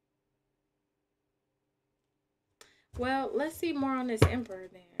 Well, let's see more on this Emperor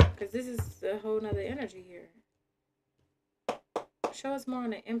then, because this is a whole nother energy here. Show us more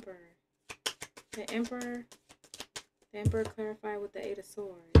on the Emperor. The Emperor clarified with the Eight of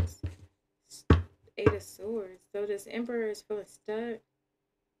Swords. Eight of Swords. So this Emperor is feeling stuck.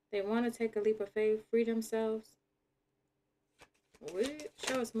 They want to take a leap of faith, free themselves. What?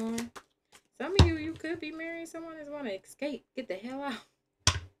 Show us more. Some of you could be married. Someone is want to escape. Get the hell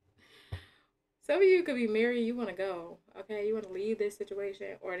out. Some of you could be married. You want to go. Okay? You want to leave this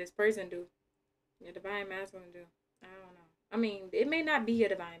situation. Or this person do. Your divine masculine do. I don't know. I mean, it may not be a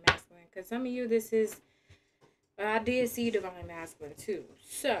divine masculine. Because some of you, this is... I did see divine masculine too.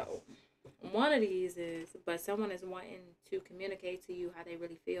 So, one of these is... But someone is wanting to communicate to you how they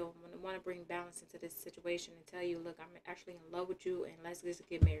really feel. Want to bring balance into this situation and tell you, look, I'm actually in love with you and let's just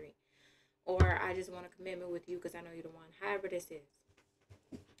get married. Or I just want a commitment with you because I know you're the one. However this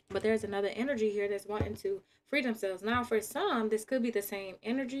is. But there's another energy here that's wanting to free themselves. Now, for some, this could be the same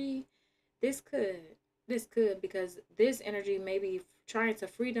energy. This could, because this energy may be trying to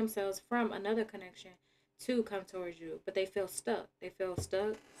free themselves from another connection to come towards you. But they feel stuck.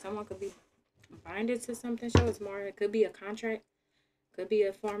 Someone could be binded to something. Show us more. It could be a contract. Could be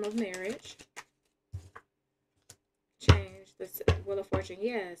a form of marriage. Change the Wheel of Fortune.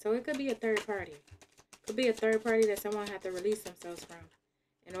 Yeah, so it could be a third party. Could be a third party that someone had to release themselves from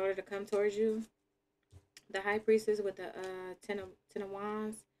in order to come towards you. The High Priestess with the Ten of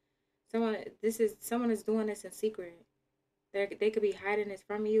Wands. Someone is doing this in secret. They could be hiding this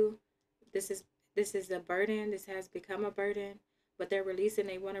from you. This is a burden. This has become a burden, but they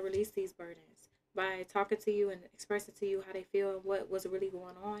want to release these burdens by talking to you and expressing to you how they feel and what was really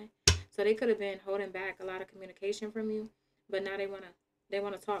going on. So they could have been holding back a lot of communication from you, but now they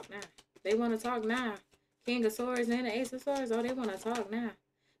wanna talk now. They want to talk now. King of Swords and the Ace of Swords. Oh, they want to talk now.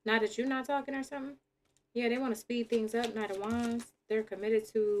 Now that you're not talking or something. Yeah, they want to speed things up. Knight of Wands. They're committed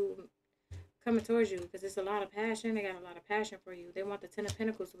to coming towards you because it's a lot of passion. They got a lot of passion for you. They want the Ten of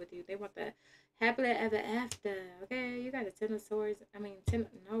Pentacles with you. They want the happily ever after. Okay, you got the Ten of Swords.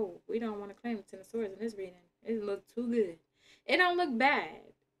 No, we don't want to claim the Ten of Swords in this reading. It looked too good. It don't look bad.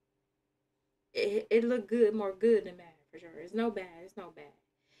 It looked good, more good than bad for sure. It's no bad.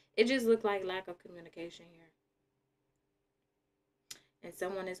 It just looked like lack of communication here. And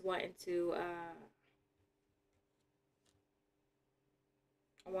someone is wanting to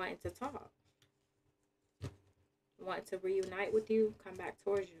talk. Wanting to reunite with you, come back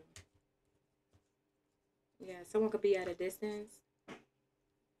towards you. Yeah, someone could be at a distance.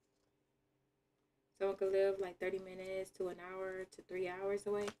 Someone could live like 30 minutes to an hour to 3 hours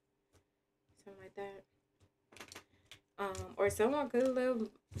away. Something like that. Or someone could live,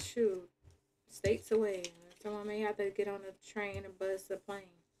 states away. Someone may have to get on a train, a bus, a plane.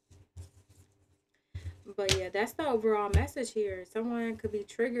 But yeah, that's the overall message here. Someone could be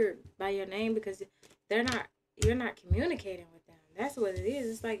triggered by your name because you're not communicating with them. That's what it is.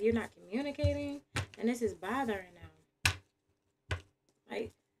 It's like you're not communicating, and this is bothering them.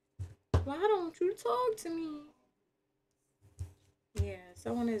 Like, why don't you talk to me? Yeah,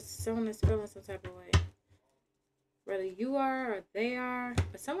 someone is feeling some type of way. Whether you are or they are,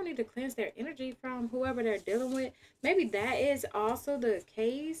 but someone need to cleanse their energy from whoever they're dealing with. Maybe that is also the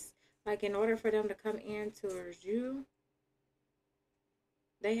case. Like, in order for them to come in towards you,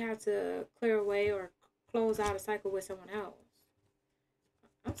 they have to clear away or close out a cycle with someone else.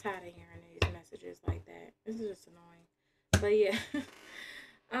 I'm tired of hearing these messages like that. This is just annoying. But yeah.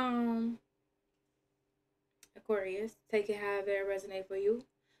 Aquarius, take it however it resonates for you.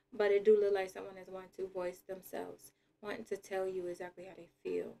 But it do look like someone is wanting to voice themselves, wanting to tell you exactly how they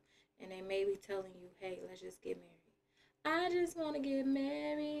feel. And they may be telling you, hey, let's just get married. I just want to get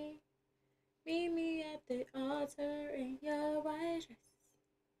married. Meet me at the altar in your white dress.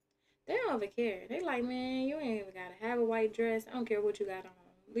 They don't ever care. They like, man, you ain't even gotta have a white dress. I don't care what you got on.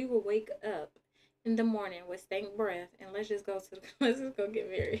 We will wake up in the morning with stank breath and let's just go to the let's just go get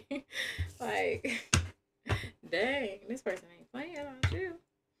married. Like, dang, this person ain't playing about you.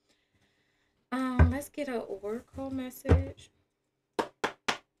 Let's get an oracle message.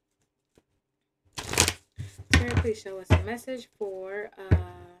 Spirit, please show us a message for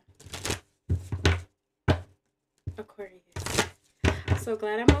Aquarius. I'm so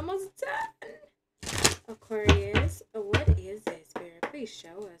glad I'm almost done. Aquarius, what is it, Spirit? Please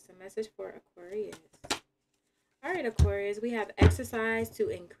show us a message for Aquarius. All right, Aquarius, we have exercise to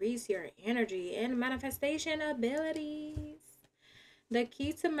increase your energy and manifestation abilities. The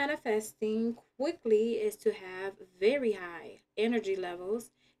key to manifesting quickly is to have very high energy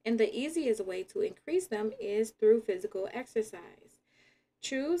levels, and the easiest way to increase them is through physical exercise.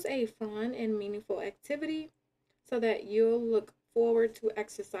 Choose a fun and meaningful activity so that you'll look forward to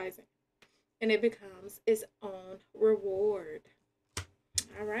exercising and it becomes its own reward.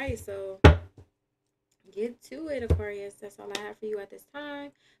 All right, so get to it, Aquarius. That's all I have for you at this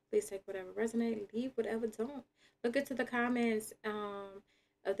time. Please take whatever resonates, leave whatever don't. Look into the comments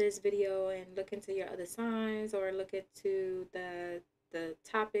of this video and look into your other signs, or look into the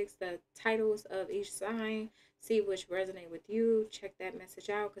topics, the titles of each sign. See which resonate with you. Check that message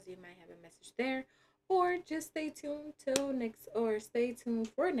out because you might have a message there. Or just stay tuned till next, or stay tuned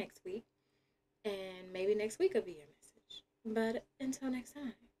for next week. And maybe next week will be your message. But until next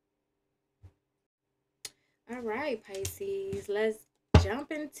time. All right, Pisces, let's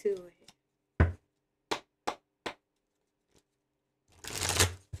jump into it.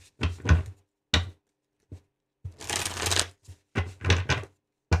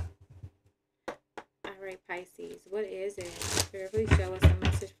 All right, Pisces, what is it? Spirit, please show us a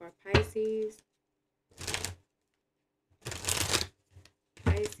message for Pisces.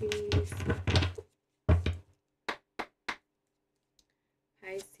 Pisces.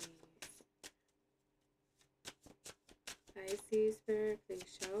 Pisces. Pisces, Spirit,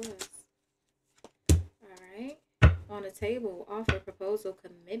 please show us. All right. On the table, offer, proposal,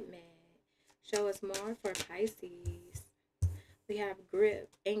 commitment. Show us more for Pisces. We have grip,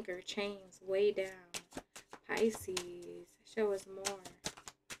 anchor, chains, way down. Pisces, show us more.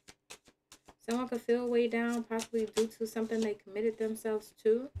 Someone could feel way down, possibly due to something they committed themselves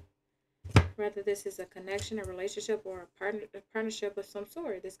to. Whether this is a connection, a relationship, or a partnership of some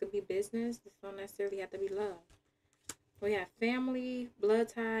sort. This could be business. This don't necessarily have to be love. We have family, blood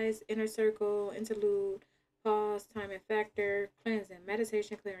ties, inner circle, interlude, pause, time and factor, cleansing,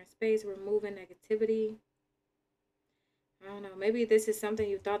 meditation, clearing space, removing negativity. I don't know. Maybe this is something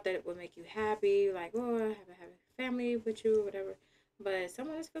you thought that it would make you happy. Like, oh, I have a family with you, whatever. But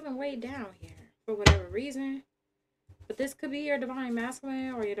someone is feeling weighed down here for whatever reason. But this could be your divine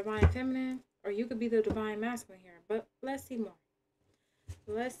masculine or your divine feminine. Or you could be the divine masculine here. But let's see more.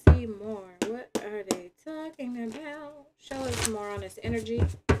 Let's see more. What are they talking about? Show us more on this energy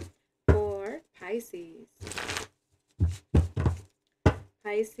for Pisces.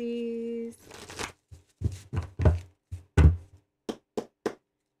 Pisces.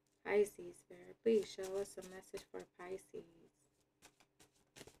 Pisces, Spirit, please show us a message for Pisces.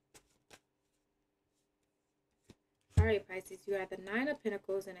 All right, Pisces, you have the Nine of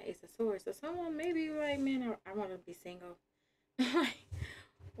Pentacles and the Ace of Swords. So someone may be like, man, I want to be single.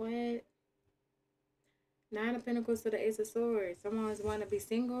 What? Nine of Pentacles to the Ace of Swords. Someone's wanting to be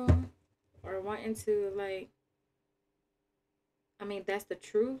single or wanting to, like, I mean, that's the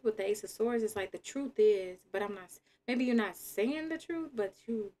truth with the Ace of Swords. It's like the truth is, but I'm not, maybe you're not saying the truth, but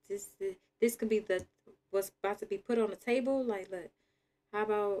this could be the, what's about to be put on the table. Like, look, how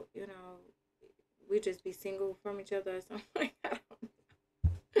about, you know, we just be single from each other or something like that.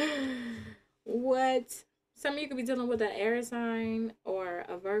 What? Some of you could be dealing with an air sign or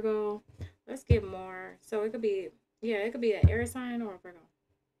a Virgo. Let's get more. So it could be, yeah, it could be an air sign or a Virgo.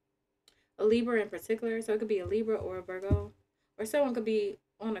 A Libra in particular. So it could be a Libra or a Virgo. Or someone could be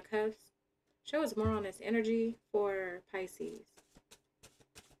on the cusp. Show us more on this energy for Pisces.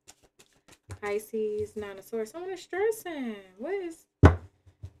 Pisces, Nine of Swords. Someone is stressing. What is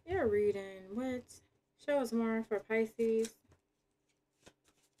your reading? What? Show us more for Pisces.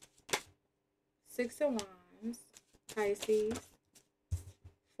 Six of Wands. Pisces.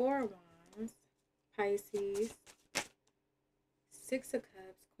 Four of Wands. Pisces. Six of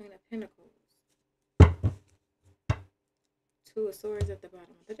Cups. Queen of Pentacles. Two of Swords at the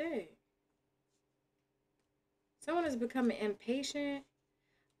bottom of the deck. Someone is becoming impatient.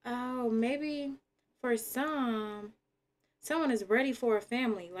 Oh, maybe for some, Someone is ready for a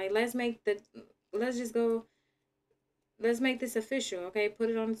family. Like, let's just go, let's make this official, okay? Put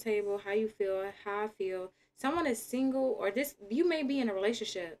it on the table, how you feel, how I feel. Someone is single, or this, you may be in a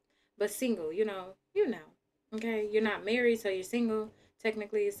relationship, but single, okay? You're not married, so you're single,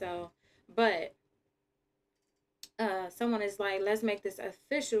 technically, so, but, someone is like, let's make this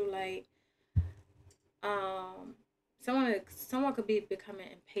official, like, um, someone could be becoming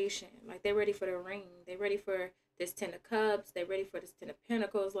impatient, like, they're ready for the ring, they're ready for this 10 of cups, they're ready for this 10 of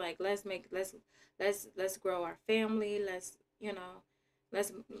pentacles, like, let's grow our family, let's,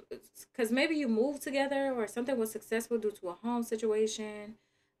 because maybe you moved together or something was successful due to a home situation.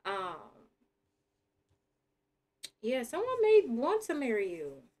 um yeah, someone may want to marry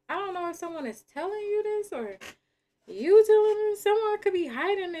you. I don't know if someone is telling you this or you telling them. Someone could be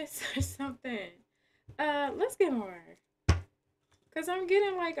hiding this or something. Let's get more. Because I'm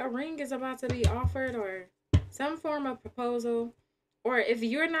getting like a ring is about to be offered or some form of proposal. Or if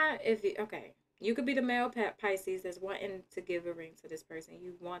you're not, okay, you could be the male Pisces that's wanting to give a ring to this person.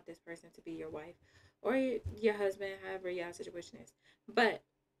 You want this person to be your wife or your husband, however your situation is. But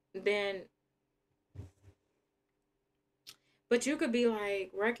then, but you could be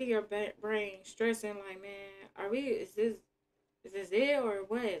like racking your brain, stressing like, man, is this it or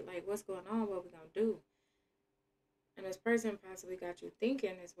what? Like, what's going on? What we gonna do? And this person possibly got you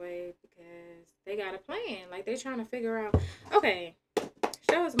thinking this way because they got a plan. Like, they trying to figure out, okay,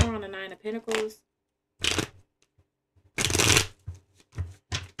 show us more on the Nine of Pentacles.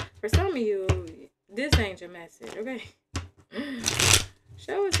 For some of you, this ain't your message, okay?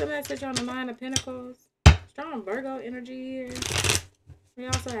 Show us the message on the Nine of Pentacles. Strong Virgo energy here. We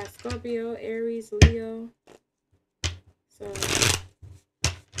also have Scorpio, Aries, Leo. So,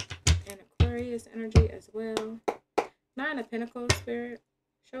 and Aquarius energy as well. Nine of Pentacles, Spirit.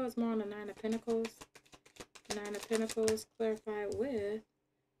 Show us more on the Nine of Pentacles. Nine of Pentacles clarified with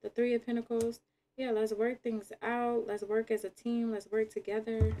the Three of Pentacles. Yeah, let's work things out. Let's work as a team. Let's work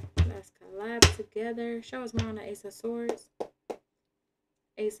together. Let's collab together. Show us more on the Ace of Swords.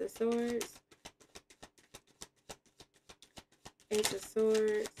 Ace of Swords. Ace of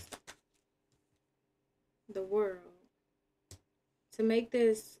Swords. The World. To make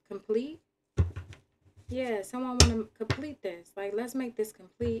this complete. Yeah, someone want to complete this. Like, let's make this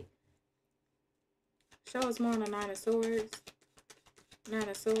complete. Show us more on the Nine of Swords. Nine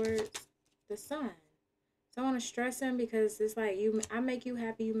of Swords. The Sun. Someone is stressing because it's like, I make you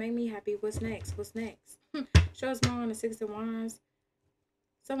happy, you make me happy. What's next? What's next? Show us more on the Six of Wands.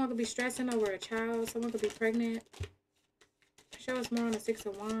 Someone could be stressing over a child. Someone could be pregnant. Show us more on the Six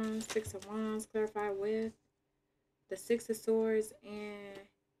of Wands. Six of Wands clarified with the Six of Swords and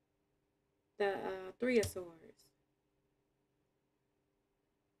the Three of Swords.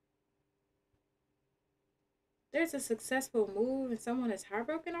 There's a successful move and someone is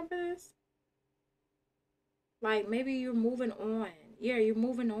heartbroken over this. Like, maybe you're moving on. Yeah, you're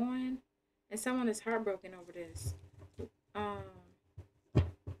moving on and someone is heartbroken over this.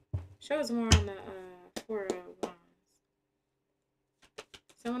 Show us more on the Four of Wands.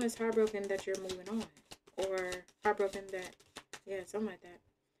 Someone is heartbroken that you're moving on. Or heartbroken that, yeah, something like that.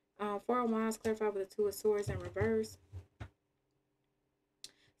 Four of Wands clarified with the Two of Swords in reverse.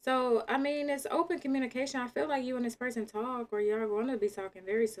 So, I mean, it's open communication. I feel like you and this person talk, or y'all going to be talking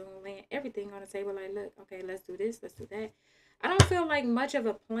very soon, laying everything on the table. Like, look, okay, let's do this, let's do that. I don't feel like much of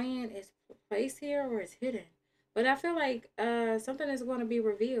a plan is placed here or is hidden. But I feel like something is going to be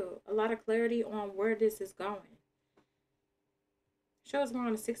revealed. A lot of clarity on where this is going. Show us more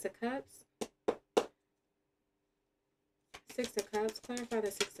on the Six of Cups. Six of Cups. Clarify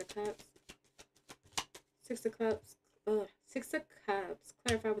the Six of Cups. Six of Cups. Six of Cups.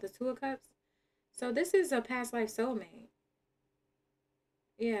 Clarify with the Two of Cups. So this is a past life soulmate.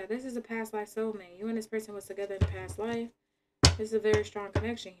 Yeah, this is a past life soulmate. You and this person was together in a past life. This is a very strong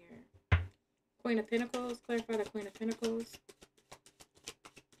connection here. Queen of Pentacles. Clarify the Queen of Pentacles.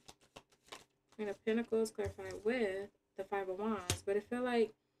 Queen of Pentacles. Clarify with the Five of Wands. But I feel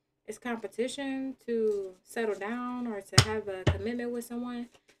like it's competition to settle down or to have a commitment with someone.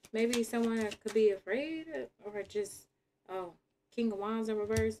 Maybe someone could be afraid or just, oh, King of Wands in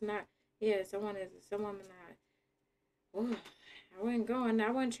reverse. Not, yeah, someone not, oh, I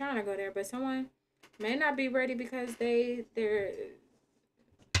wasn't trying to go there, but someone may not be ready because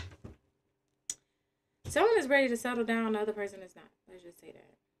someone is ready to settle down, the other person is not. Let's just say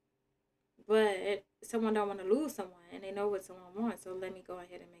that. But someone don't want to lose someone, and they know what someone wants, so let me go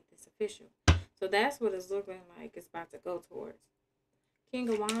ahead and make this official. So that's what it's looking like it's about to go towards. King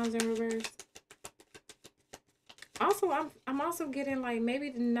of Wands in reverse. Also, I'm also getting like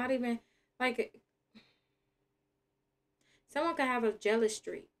maybe not even like Someone could have a jealous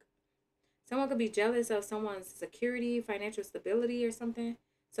streak. Someone could be jealous of someone's security, financial stability, or something.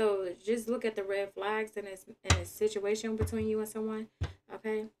 So just look at the red flags in this situation between you and someone.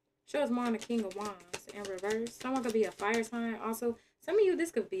 Okay. Shows more on the King of Wands in reverse. Someone could be a fire sign. Also, some of you,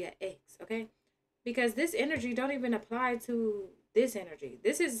 this could be an ex. Okay. Because this energy don't even apply to this energy.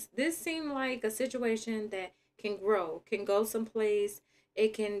 This seemed like a situation that can grow, can go someplace.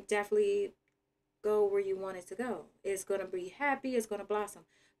 It can definitely go where you want it to go. It's gonna be happy. It's gonna blossom.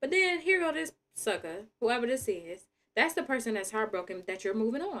 But then here go this sucker, whoever this is. That's the person that's heartbroken that you're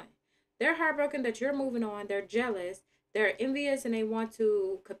moving on. They're heartbroken that you're moving on. They're jealous. They're envious and they want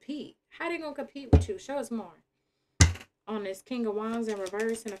to compete. How they gonna compete with you? Show us more on this King of Wands in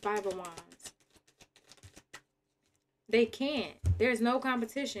reverse and the Five of Wands. They can't. There's no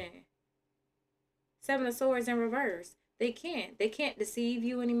competition. Seven of Swords in reverse. They can't. They can't deceive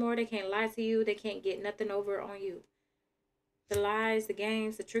you anymore. They can't lie to you. They can't get nothing over on you. The lies, the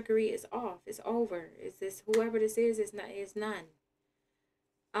games, the trickery is off. It's over. It's this whoever this is not is none.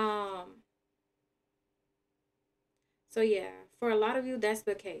 So yeah, for a lot of you, that's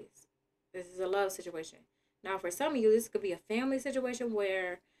the case. This is a love situation. Now, for some of you, this could be a family situation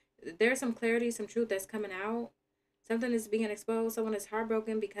where there's some clarity, some truth that's coming out. Something is being exposed. Someone is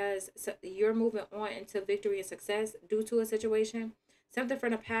heartbroken because you're moving on into victory and success due to a situation. Something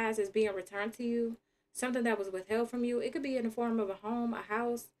from the past is being returned to you. Something that was withheld from you. It could be in the form of a home, a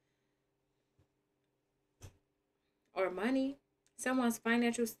house, or money. Someone's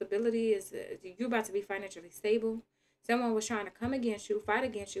financial stability is, you're about to be financially stable. Someone was trying to come against you, fight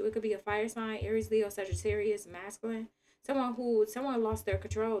against you. It could be a fire sign, Aries, Leo, Sagittarius, masculine. Someone lost their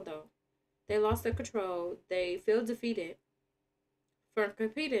control though. They lost their control. They feel defeated for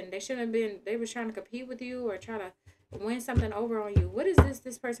competing. They shouldn't have been. They was trying to compete with you or try to win something over on you. What is this?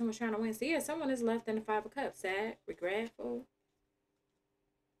 This person was trying to win. So yeah, someone is left in the Five of Cups. Sad, regretful.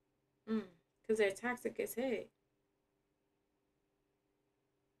 Because they're toxic as heck.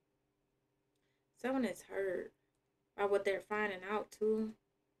 Someone is hurt by what they're finding out too.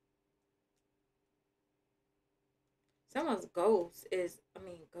 Someone's ghost is.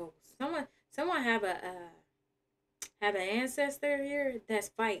 Ghost. Someone have an ancestor here that's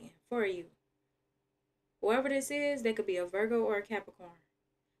fighting for you. Whoever this is, they could be a Virgo or a Capricorn,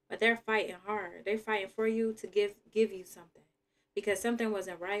 but they're fighting hard. They're fighting for you to give you something because something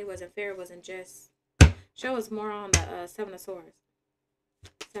wasn't right, wasn't fair, wasn't just. Show us more on the Seven of Swords.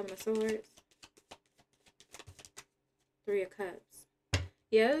 Seven of Swords. Three of Cups.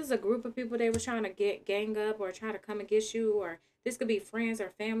 Yeah, this is a group of people they was trying to gang up or trying to come against you, or this could be friends or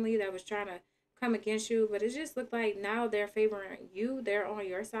family that was trying to come against you, but it just looked like now they're favoring you. They're on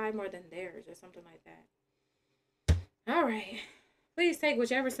your side more than theirs or something like that. All right. Please take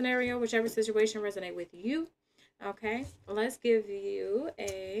whichever scenario, whichever situation resonate with you. Okay. Let's give you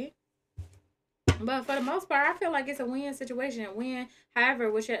a... But for the most part, I feel like it's a win situation. Win, however,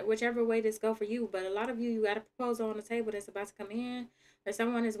 whichever way this go for you. But a lot of you got a proposal on the table that's about to come in. Or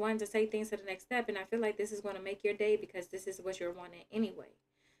someone is wanting to take things to the next step. And I feel like this is going to make your day because this is what you're wanting anyway.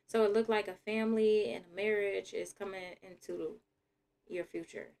 So it looked like a family and a marriage is coming into your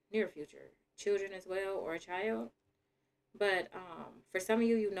future, near future. Children as well, or a child. But for some of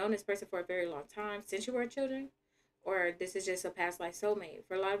you, you've known this person for a very long time since you were children. Or this is just a past life soulmate.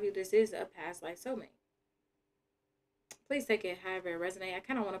 For a lot of you, this is a past life soulmate. Please take it however it resonates. I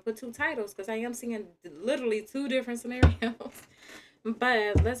kind of want to put two titles because I am seeing literally two different scenarios.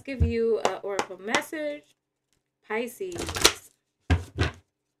 But let's give you an oracle message. Pisces.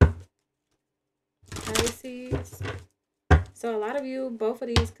 Pisces. So a lot of you, both of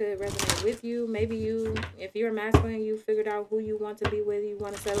these could resonate with you. Maybe you, if you're masculine, you figured out who you want to be with, you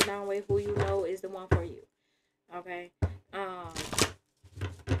want to settle down with, who you know is the one for you. Okay.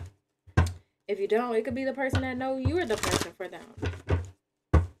 If you don't, it could be the person that know you're the person for them.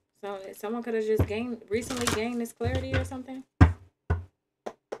 So someone could have just recently gained this clarity or something.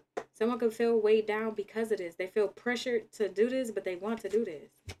 Someone could feel weighed down because of this. They feel pressured to do this, but they want to do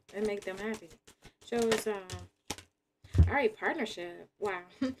this. It make them happy. Show us, all right, partnership. Wow.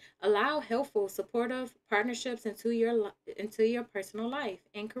 Allow helpful, supportive partnerships into your personal life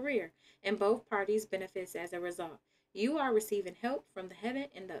and career, and both parties benefits as a result. You are receiving help from the heaven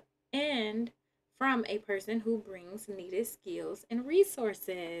and from a person who brings needed skills and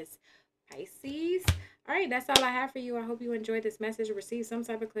resources. Pisces. All right, that's all I have for you. I hope you enjoyed this message, receive some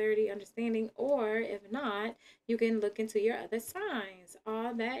type of clarity, understanding, or if not, you can look into your other signs.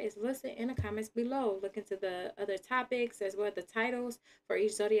 All that is listed in the comments below. Look into the other topics as well as the titles for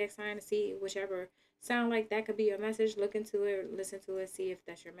each zodiac sign to see whichever sound like that could be your message. Look into it, listen to it, see if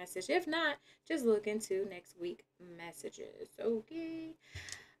that's your message. If not, just look into next week messages. Okay.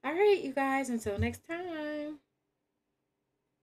 All right, you guys, until next time.